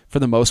do, for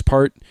the most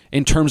part,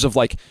 in terms of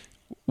like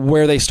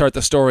where they start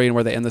the story and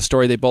where they end the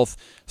story. They both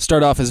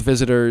start off as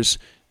visitors.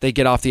 They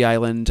get off the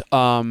island,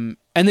 and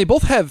they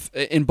both have,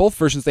 in both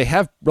versions, they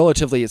have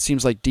relatively, it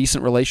seems like,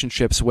 decent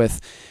relationships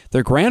with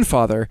their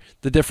grandfather.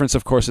 The difference,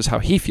 of course, is how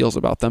he feels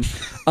about them.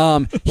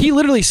 He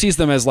literally sees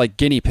them as like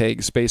guinea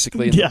pigs,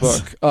 basically, in the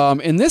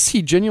book. In this,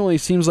 he genuinely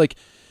seems like.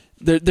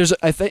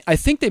 I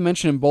think they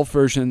mention in both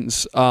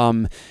versions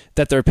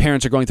that their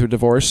parents are going through a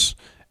divorce,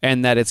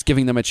 and that it's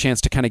giving them a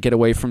chance to kind of get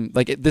away from,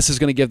 like, this is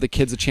going to give the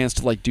kids a chance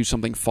to like do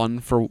something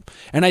fun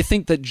and I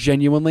think that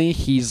genuinely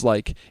he's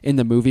like, in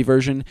the movie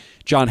version,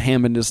 John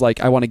Hammond is like,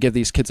 I want to give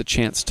these kids a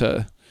chance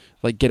to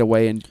like get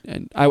away,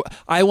 and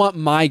I want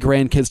my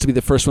grandkids to be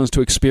the first ones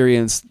to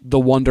experience the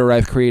wonder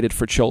I've created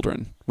for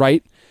children,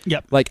 right?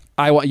 Yep. Like,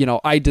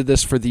 I did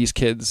this for these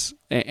kids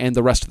and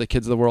the rest of the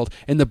kids of the world.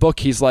 In the book,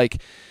 he's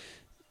like,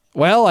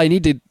 well, I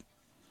need to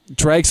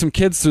drag some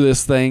kids through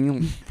this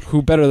thing.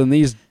 Who better than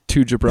these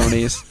two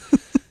jabronis?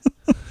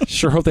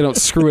 Sure hope they don't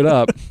screw it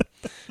up.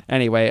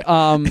 Anyway,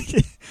 but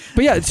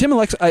yeah, Tim and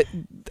Lex,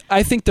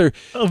 I think they're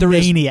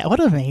maniac.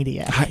 What a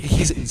maniac!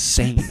 He's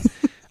insane.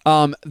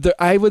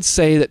 I would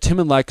say that Tim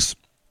and Lex,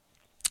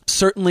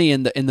 certainly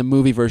in the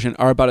movie version,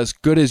 are about as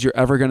good as you're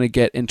ever going to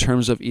get in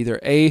terms of either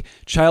A,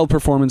 child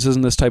performances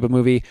in this type of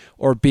movie,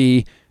 or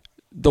B,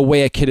 the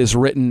way a kid is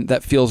written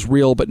that feels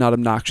real but not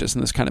obnoxious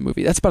in this kind of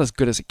movie. That's about as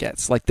good as it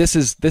gets. Like, this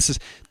is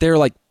they're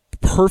like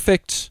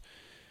perfect.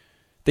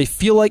 They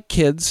feel like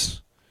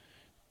kids,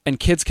 and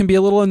kids can be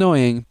a little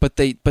annoying, but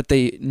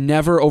they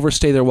never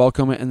overstay their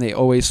welcome, and they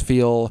always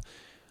feel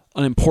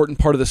an important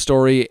part of the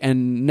story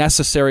and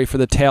necessary for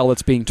the tale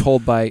that's being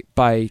told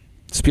by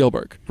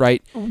Spielberg,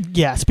 right?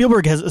 Yeah,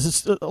 Spielberg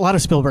has a lot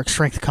of Spielberg's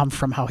strength comes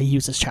from how he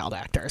uses child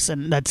actors,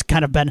 and that's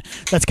kind of been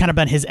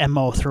his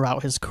MO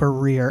throughout his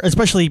career,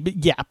 especially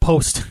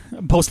post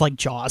like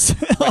Jaws,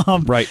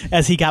 Right.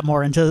 as he got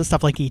more into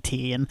stuff like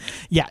E.T. and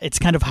it's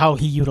kind of how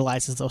he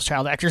utilizes those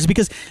child actors,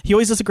 because he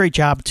always does a great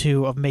job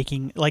too of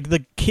making like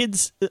the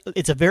kids.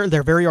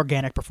 They're very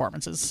organic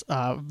performances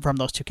from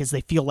those two kids.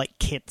 They feel like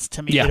kids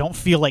to me. Yeah. They don't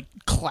feel like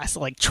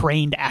like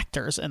trained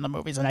actors in the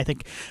movies, and I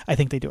think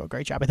they do a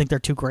great job. I think they're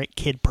two great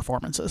kid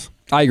performances.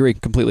 I agree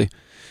completely.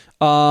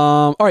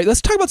 All right,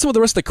 let's talk about some of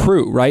the rest of the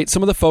crew, right?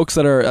 Some of the folks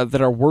that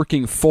are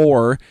working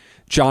for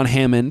John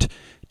Hammond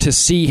to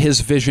see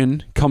his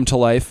vision come to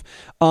life.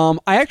 I'm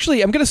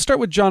going to start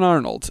with John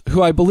Arnold,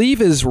 who I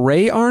believe is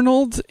Ray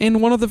Arnold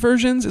in one of the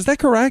versions. Is that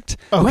correct?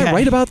 Am I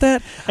right about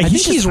that? I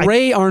think he's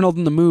Ray Arnold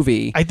in the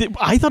movie. I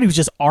thought he was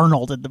just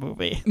Arnold in the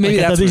movie. Maybe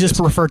that's they just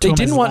referred to him.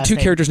 They didn't as want two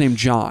name. characters named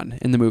John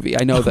in the movie.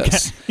 I know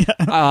this.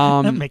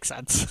 That makes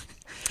sense.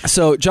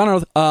 So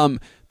John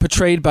Arnold,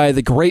 portrayed by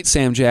the great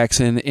Sam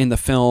Jackson in the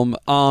film.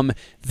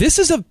 This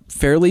is a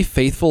fairly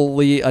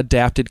faithfully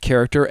adapted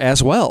character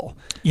as well.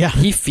 Yeah.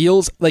 He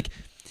feels like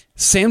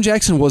Sam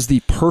Jackson was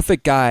the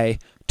perfect guy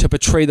to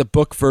portray the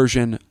book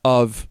version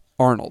of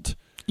Arnold.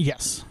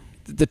 Yes.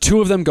 The two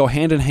of them go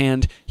hand in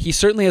hand. He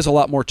certainly has a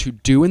lot more to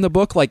do in the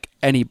book, like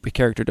any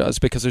character does,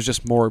 because there's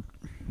just more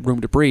room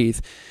to breathe.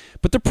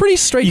 But they're pretty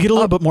straight. You get a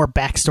little bit more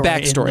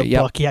backstory in the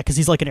book, yep. because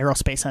he's like an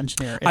aerospace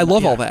engineer. I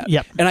love all that.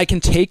 Yep. And I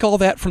can take all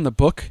that from the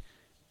book,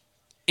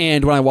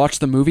 and when I watch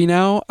the movie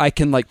now, I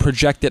can like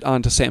project it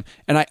onto Sam,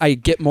 and I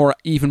get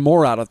even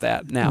more out of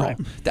that now. Right.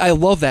 I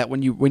love that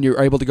when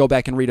you're able to go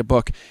back and read a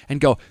book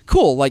and go,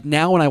 cool. Like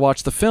now, when I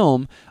watch the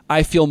film,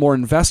 I feel more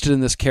invested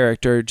in this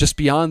character just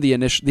beyond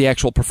the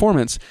actual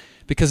performance,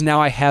 because now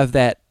I have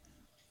that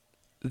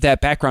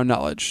background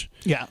knowledge.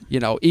 Yeah. You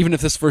know, even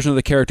if this version of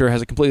the character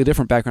has a completely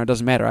different background, it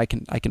doesn't matter. I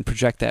can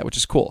project that, which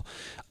is cool.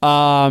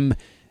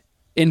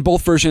 In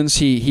both versions,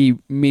 he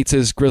meets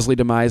his grisly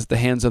demise at the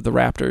hands of the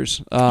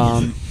Raptors.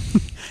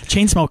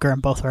 Chainsmoker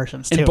in both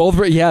versions, too. In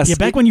both, yes. Yeah,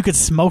 back when you could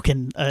smoke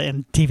in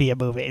TV and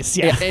movies.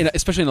 Yeah. And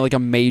especially in like a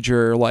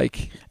major,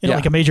 like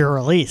a major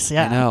release.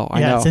 Yeah.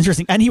 I know. It's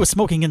interesting. And he was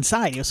smoking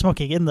inside. He was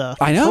smoking in the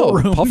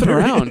room. Puffing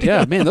around.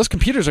 Yeah, man, those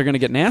computers are going to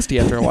get nasty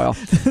after a while.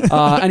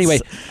 Anyway.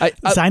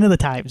 Sign of the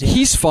times. Yeah.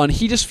 He's fun.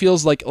 He just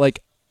feels like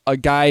a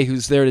guy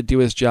who's there to do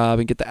his job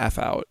and get the F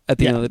out at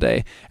the end of the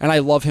day. And I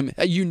love him.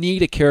 You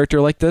need a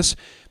character like this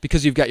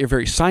because you've got your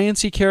very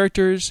sciencey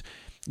characters.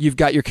 You've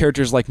got your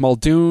characters like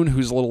Muldoon,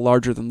 who's a little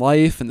larger than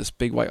life, and this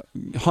big white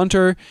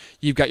hunter.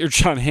 You've got your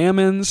John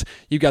Hammonds.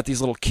 You've got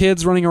these little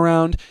kids running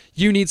around.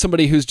 You need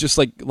somebody who's just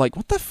like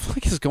what the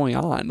fuck is going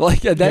on?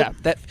 Like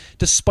that.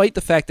 Despite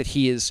the fact that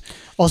he is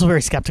also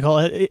very skeptical,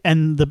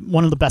 and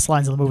one of the best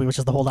lines in the movie, which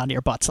is the "hold on to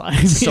your butts"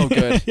 line. So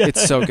good. Yeah.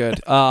 It's so good.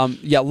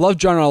 Love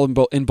John Arnold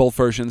in both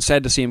versions.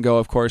 Sad to see him go,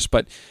 of course,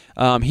 but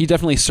he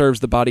definitely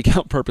serves the body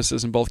count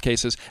purposes in both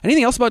cases.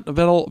 Anything else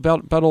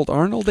about old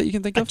Arnold that you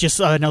can think of? Just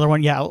another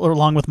one,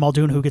 along with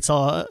Muldoon, who gets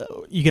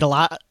you get a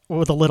lot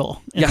with a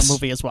little in the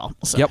movie as well.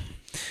 So. Yep.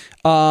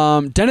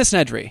 Dennis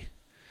Nedry,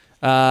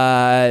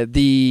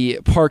 the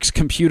park's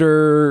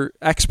computer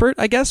expert,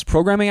 I guess,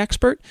 programming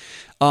expert,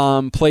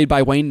 played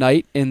by Wayne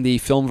Knight in the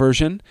film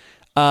version.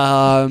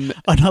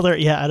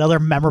 Another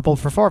memorable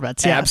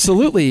performance. Yeah.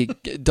 Absolutely,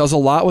 does a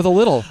lot with a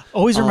little.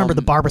 Always remember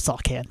the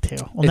Barbasol can too.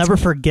 We'll never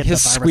forget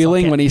his the Barbasol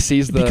squealing can. when he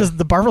sees because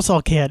the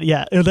Barbasol can.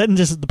 Yeah, and then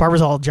just the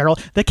Barbasol in general.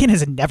 That can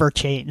has never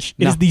changed.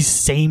 It is the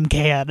same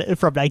can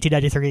from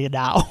 1993 and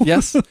now.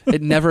 Yes,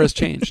 it never has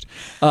changed.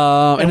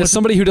 And as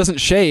somebody who doesn't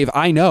shave,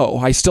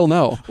 I still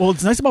know. Well,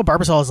 what's nice about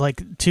Barbasol is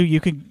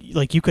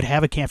you could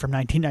have a can from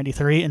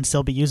 1993 and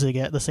still be using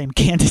it, the same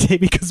can today,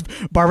 because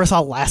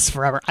Barbasol lasts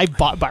forever. I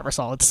bought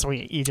Barbasol. It's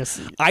sweet.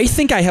 I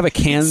think I have a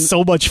can.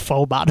 So much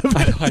foam out of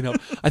it. I know.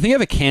 I think I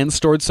have a can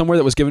stored somewhere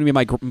that was given to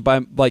me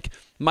by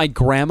my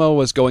grandma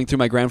was going through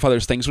my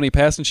grandfather's things when he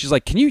passed, and she's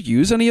like, "Can you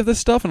use any of this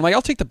stuff?" And I'm like,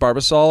 "I'll take the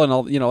Barbasol and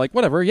I'll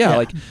whatever." Yeah.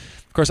 Like,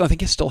 of course, I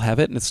think I still have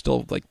it, and it's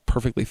still like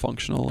perfectly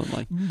functional and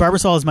like.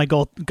 Barbasol is my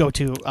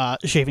go-to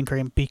shaving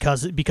cream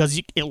because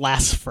it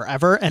lasts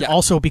forever, and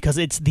also because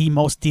it's the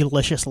most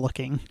delicious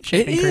looking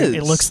shaving cream.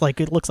 It looks like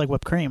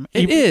whipped cream.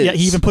 It is. Yeah,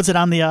 he even puts it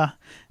on the.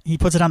 He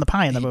puts it on the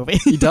pie in the movie.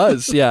 He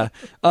does, yeah.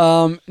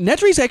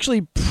 Nedry's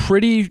actually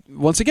pretty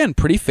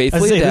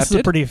faithfully adapted. This is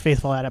a pretty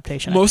faithful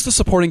adaptation. Most of the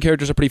supporting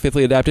characters are pretty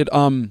faithfully adapted.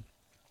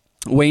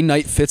 Wayne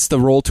Knight fits the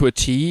role to a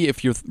T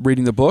if you're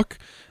reading the book.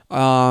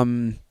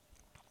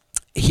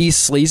 He's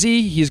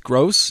sleazy. He's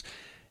gross.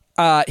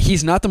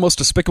 He's not the most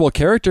despicable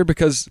character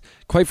because,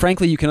 quite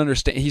frankly, you can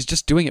understand he's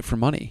just doing it for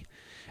money.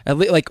 At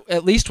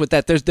least with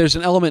that, there's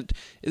an element.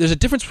 There's a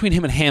difference between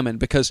him and Hammond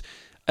because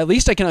at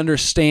least I can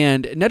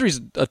understand. Nedry's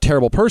a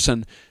terrible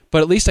person,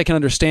 but at least I can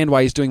understand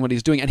why he's doing what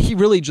he's doing. And he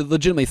really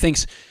legitimately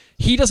thinks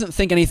he doesn't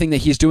think anything that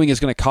he's doing is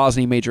going to cause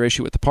any major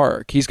issue with the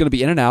park. He's going to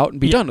be in and out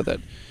and be done with it.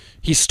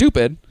 He's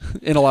stupid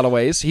in a lot of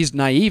ways. He's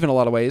naive in a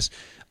lot of ways.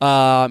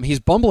 He's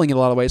bumbling in a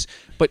lot of ways.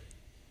 But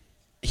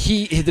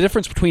the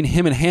difference between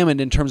him and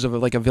Hammond in terms of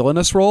like a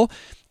villainous role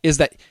is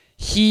that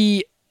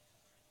he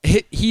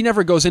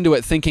never goes into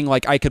it thinking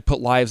like I could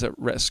put lives at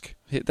risk.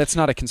 That's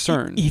not a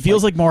concern. He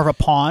feels like more of a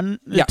pawn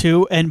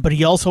too, but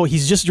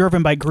he's just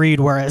driven by greed,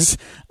 whereas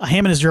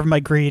Hammond is driven by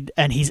greed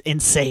and he's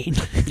insane.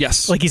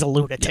 Yes, like he's a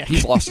lunatic. Yeah,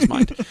 he's lost his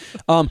mind.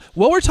 While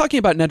we're talking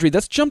about Nedry,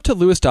 let's jump to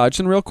Lewis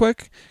Dodgson real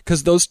quick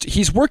because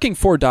he's working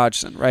for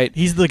Dodgson, right?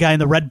 He's the guy in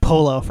the red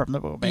polo from the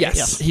movie.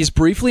 Yes, he's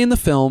briefly in the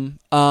film.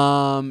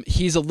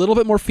 He's a little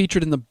bit more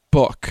featured in the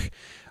book.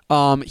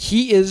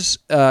 He is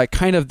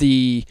kind of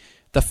the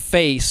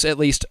face, at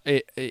least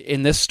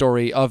in this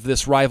story, of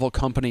this rival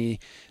company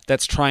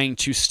that's trying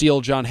to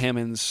steal John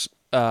Hammond's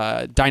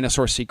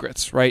dinosaur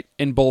secrets, right?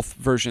 In both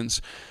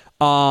versions.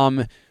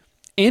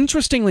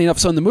 Interestingly enough,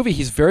 so in the movie,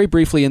 he's very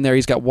briefly in there.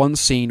 He's got one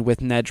scene with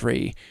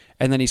Nedry,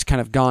 and then he's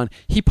kind of gone.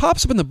 He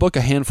pops up in the book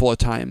a handful of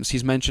times.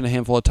 He's mentioned a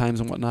handful of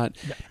times and whatnot.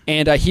 Yeah.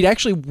 And he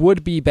actually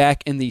would be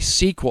back in the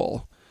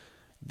sequel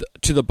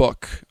to the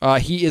book.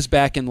 He is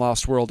back in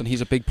Lost World, and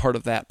he's a big part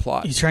of that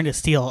plot. He's trying to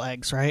steal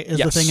eggs, right? Is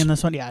the thing in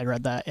this one? Yeah, I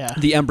read that. Yeah,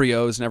 the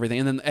embryos and everything,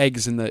 and then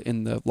eggs in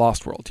the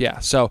Lost World. Yeah,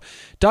 so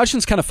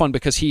Dodgson's kind of fun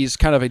because he's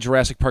kind of a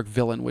Jurassic Park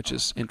villain, which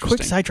is interesting.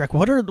 Quick sidetrack: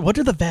 what are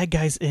the bad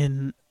guys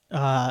in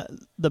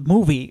the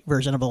movie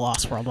version of the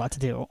Lost World want to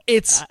do?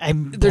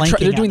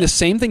 They're doing the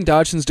same thing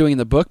Dodgson's doing in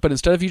the book, but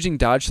instead of using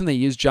Dodgson, they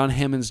use John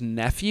Hammond's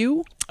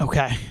nephew.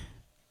 Okay.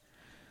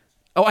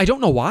 Oh, I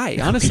don't know why.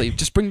 Honestly,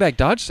 just bring back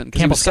Dodgson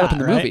because he was set up in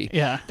the movie. Right?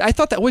 Yeah, I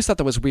always thought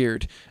that was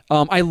weird.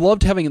 I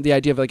loved having the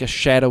idea of like a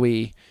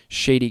shadowy,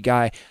 shady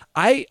guy.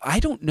 I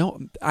don't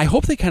know. I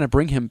hope they kind of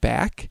bring him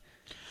back.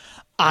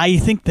 I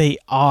think they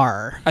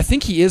are. I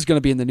think he is going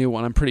to be in the new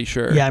one. I'm pretty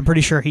sure. Yeah, I'm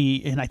pretty sure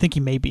and I think he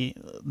may be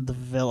the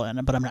villain,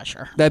 but I'm not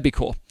sure. That'd be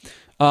cool.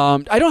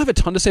 I don't have a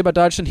ton to say about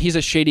Dodgson. He's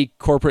a shady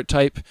corporate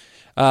type.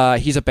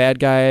 He's a bad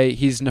guy.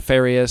 He's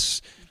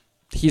nefarious.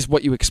 He's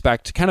what you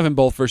expect, kind of in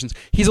both versions.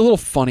 He's a little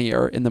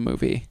funnier in the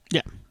movie.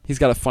 Yeah, he's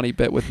got a funny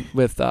bit with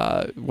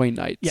Wayne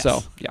Knight. Yes.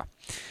 So yeah.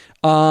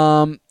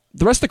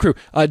 The rest of the crew,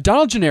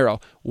 Donald Gennaro.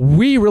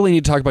 We really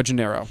need to talk about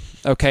Gennaro.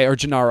 Okay, or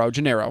Gennaro.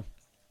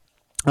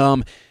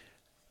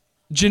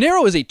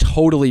 Gennaro is a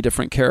totally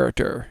different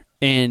character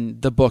in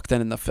the book than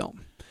in the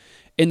film.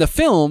 In the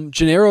film,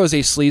 Gennaro is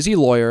a sleazy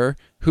lawyer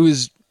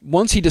who's,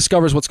 once he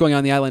discovers what's going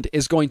on the island,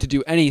 is going to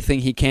do anything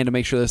he can to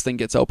make sure this thing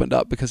gets opened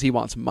up because he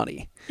wants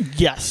money.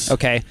 Yes.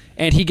 Okay.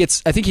 And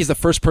I think he's the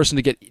first person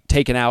to get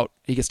taken out.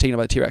 He gets taken out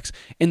by the T-Rex.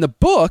 In the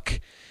book,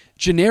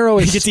 Gennaro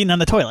is... He gets eaten on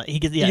the toilet. He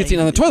gets eaten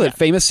on the toilet. Yeah.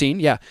 Famous scene,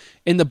 yeah.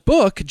 In the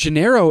book,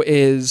 Gennaro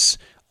is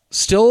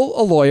still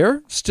a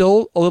lawyer,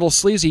 still a little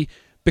sleazy,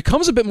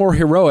 becomes a bit more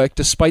heroic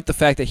despite the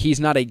fact that he's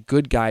not a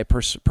good guy,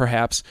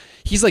 perhaps.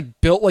 He's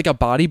like built like a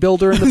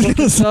bodybuilder in the book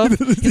and stuff.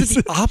 He's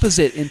the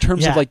opposite in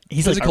terms of like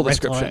he's physical like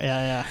description.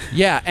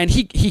 Yeah, and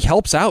he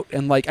helps out,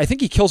 and like I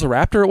think he kills a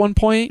raptor at one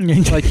point.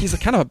 Like he's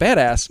kind of a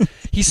badass.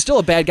 He's still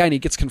a bad guy and he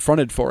gets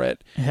confronted for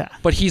it. Yeah.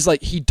 But he's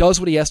like, he does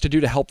what he has to do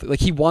to help.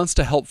 Like he wants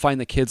to help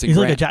find the kids. He's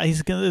like a John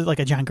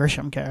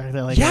Grisham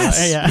character. Like,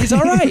 yes, he's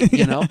all right,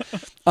 you know.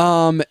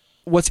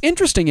 What's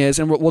interesting is,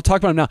 and we'll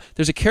talk about him now,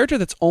 there's a character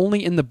that's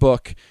only in the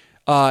book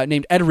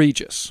named Ed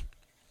Regis.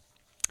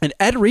 And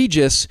Ed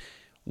Regis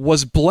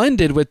was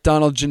blended with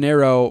Donald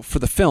Gennaro for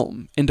the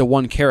film into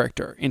one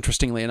character,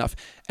 interestingly enough.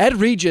 Ed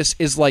Regis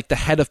is like the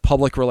head of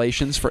public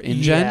relations for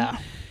InGen,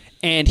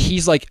 and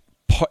he's like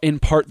in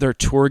part their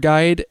tour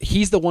guide.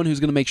 He's the one who's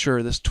going to make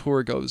sure this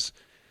tour goes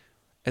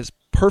as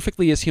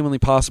perfectly as humanly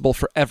possible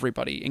for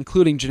everybody,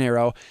 including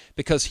Gennaro,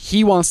 because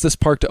he wants this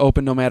park to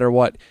open no matter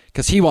what,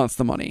 because he wants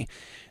the money.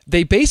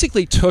 They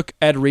basically took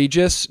Ed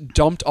Regis,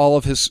 dumped all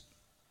of his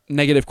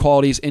negative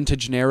qualities into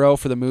Gennaro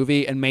for the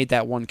movie, and made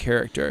that one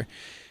character.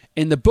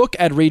 In the book,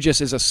 Ed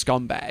Regis is a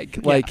scumbag.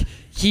 Yeah. Like,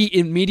 he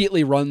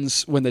immediately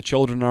runs when the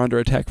children are under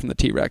attack from the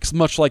T-Rex,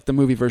 much like the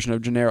movie version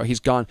of Gennaro. He's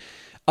gone.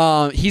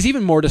 He's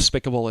even more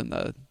despicable in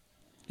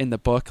the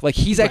book. Like,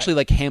 he's actually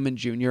like Hammond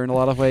Jr. in a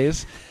lot of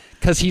ways,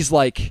 because he's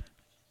like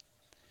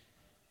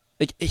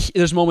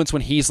there's moments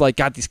when he's like,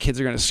 God, these kids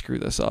are going to screw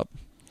this up.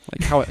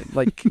 Like, how,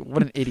 like,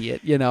 what an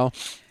idiot, you know?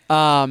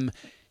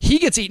 He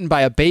gets eaten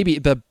by a baby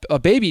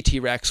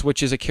T-Rex,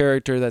 which is a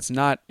character that's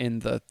not in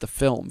the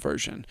film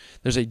version.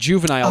 There's a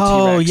juvenile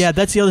T-Rex. Oh, yeah,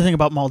 that's the other thing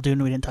about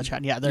Muldoon we didn't touch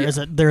on. Yeah, there is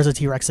a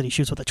T-Rex that he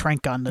shoots with a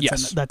trank gun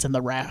that's in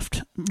the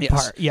raft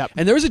part. Yep.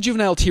 And there is a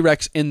juvenile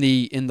T-Rex in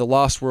the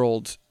Lost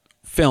World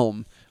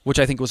film, which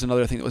I think was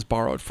another thing that was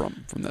borrowed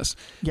from this.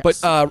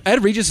 Yes. But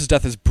Ed Regis'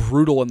 death is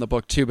brutal in the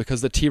book too,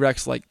 because the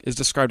T-Rex like is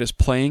described as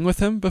playing with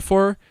him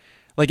before.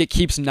 Like, it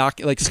keeps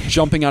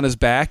jumping on his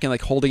back and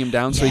like holding him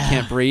down so he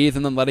can't breathe,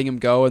 and then letting him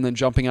go, and then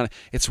jumping on it.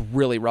 It's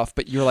really rough.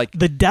 But you're like,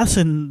 the deaths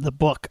in the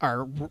book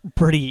are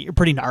pretty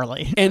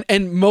gnarly.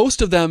 And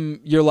most of them,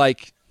 you're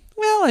like,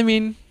 well, I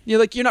mean,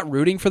 you're not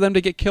rooting for them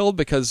to get killed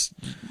because,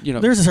 you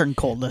know, there's a certain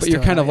coldness. But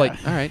you're kind of like,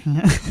 all right,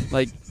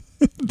 like,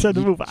 to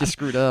move on. Just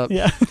screwed up.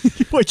 Yeah,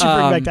 what you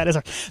bring back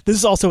dinosaurs. This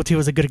is also too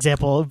is a good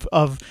example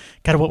of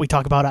kind of what we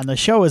talk about on the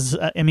show. Is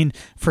I mean,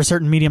 for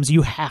certain mediums,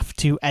 you have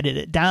to edit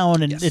it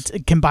down, and it's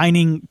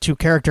combining two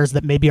characters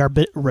that maybe are a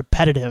bit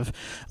repetitive.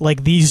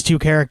 Like these two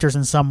characters,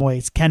 in some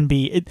ways, can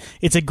be.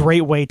 It's a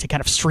great way to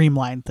kind of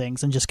streamline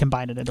things and just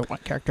combine it into one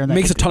character. And it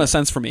makes a ton of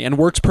sense for me and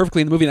works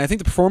perfectly in the movie. And I think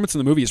the performance in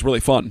the movie is really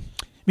fun.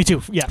 Me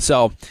too. Yeah.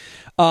 So.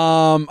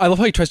 I love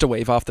how he tries to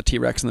wave off the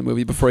T-Rex in the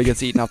movie before he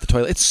gets eaten out the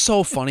toilet. It's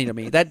so funny to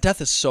me. That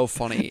death is so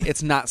funny.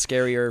 It's not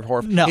scary or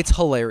horrifying. No. It's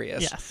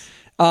hilarious. Yes.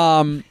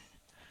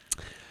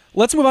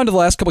 Let's move on to the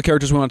last couple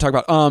characters we want to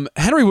talk about.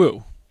 Henry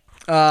Wu.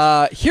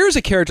 Here's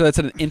a character that's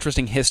had an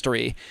interesting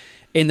history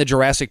in the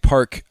Jurassic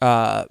Park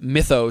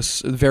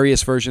mythos,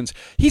 various versions.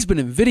 He's been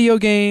in video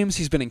games.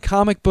 He's been in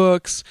comic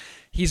books.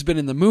 He's been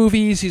in the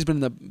movies. He's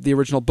been in the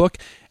original book.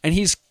 And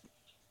he's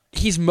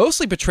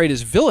mostly portrayed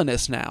as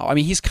villainous now. I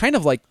mean, he's kind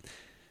of like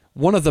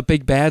one of the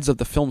big bads of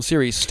the film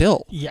series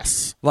still.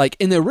 Yes. Like,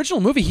 in the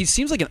original movie, he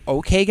seems like an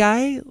okay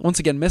guy. Once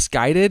again,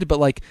 misguided, but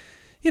like,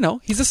 you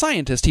know, he's a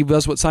scientist. He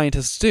does what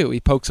scientists do. He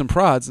pokes and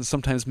prods and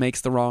sometimes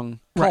makes the wrong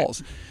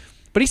calls. Right.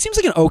 But he seems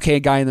like an okay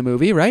guy in the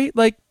movie, right?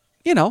 Like,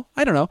 you know,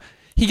 I don't know.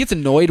 He gets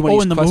annoyed when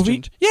he's in the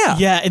questioned. Movie? Yeah.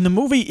 Yeah, in the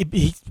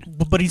movie,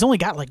 but he's only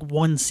got like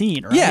one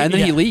scene, right? Yeah, and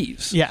then he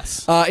leaves.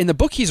 Yes. In the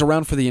book, he's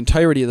around for the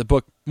entirety of the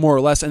book, more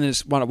or less, and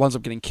then winds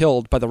up getting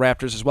killed by the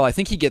raptors as well. I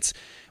think he gets...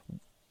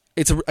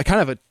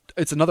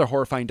 It's another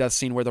horrifying death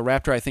scene where the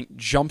raptor, I think,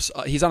 jumps...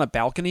 he's on a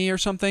balcony or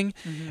something,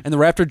 and the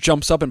raptor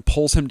jumps up and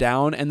pulls him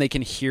down, and they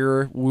can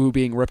hear Wu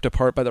being ripped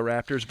apart by the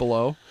raptors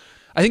below.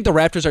 I think the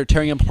raptors are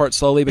tearing him apart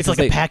slowly because it's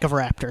like a pack of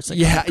raptors.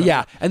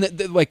 Yeah.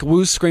 And like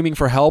Wu's screaming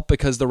for help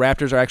because the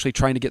raptors are actually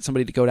trying to get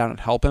somebody to go down and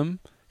help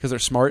him because they're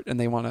smart and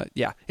they want to.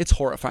 Yeah, it's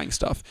horrifying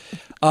stuff.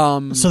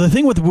 So the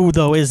thing with Wu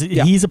though is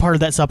he's a part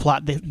of that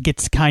subplot that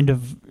gets kind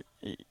of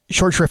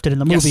short shrifted in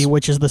the movie,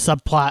 which is the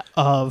subplot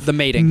of the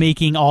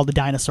making all the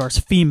dinosaurs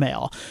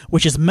female,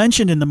 which is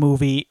mentioned in the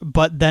movie,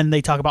 but then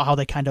they talk about how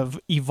they kind of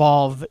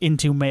evolve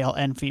into male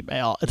and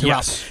female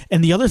throughout. Yes.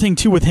 And the other thing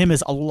too with him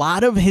is a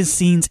lot of his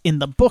scenes in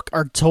the book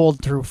are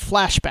told through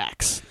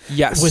flashbacks.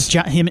 Yes. With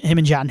him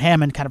and John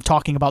Hammond kind of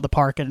talking about the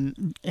park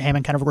and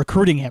Hammond kind of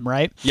recruiting him,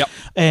 right? Yep.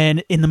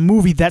 And in the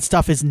movie, that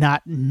stuff is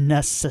not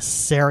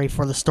necessary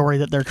for the story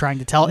that they're trying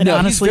to tell. And no,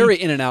 honestly, he's very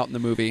in and out in the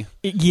movie.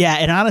 Yeah,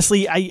 and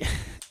honestly,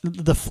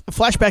 the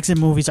flashbacks in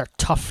movies are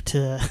tough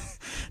to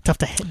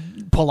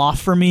pull off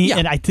for me,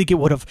 and I think it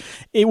would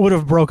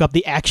have broke up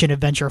the action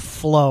adventure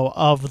flow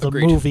of the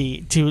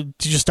movie to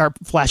just start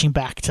flashing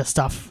back to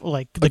stuff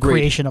like the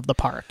creation of the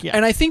park. Yeah,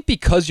 and I think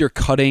because you're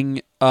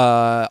cutting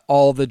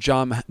all the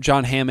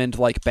John Hammond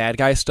like bad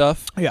guy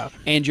stuff,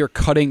 and you're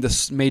cutting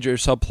the major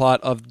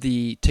subplot of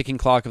the ticking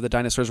clock of the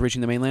dinosaurs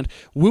reaching the mainland,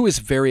 Wu is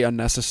very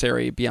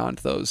unnecessary beyond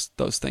those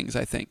things.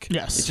 I think.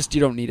 Yes, it's just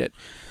you don't need it.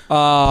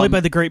 Played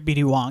by the great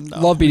BD Wong, though.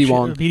 Love BD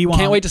Wong.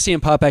 Can't wait to see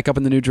him pop back up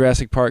in the new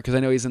Jurassic Park because I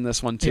know he's in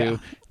this one too,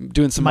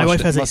 doing some. My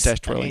wife has mustache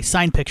a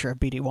signed picture of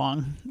BD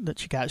Wong that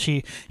she got.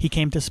 He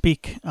came to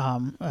speak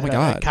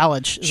at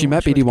college. She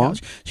met BD Wong.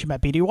 She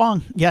met BD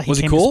Wong. Yeah, was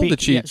he cool?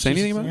 Did she say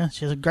anything about it? Yeah,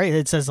 she's great.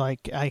 It says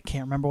like I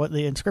can't remember what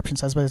the inscription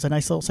says, but it's a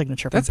nice little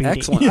signature. That's from BD.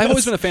 excellent. Yes. I've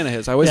always been a fan of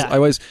his. I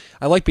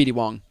like BD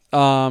Wong.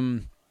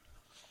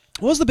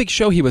 What was the big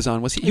show he was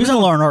on? He was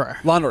on Law and Order.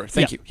 Law and Order.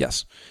 Thank you.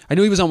 Yes, I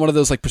knew he was on one of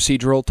those like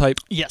procedural type.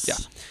 Yes. Yeah.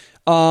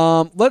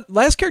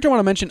 Last character I want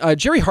to mention,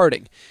 Jerry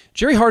Harding.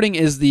 Jerry Harding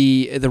is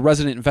the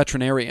resident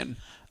veterinarian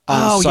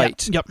on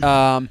site. Yeah.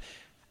 Yep.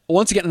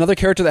 Once again, another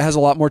character that has a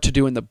lot more to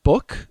do in the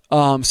book.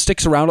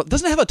 Sticks around.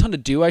 Doesn't have a ton to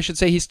do, I should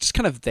say. He's just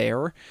kind of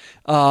there.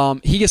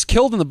 He gets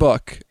killed in the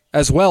book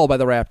as well by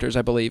the raptors,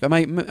 I believe. Am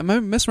I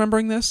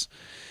misremembering this?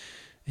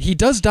 He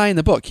does die in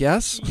the book,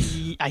 yes?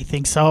 I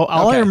think so.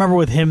 All I remember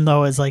with him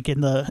though is like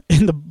in the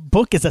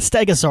book is a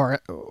stegosaur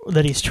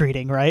that he's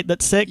treating, right?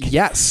 That's sick.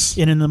 Yes.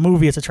 And in the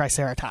movie it's a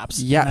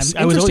triceratops. Yes.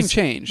 I was interesting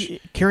change.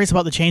 Curious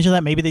about the change of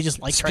that. Maybe they just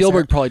like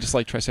Spielberg probably just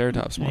liked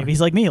triceratops more. Maybe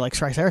he's like me, likes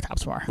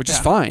triceratops more. Which is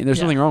fine.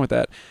 There's nothing wrong with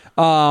that.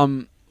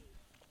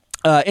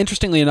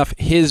 Interestingly enough,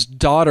 his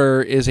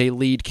daughter is a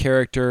lead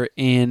character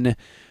in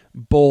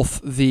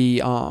both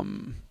the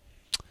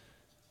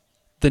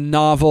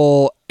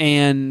novel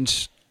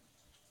and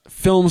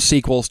film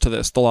sequels to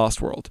this, The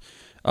Lost World.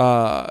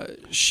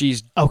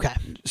 She's okay.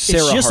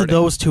 Sarah it's just Harding.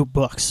 Those two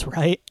books,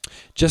 right?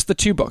 Just the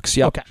two books.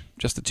 Yep. Okay.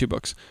 Just the two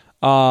books.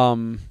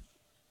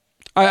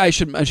 I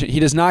should mention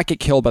he does not get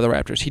killed by the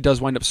raptors. He does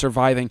wind up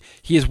surviving.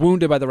 He is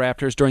wounded by the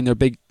raptors during their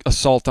big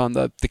assault on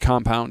the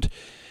compound.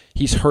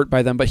 He's hurt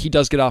by them, but he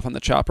does get off on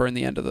the chopper in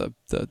the end of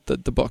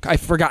the book. I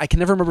forgot. I can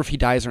never remember if he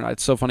dies or not.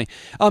 It's so funny.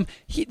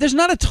 There's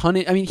not a ton.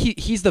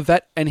 He's the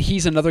vet, and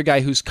he's another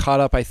guy who's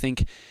caught up, I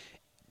think,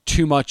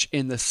 too much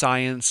in the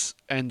science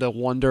and the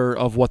wonder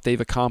of what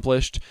they've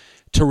accomplished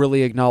to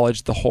really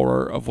acknowledge the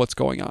horror of what's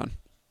going on.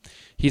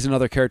 He's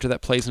another character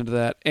that plays into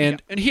that.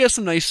 And he has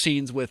some nice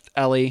scenes with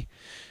Ellie,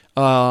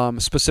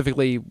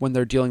 specifically when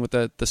they're dealing with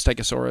the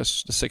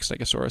Stegosaurus, the 6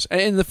 Stegosaurus. And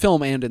in the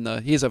film and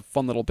he has a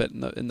fun little bit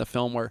in the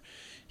film where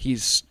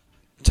he's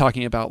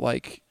talking about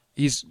like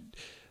he's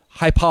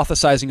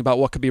hypothesizing about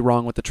what could be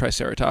wrong with the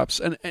Triceratops.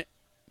 And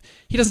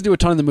he doesn't do a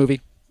ton in the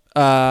movie,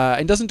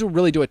 and doesn't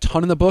really do a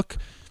ton in the book.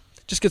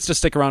 Just gets to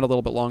stick around a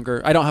little bit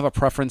longer. I don't have a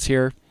preference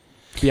here,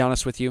 to be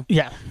honest with you.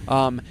 Yeah.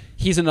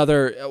 He's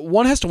another...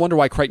 One has to wonder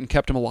why Crichton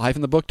kept him alive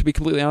in the book, to be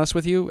completely honest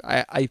with you.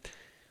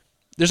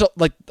 There's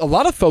a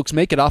lot of folks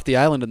make it off the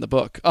island in the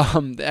book.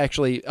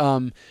 Actually,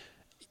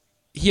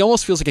 he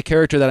almost feels like a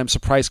character that I'm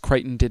surprised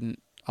Crichton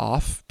didn't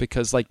off,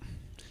 because, like,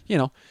 you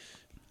know,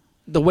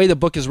 the way the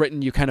book is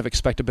written, you kind of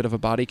expect a bit of a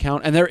body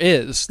count, and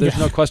there's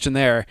no question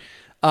there.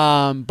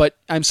 But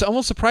I'm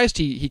almost surprised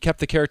he kept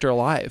the character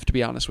alive, to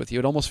be honest with you.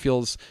 It almost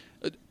feels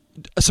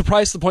a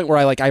surprise to the point where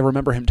I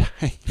remember him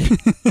dying.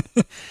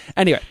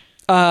 Anyway,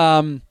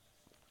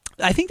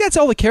 I think that's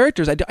all the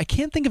characters. I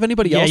can't think of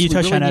anybody else you we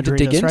really need to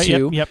dig right?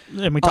 into. Yep.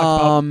 And we talked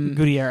about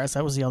Gutierrez.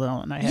 That was the other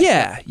one I had.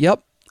 Yeah,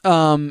 yep.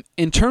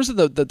 In terms of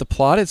the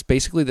plot, it's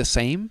basically the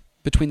same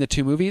between the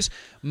two movies,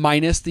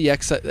 minus the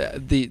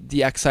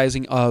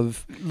excising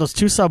of those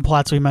two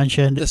subplots we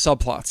mentioned. The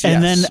subplots,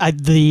 and yes. then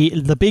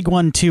the big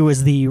one too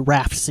is the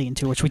raft scene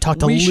too, which we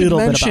talked a little bit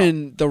about. We should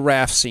mention the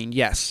raft scene,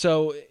 yes.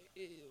 So,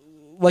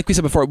 like we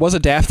said before, it was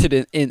adapted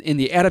in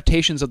the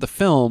adaptations of the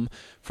film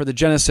for the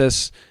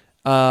Genesis,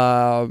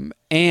 and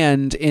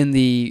in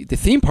the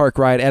theme park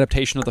ride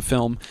adaptation of the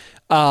film.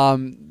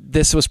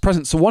 This was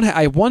present. So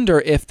I wonder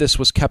if this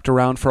was kept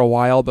around for a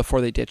while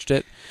before they ditched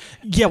it.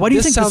 Yeah, why do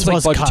you think sounds this like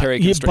was budgetary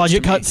cut? constraints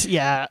Budget to me. cuts,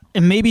 yeah,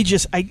 and maybe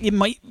just it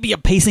might be a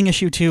pacing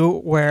issue too.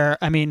 Where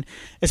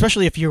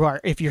especially if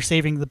you're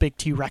saving the big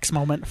T-Rex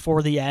moment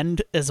for the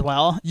end as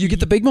well. You get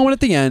the big moment at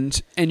the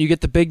end, and you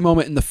get the big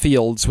moment in the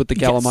fields with the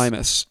Gallimimus.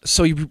 Yes.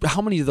 So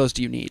how many of those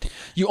do you need?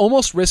 You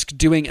almost risk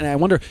doing, and I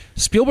wonder,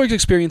 Spielberg's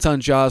experience on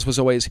Jaws was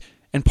always,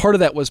 and part of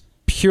that was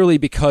purely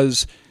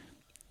because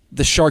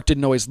the shark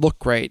didn't always look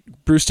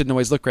great, Bruce didn't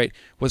always look great,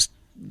 was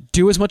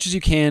do as much as you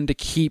can to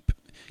keep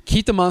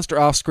the monster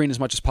off screen as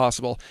much as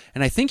possible.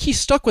 And I think he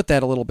stuck with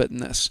that a little bit in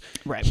this.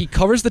 Right. He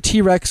covers the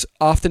T-Rex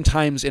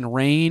oftentimes in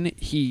rain.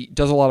 He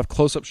does a lot of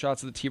close-up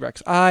shots of the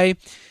T-Rex eye.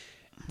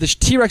 The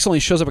T-Rex only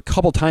shows up a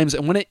couple times,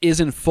 and when it is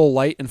in full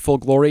light and full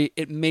glory,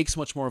 it makes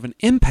much more of an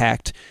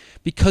impact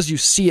because you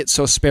see it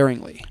so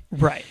sparingly.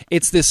 Right.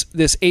 It's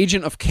this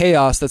agent of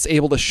chaos that's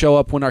able to show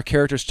up when our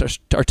characters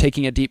are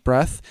taking a deep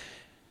breath.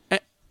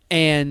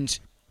 And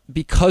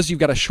because you've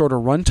got a shorter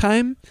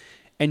runtime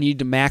and you need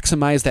to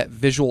maximize that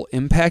visual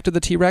impact of the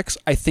T-Rex,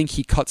 I think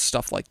he cuts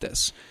stuff like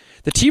this.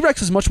 The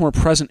T-Rex is much more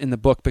present in the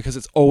book because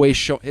it's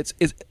always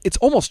it's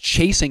almost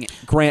chasing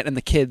Grant and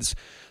the kids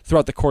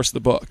throughout the course of the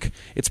book.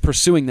 It's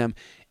pursuing them.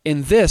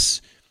 In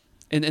this,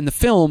 in the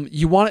film,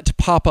 you want it to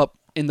pop up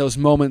in those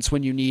moments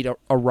when you need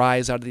a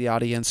rise out of the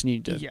audience. And you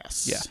need to,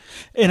 yes.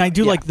 Yeah. And I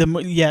do like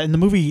and the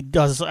movie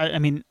does,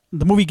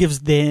 the movie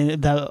gives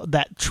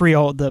that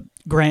trio, the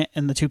Grant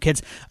and the two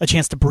kids, a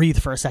chance to breathe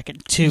for a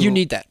second too. You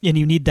need that. And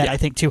you need that, I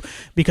think, too.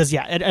 Because,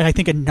 and I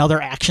think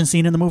another action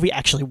scene in the movie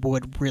actually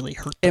would really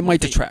hurt the It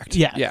might movie. detract.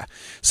 Yeah. Yeah.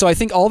 So I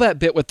think all that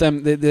bit with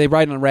them, they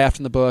ride on a raft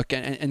in the book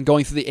and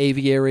going through the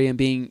aviary and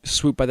being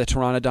swooped by the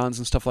pteranodons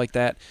and stuff like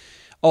that,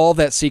 all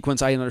that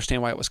sequence, I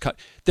understand why it was cut.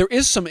 There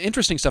is some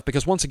interesting stuff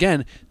because, once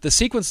again, the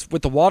sequence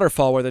with the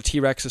waterfall where the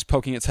T-Rex is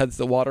poking its head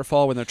through the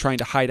waterfall when they're trying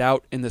to hide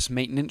out in this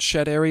maintenance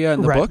shed area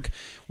in the book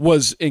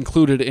was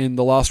included in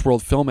the Lost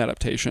World film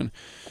adaptation.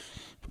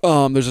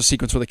 There's a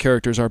sequence where the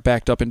characters are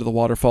backed up into the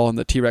waterfall and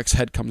the T-Rex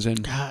head comes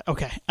in.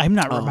 Okay, I'm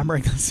not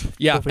remembering this.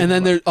 Yeah, and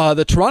then the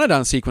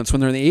Pteranodon sequence when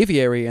they're in the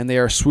aviary and they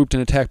are swooped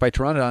and attacked by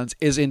Pteranodons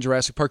is in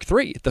Jurassic Park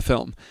 3, the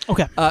film.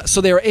 Okay.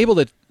 So they were able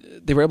to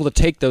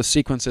take those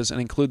sequences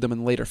and include them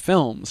in later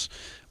films,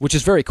 which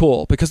is very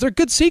cool because they're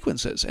good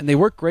sequences and they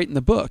work great in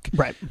the book.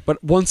 Right.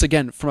 But once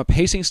again, from a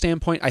pacing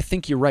standpoint, I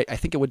think you're right. I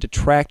think it would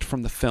detract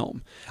from the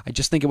film. I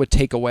just think it would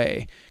take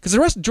away because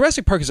the rest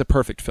Jurassic Park is a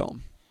perfect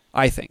film,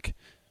 I think.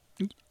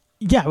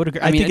 Yeah, I would agree.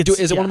 I mean, think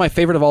is it one of my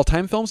favorite of all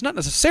time films? Not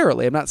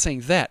necessarily. I'm not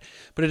saying that,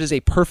 but it is a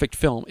perfect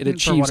film. It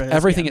achieves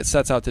everything it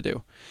sets out to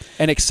do,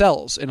 and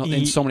excels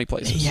in so many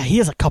places. Yeah, he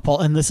has a couple,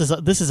 and this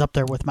is up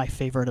there with my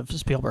favorite of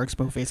Spielberg's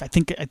movies. I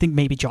think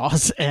maybe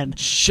Jaws and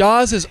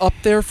Jaws is up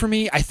there for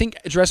me. I think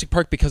Jurassic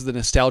Park, because of the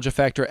nostalgia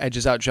factor,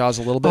 edges out Jaws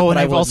a little bit. Oh, and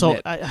I've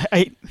also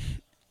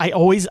I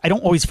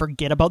don't always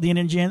forget about the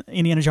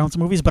Indiana Jones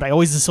movies, but I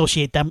always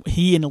associate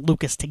he and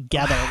Lucas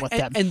together with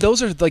them. And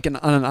those are like on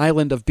an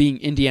island of being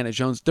Indiana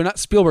Jones. They're not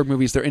Spielberg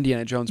movies; they're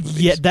Indiana Jones movies.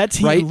 Yeah, that's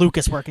he right? and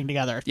Lucas working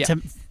together. Yeah.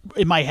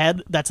 In my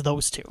head, that's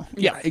those two.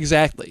 Yeah,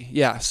 exactly.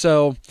 Yeah.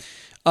 So,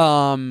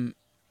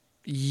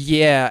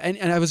 yeah,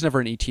 and I was never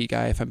an ET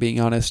guy, if I'm being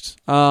honest.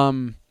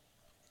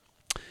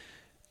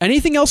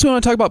 Anything else we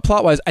want to talk about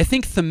plot-wise? I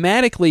think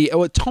thematically,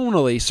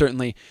 tonally,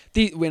 certainly,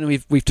 when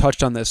we've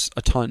touched on this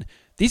a ton.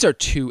 These are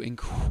two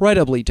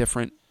incredibly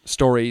different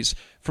stories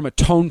from a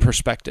tone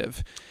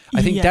perspective.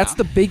 I think that's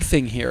the big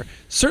thing here.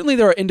 Certainly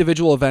there are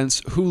individual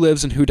events, who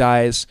lives and who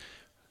dies.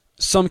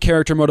 Some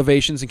character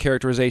motivations and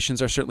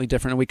characterizations are certainly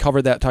different, and we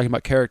covered that talking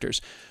about characters.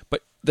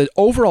 But the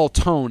overall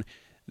tone,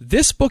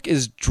 this book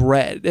is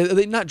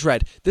not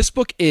dread. This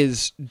book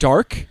is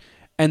dark,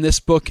 and this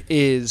book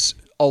is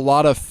a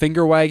lot of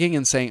finger wagging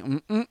and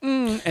saying and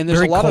there's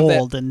very a lot cold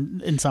of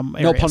that. in some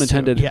areas. No pun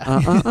intended. Too.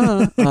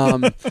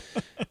 Yeah.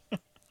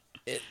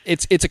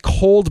 It's a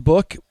cold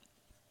book.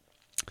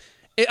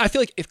 I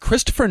feel like if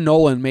Christopher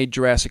Nolan made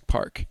Jurassic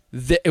Park,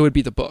 it would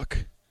be the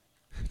book.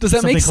 Does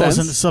that make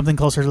sense? Something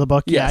closer to the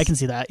book. Yes. Yeah, I can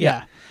see that.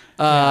 Yeah.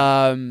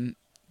 And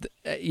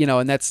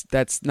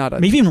that's not a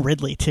Maybe even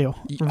Ridley too.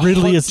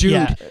 Ridley is dude.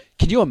 Yeah.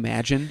 Can you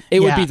imagine?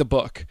 It would be the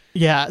book,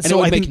 Yeah. and So it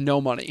would I make think,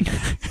 no money.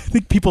 I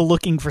think people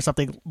looking for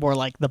something more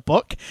like the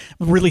book,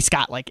 Ridley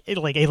Scott, like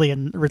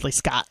Alien Ridley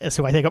Scott is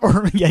who I think of,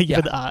 or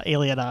even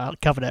Alien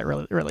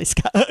Covenant Ridley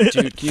Scott.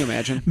 Dude, can you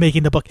imagine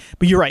making the book?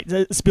 But you're right.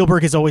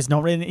 Spielberg is always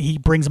known, and he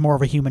brings more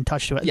of a human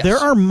touch to it. Yes. There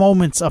are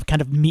moments of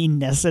kind of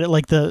meanness,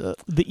 like the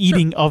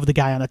eating of the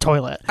guy on the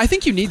toilet. I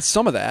think you need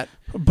some of that.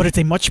 But it's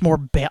a much more.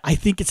 I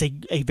think it's a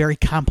very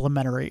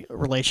complimentary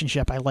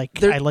relationship. I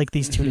like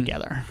these two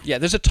together. Yeah,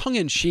 there's a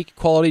tongue-in-cheek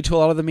quality to a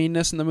lot of the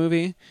meanness in the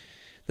movie.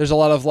 There's a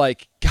lot of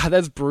like, God,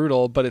 that's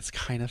brutal, but it's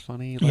kind of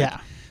funny. Like, yeah,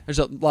 there's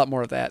a lot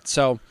more of that.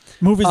 So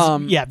movies,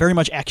 very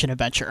much action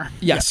adventure.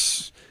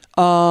 Yes.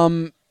 Yeah.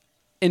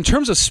 In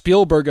terms of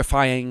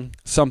Spielbergifying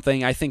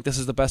something, I think this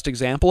is the best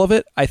example of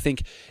it. I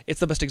think it's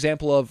the best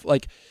example of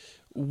like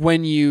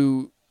when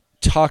you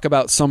talk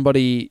about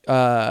somebody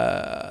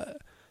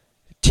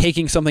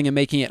taking something and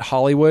making it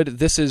Hollywood.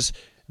 This is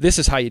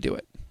how you do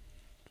it.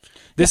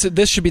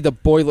 This should be the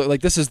boiler.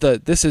 Like this is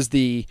the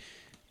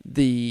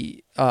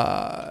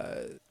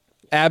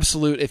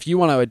absolute. If you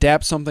want to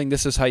adapt something,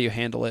 this is how you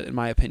handle it. In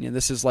my opinion,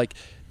 this is like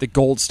the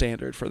gold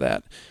standard for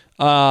that.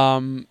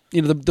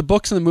 The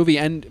books in the movie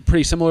end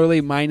pretty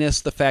similarly, minus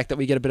the fact that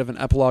we get a bit of an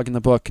epilogue in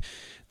the book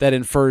that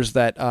infers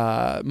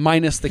that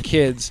minus the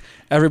kids,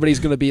 everybody's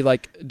going to be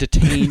like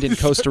detained in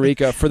Costa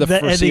Rica for the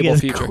foreseeable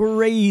future.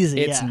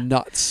 Crazy, it's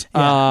nuts.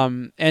 Yeah.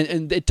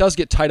 And it does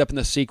get tied up in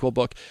the sequel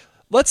book.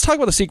 Let's talk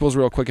about the sequels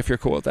real quick, if you're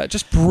cool with that,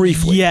 just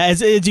briefly. Yeah,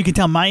 as you can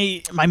tell,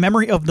 my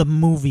memory of the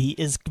movie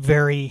is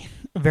very,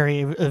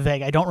 very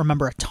vague. I don't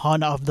remember a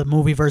ton of the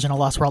movie version of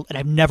Lost World, and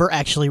I've never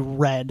actually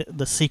read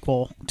the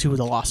sequel to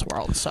The Lost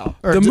World. So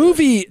the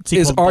movie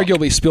is book.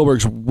 arguably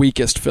Spielberg's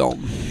weakest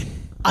film.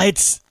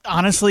 It's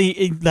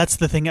honestly, that's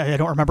the thing I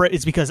don't remember it.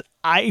 It's because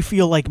I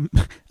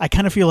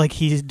kind of feel like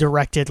he's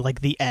directed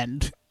like the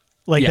end.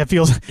 Like that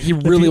feels he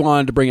really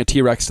wanted to bring a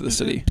T-Rex to the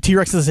city.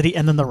 T-Rex to the city,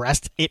 and then the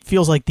rest. It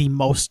feels like the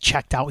most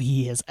checked out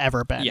he has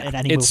ever been in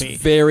any movie.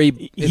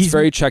 It's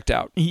very checked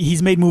out.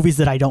 He's made movies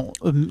that I don't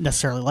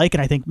necessarily like,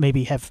 and I think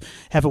maybe have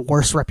a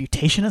worse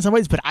reputation in some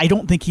ways. But I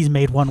don't think he's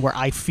made one where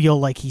I feel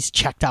like he's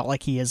checked out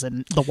like he is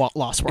in the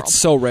Lost World. It's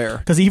so rare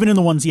because even in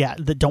the ones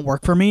that don't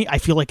work for me, I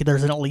feel like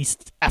there's an at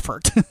least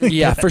effort.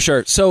 Yeah, for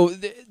sure. So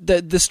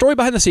the story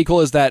behind the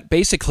sequel is that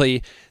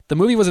basically the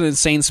movie was an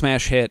insane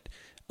smash hit.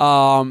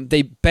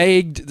 They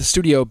begged the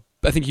studio,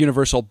 I think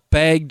Universal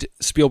begged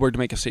Spielberg to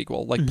make a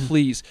sequel. Like,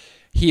 please.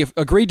 He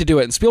agreed to do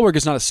it, and Spielberg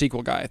is not a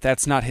sequel guy.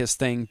 That's not his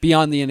thing.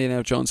 Beyond the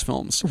Indiana Jones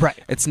films, right?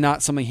 It's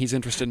not something he's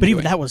interested in. But doing.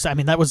 Even that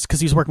was because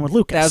he was working with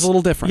Lucas. That was a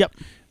little different.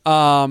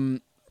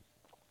 Yep.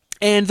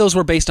 And those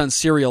were based on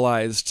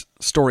serialized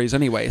stories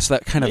anyway, so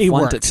that kind of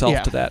lent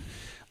itself to that.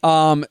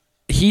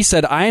 He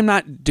said, "I am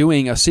not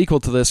doing a sequel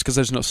to this because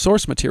there's no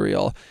source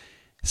material."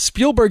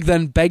 Spielberg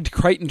then begged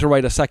Crichton to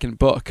write a second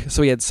book,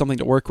 so he had something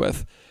to work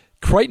with.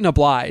 Crichton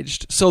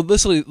obliged. So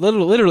this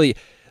literally,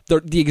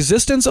 the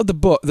existence of the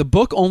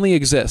book only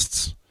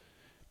exists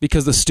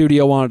because the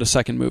studio wanted a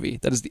second movie.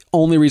 That is the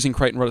only reason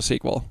Crichton wrote a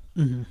sequel.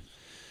 Mm-hmm.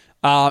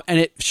 And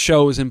it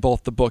shows in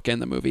both the book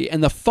and the movie.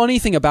 And the funny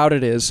thing about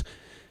it is,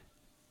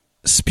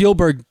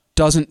 Spielberg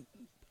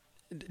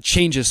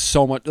changes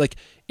so much. Like,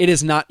 it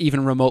is not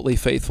even remotely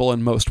faithful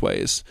in most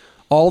ways.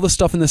 All the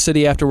stuff in the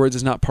city afterwards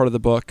is not part of the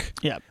book.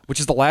 Yeah, which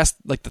is the last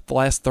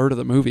third of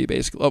the movie,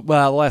 basically.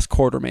 Well, the last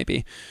quarter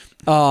maybe.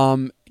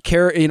 It's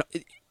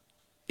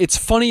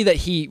funny that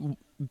he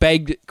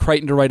begged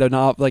Crichton to write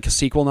a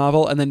sequel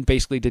novel, and then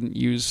basically didn't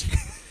use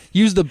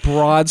the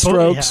broad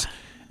strokes,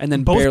 and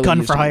then both barely gun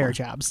used for them hire more.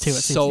 jobs too.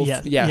 So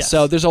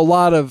there's a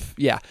lot of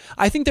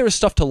I think there is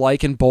stuff to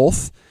like in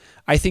both.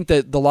 I think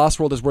that The Lost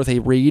World is worth a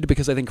read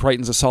because I think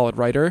Crichton's a solid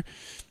writer.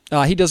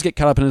 He does get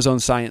caught up in his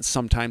own science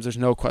sometimes. There's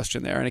no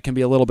question there, and it can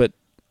be a little bit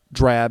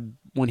drab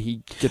when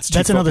he gets too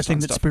That's another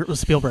focused thing on that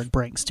Spielberg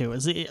brings too,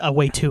 is a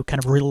way to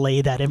kind of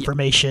relay that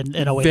information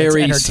in a way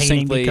very that's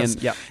entertaining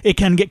because it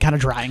can get kind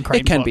of dry in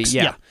Crichton It can books.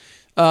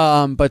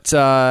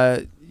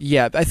 be,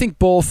 I think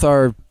both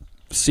are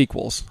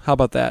sequels. How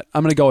about that?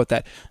 I'm going to go with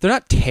that. They're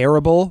not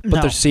terrible,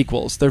 but they're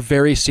sequels. They're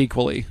very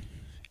sequel-y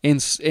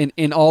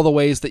in all the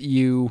ways that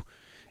you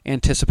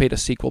anticipate a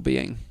sequel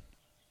being.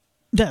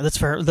 Yeah, that's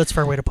fair. That's a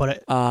fair way to put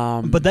it.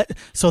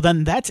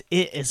 Then that's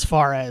it as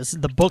far as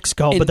the books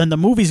go. But then the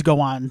movies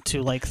go on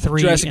to like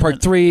 3, Jurassic Park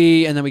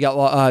 3, and then we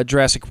got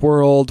Jurassic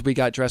World. We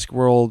got Jurassic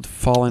World: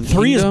 Fallen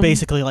 3 Kingdom. is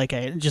basically like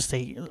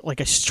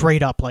a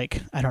straight up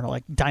like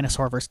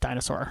dinosaur versus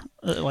dinosaur,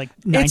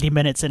 90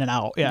 minutes in and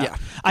out. Yeah.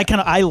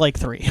 I like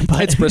 3,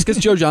 but it's brisk. It's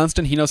Joe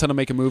Johnston. He knows how to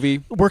make a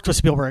movie. Worked with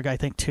Spielberg, I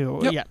think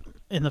too. Yep. Yeah.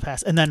 in the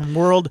past. And then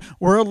World,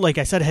 like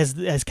I said,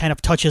 has kind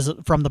of touches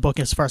from the book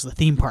as far as the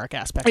theme park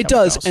aspect. It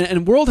does,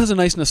 and World has a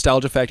nice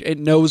nostalgia factor. It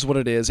knows what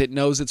it is. It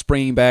knows it's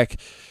bringing back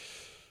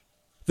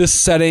this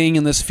setting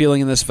and this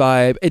feeling and this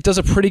vibe. It does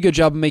a pretty good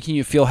job of making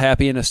you feel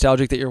happy and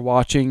nostalgic that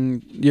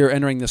you're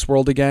entering this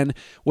world again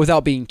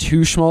without being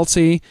too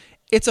schmaltzy.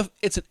 It's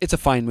a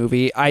fine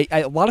movie.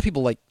 A lot of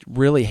people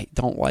really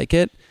don't like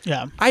it.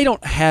 Yeah.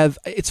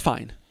 It's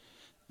fine.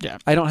 Yeah.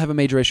 I don't have a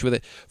major issue with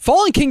it.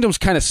 Fallen Kingdom's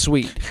kind of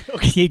sweet.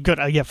 Okay, good.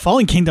 Yeah,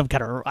 Fallen Kingdom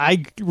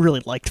I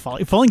really liked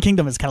Fallen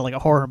Kingdom is kind of like a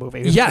horror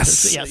movie.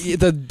 Yes.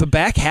 The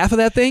back half of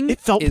that thing. It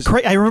felt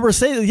I remember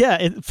saying,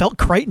 it felt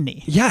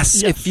Crichton-y.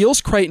 Yes, it feels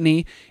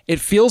Crichton-y.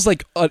 It feels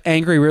like an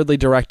Angry Ridley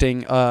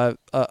directing a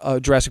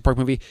Jurassic Park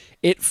movie.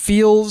 It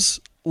feels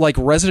like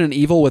Resident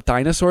Evil with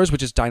dinosaurs,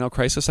 which is Dino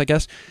Crisis, I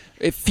guess.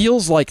 It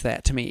feels like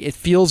that to me. It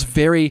feels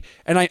very...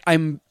 And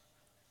I'm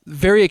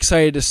very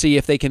excited to see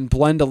if they can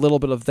blend a little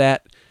bit of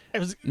that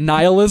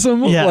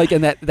nihilism,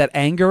 and that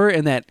anger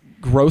and that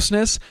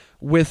grossness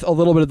with a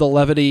little bit of the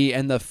levity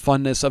and the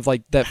funness of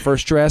that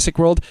first Jurassic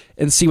World,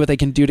 and see what they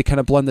can do to kind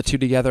of blend the two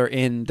together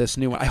in this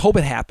new one. I hope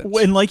it happens.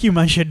 And like you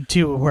mentioned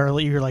too, where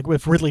you're like,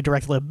 if Ridley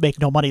directly make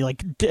no money,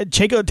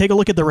 take a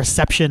look at the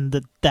reception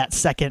that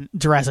second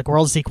Jurassic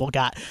World sequel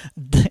got.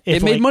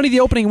 It made money the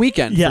opening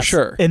weekend, for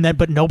sure. And then,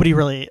 but nobody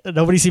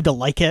seemed to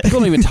like it. People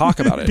don't even talk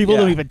about it. People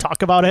don't even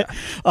talk about it.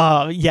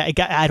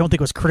 I don't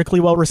think it was critically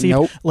well received.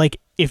 Nope.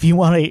 If you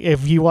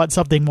want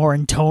something more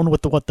in tone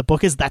with what the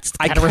book is, that's the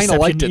kind of reception.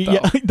 Liked it, though.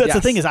 Yeah, that's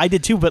the thing is, I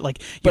did too. But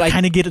you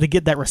kind of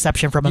get that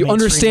reception from a mainstream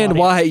understand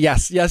audience. why.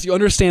 Yes, you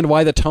understand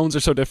why the tones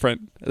are so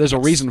different. There's a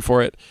reason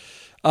for it.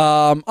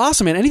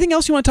 Awesome, man. Anything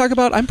else you want to talk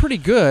about? I'm pretty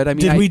good. I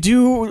mean,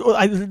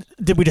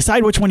 did we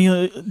decide which one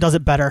does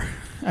it better?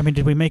 I mean,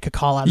 did we make a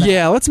call on that?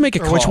 Yeah, let's make a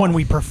call. Which one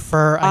we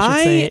prefer? I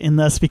should say in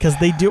this, because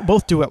they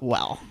both do it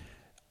well.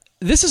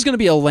 This is going to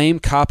be a lame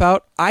cop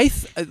out. I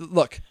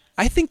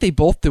think they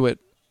both do it.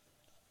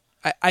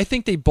 I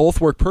think they both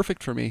work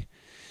perfect for me.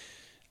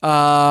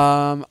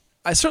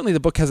 Certainly the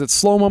book has its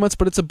slow moments,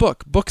 but it's a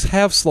book. Books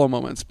have slow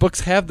moments.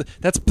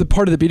 That's the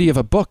part of the beauty of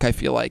a book, I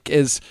feel like,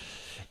 is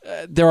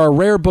there are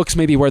rare books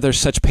maybe where there's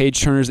such page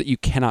turners that you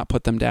cannot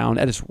put them down.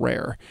 That is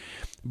rare.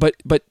 But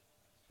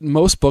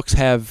most books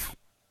have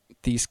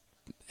these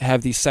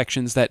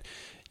sections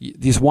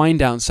these wind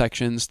down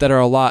sections that are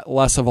a lot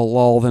less of a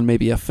lull than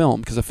maybe a film,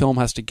 because a film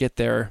has to get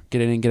in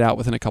and get out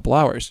within a couple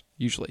hours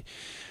usually.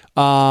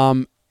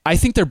 I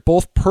think they're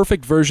both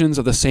perfect versions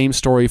of the same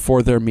story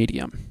for their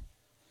medium.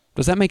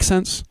 Does that make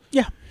sense?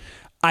 Yeah.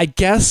 I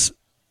guess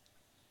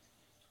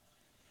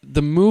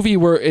the movie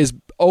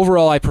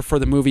overall I prefer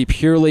the movie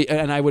purely,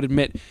 and I would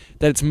admit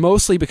that it's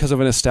mostly because of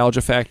a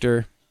nostalgia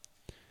factor,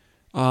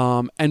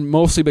 and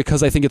mostly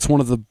because I think it's one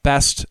of the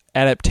best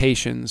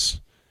adaptations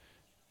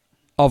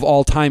of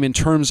all time in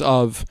terms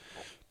of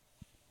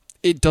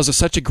it does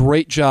such a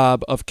great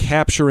job of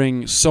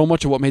capturing so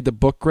much of what made the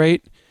book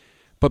great,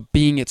 but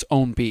being its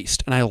own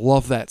beast. And I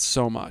love that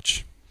so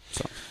much.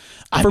 So,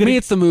 for me,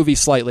 it's the movie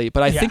slightly,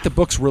 but I think the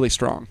book's really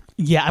strong.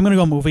 Yeah, I'm going to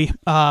go movie.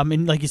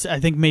 And like you said, I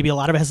think maybe a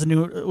lot of it has to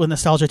do with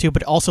nostalgia too,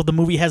 but also the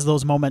movie has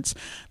those moments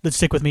that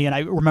stick with me, and I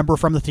remember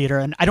from the theater.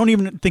 And I don't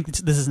even think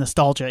this is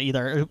nostalgia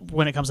either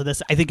when it comes to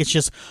this. I think it's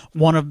just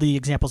one of the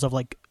examples of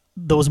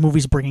those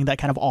movies bringing that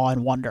kind of awe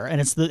and wonder, and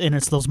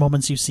it's those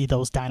moments you see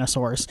those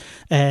dinosaurs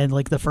and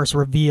the first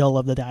reveal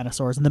of the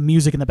dinosaurs and the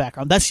music in the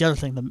background. That's the other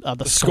thing.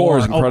 The score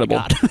is incredible. Oh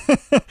my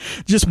God.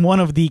 Just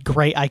one of the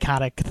great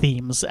iconic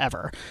themes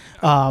ever.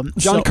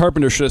 John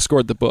Carpenter should have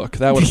scored the book.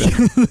 That would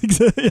have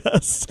been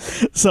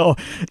yes. So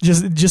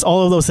just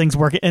all of those things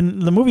work,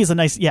 and the movie is a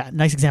nice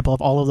example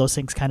of all of those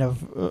things kind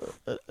of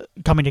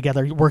coming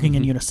together, working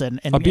in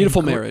unison, and a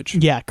beautiful marriage.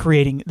 Yeah,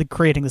 creating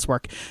this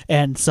work,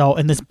 and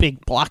this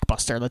big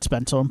blockbuster that's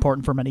been so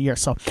important for many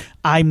years. So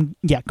I'm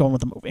going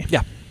with the movie.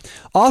 Yeah.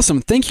 Awesome.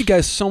 Thank you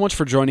guys so much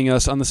for joining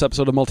us on this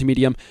episode of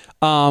Multimedium.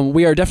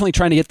 We are definitely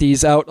trying to get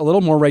these out a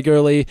little more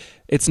regularly.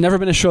 It's never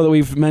been a show that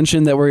we've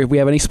mentioned that we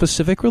have any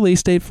specific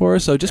release date for,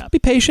 so just be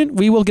patient.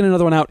 We will get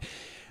another one out.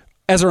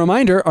 As a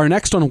reminder, our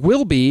next one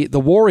will be The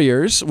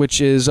Warriors,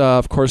 which is,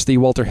 of course, the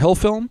Walter Hill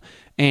film,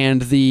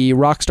 and the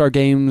Rockstar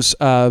Games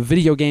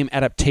video game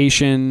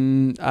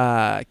adaptation,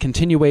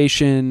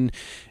 continuation.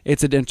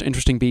 It's an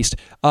interesting beast.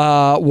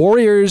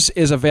 Warriors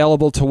is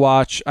available to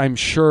watch, I'm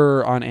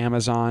sure, on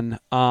Amazon,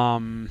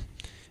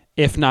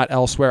 if not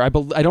elsewhere. I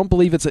don't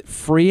believe it's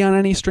free on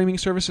any streaming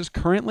services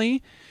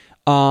currently,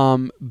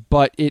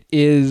 but it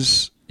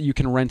is. You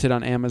can rent it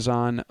on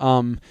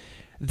Amazon.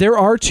 There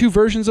are two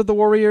versions of The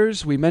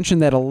Warriors. We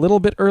mentioned that a little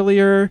bit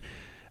earlier.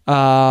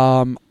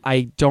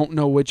 I don't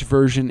know which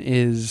version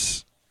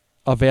is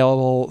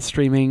available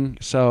streaming,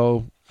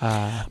 so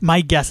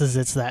my guess is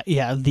it's the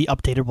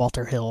updated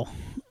Walter Hill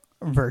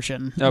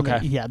version. Okay.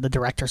 The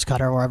director's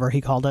cut or whatever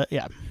he called it.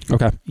 Yeah.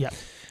 Okay. Yeah.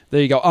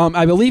 There you go.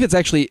 I believe it's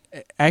actually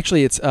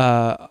it's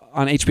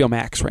on HBO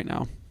Max right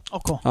now. Oh,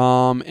 cool.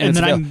 And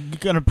then I'm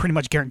gonna pretty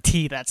much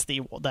guarantee that's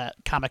that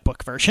comic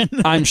book version.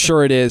 I'm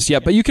sure it is. Yeah,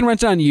 but you can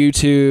rent it on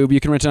YouTube.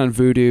 You can rent it on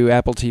Vudu,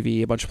 Apple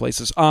TV, a bunch of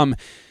places.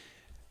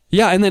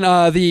 Yeah, and then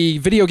the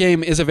video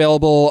game is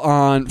available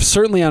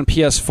certainly on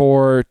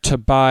PS4 to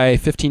buy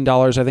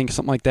 $15, I think,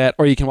 something like that,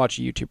 or you can watch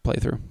a YouTube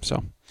playthrough.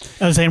 So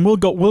I was saying we'll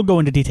go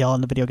into detail on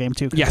the video game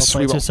too. Yes,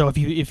 we will. So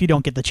if you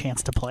don't get the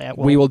chance to play it,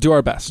 we will do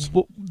our best.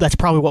 That's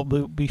probably what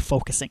we'll be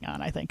focusing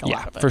on. I think a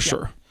lot of it. For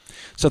sure.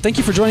 So thank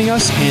you for joining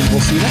us, and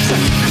we'll see you next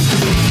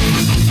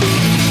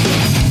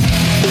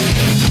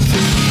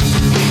time.